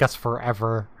sets would take us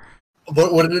forever.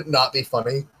 But wouldn't it not be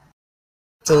funny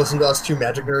to listen to us two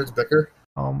Magic nerds bicker?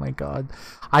 Oh my god.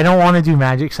 I don't want to do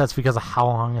Magic sets because of how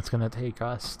long it's going to take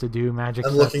us to do Magic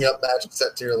sets. I'm looking up Magic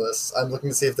set tier lists. I'm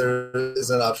looking to see if there is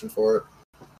an option for it.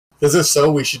 Because if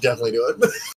so, we should definitely do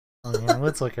it. Oh yeah,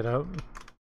 let's look it up.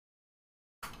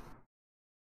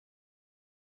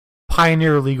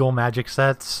 Pioneer legal Magic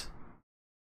sets.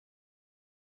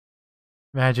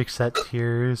 Magic set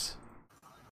tiers.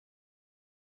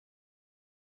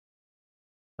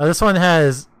 This one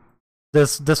has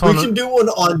this one. We can do one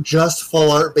on just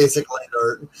full art, basic land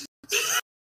art.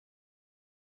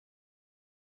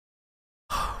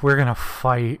 We're gonna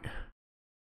fight.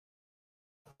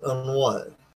 On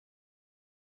what?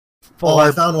 Full art.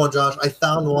 I found one, Josh. I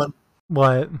found one.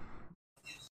 What?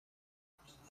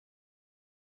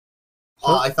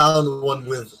 I found one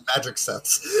with Magic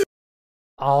sets.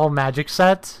 All Magic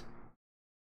sets?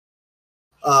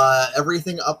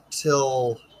 Everything up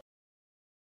till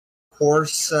core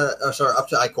set. Up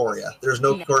to Ikoria. There's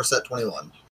no core set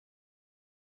 21.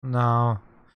 No,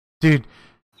 dude.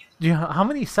 How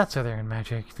many sets are there in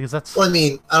Magic? Because that's. Well, I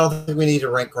mean, I don't think we need to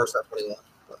rank core set 21.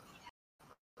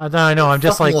 I know. I'm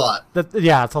just like. A lot.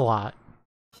 Yeah, it's a lot.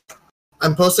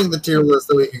 I'm posting the tier list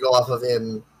that we could go off of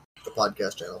in the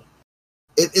podcast channel.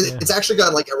 It's actually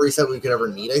got like every set we could ever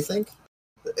need. I think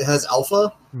it has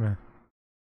alpha. Yeah.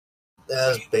 It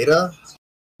has beta.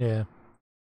 Yeah.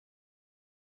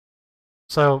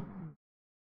 So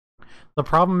the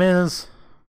problem is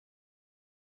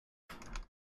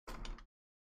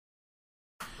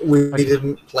we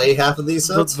didn't play half of these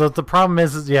sets. The problem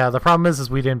is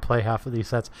we didn't play half of these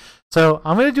sets. So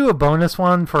I'm gonna do a bonus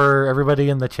one for everybody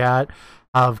in the chat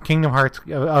of Kingdom Hearts.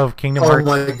 Oh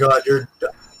my god,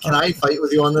 can I fight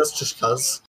with you on this just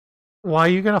cuz? Why are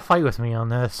you gonna fight with me on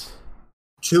this?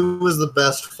 2 is the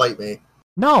best, fight me.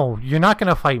 No, you're not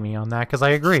gonna fight me on that because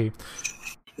I agree.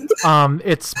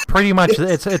 It's pretty much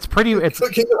it's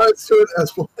Kingdom Hearts 2 and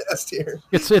S tier.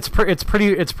 It's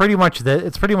pretty much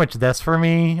this for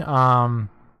me.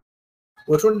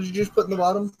 Which one did you just put in the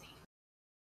bottom?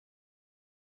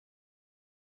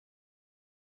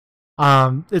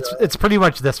 It's pretty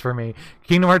much this for me.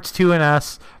 Kingdom Hearts 2 and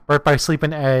S, Birth by Sleep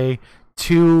in A,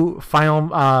 2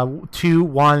 final 2,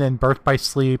 1 and Birth by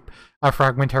Sleep, a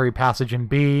Fragmentary Passage in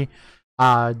B,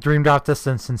 Dream Drop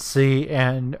Distance in C,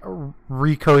 and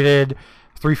Recoded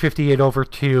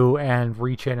 358/2 and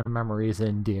Reach in Memories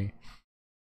in D.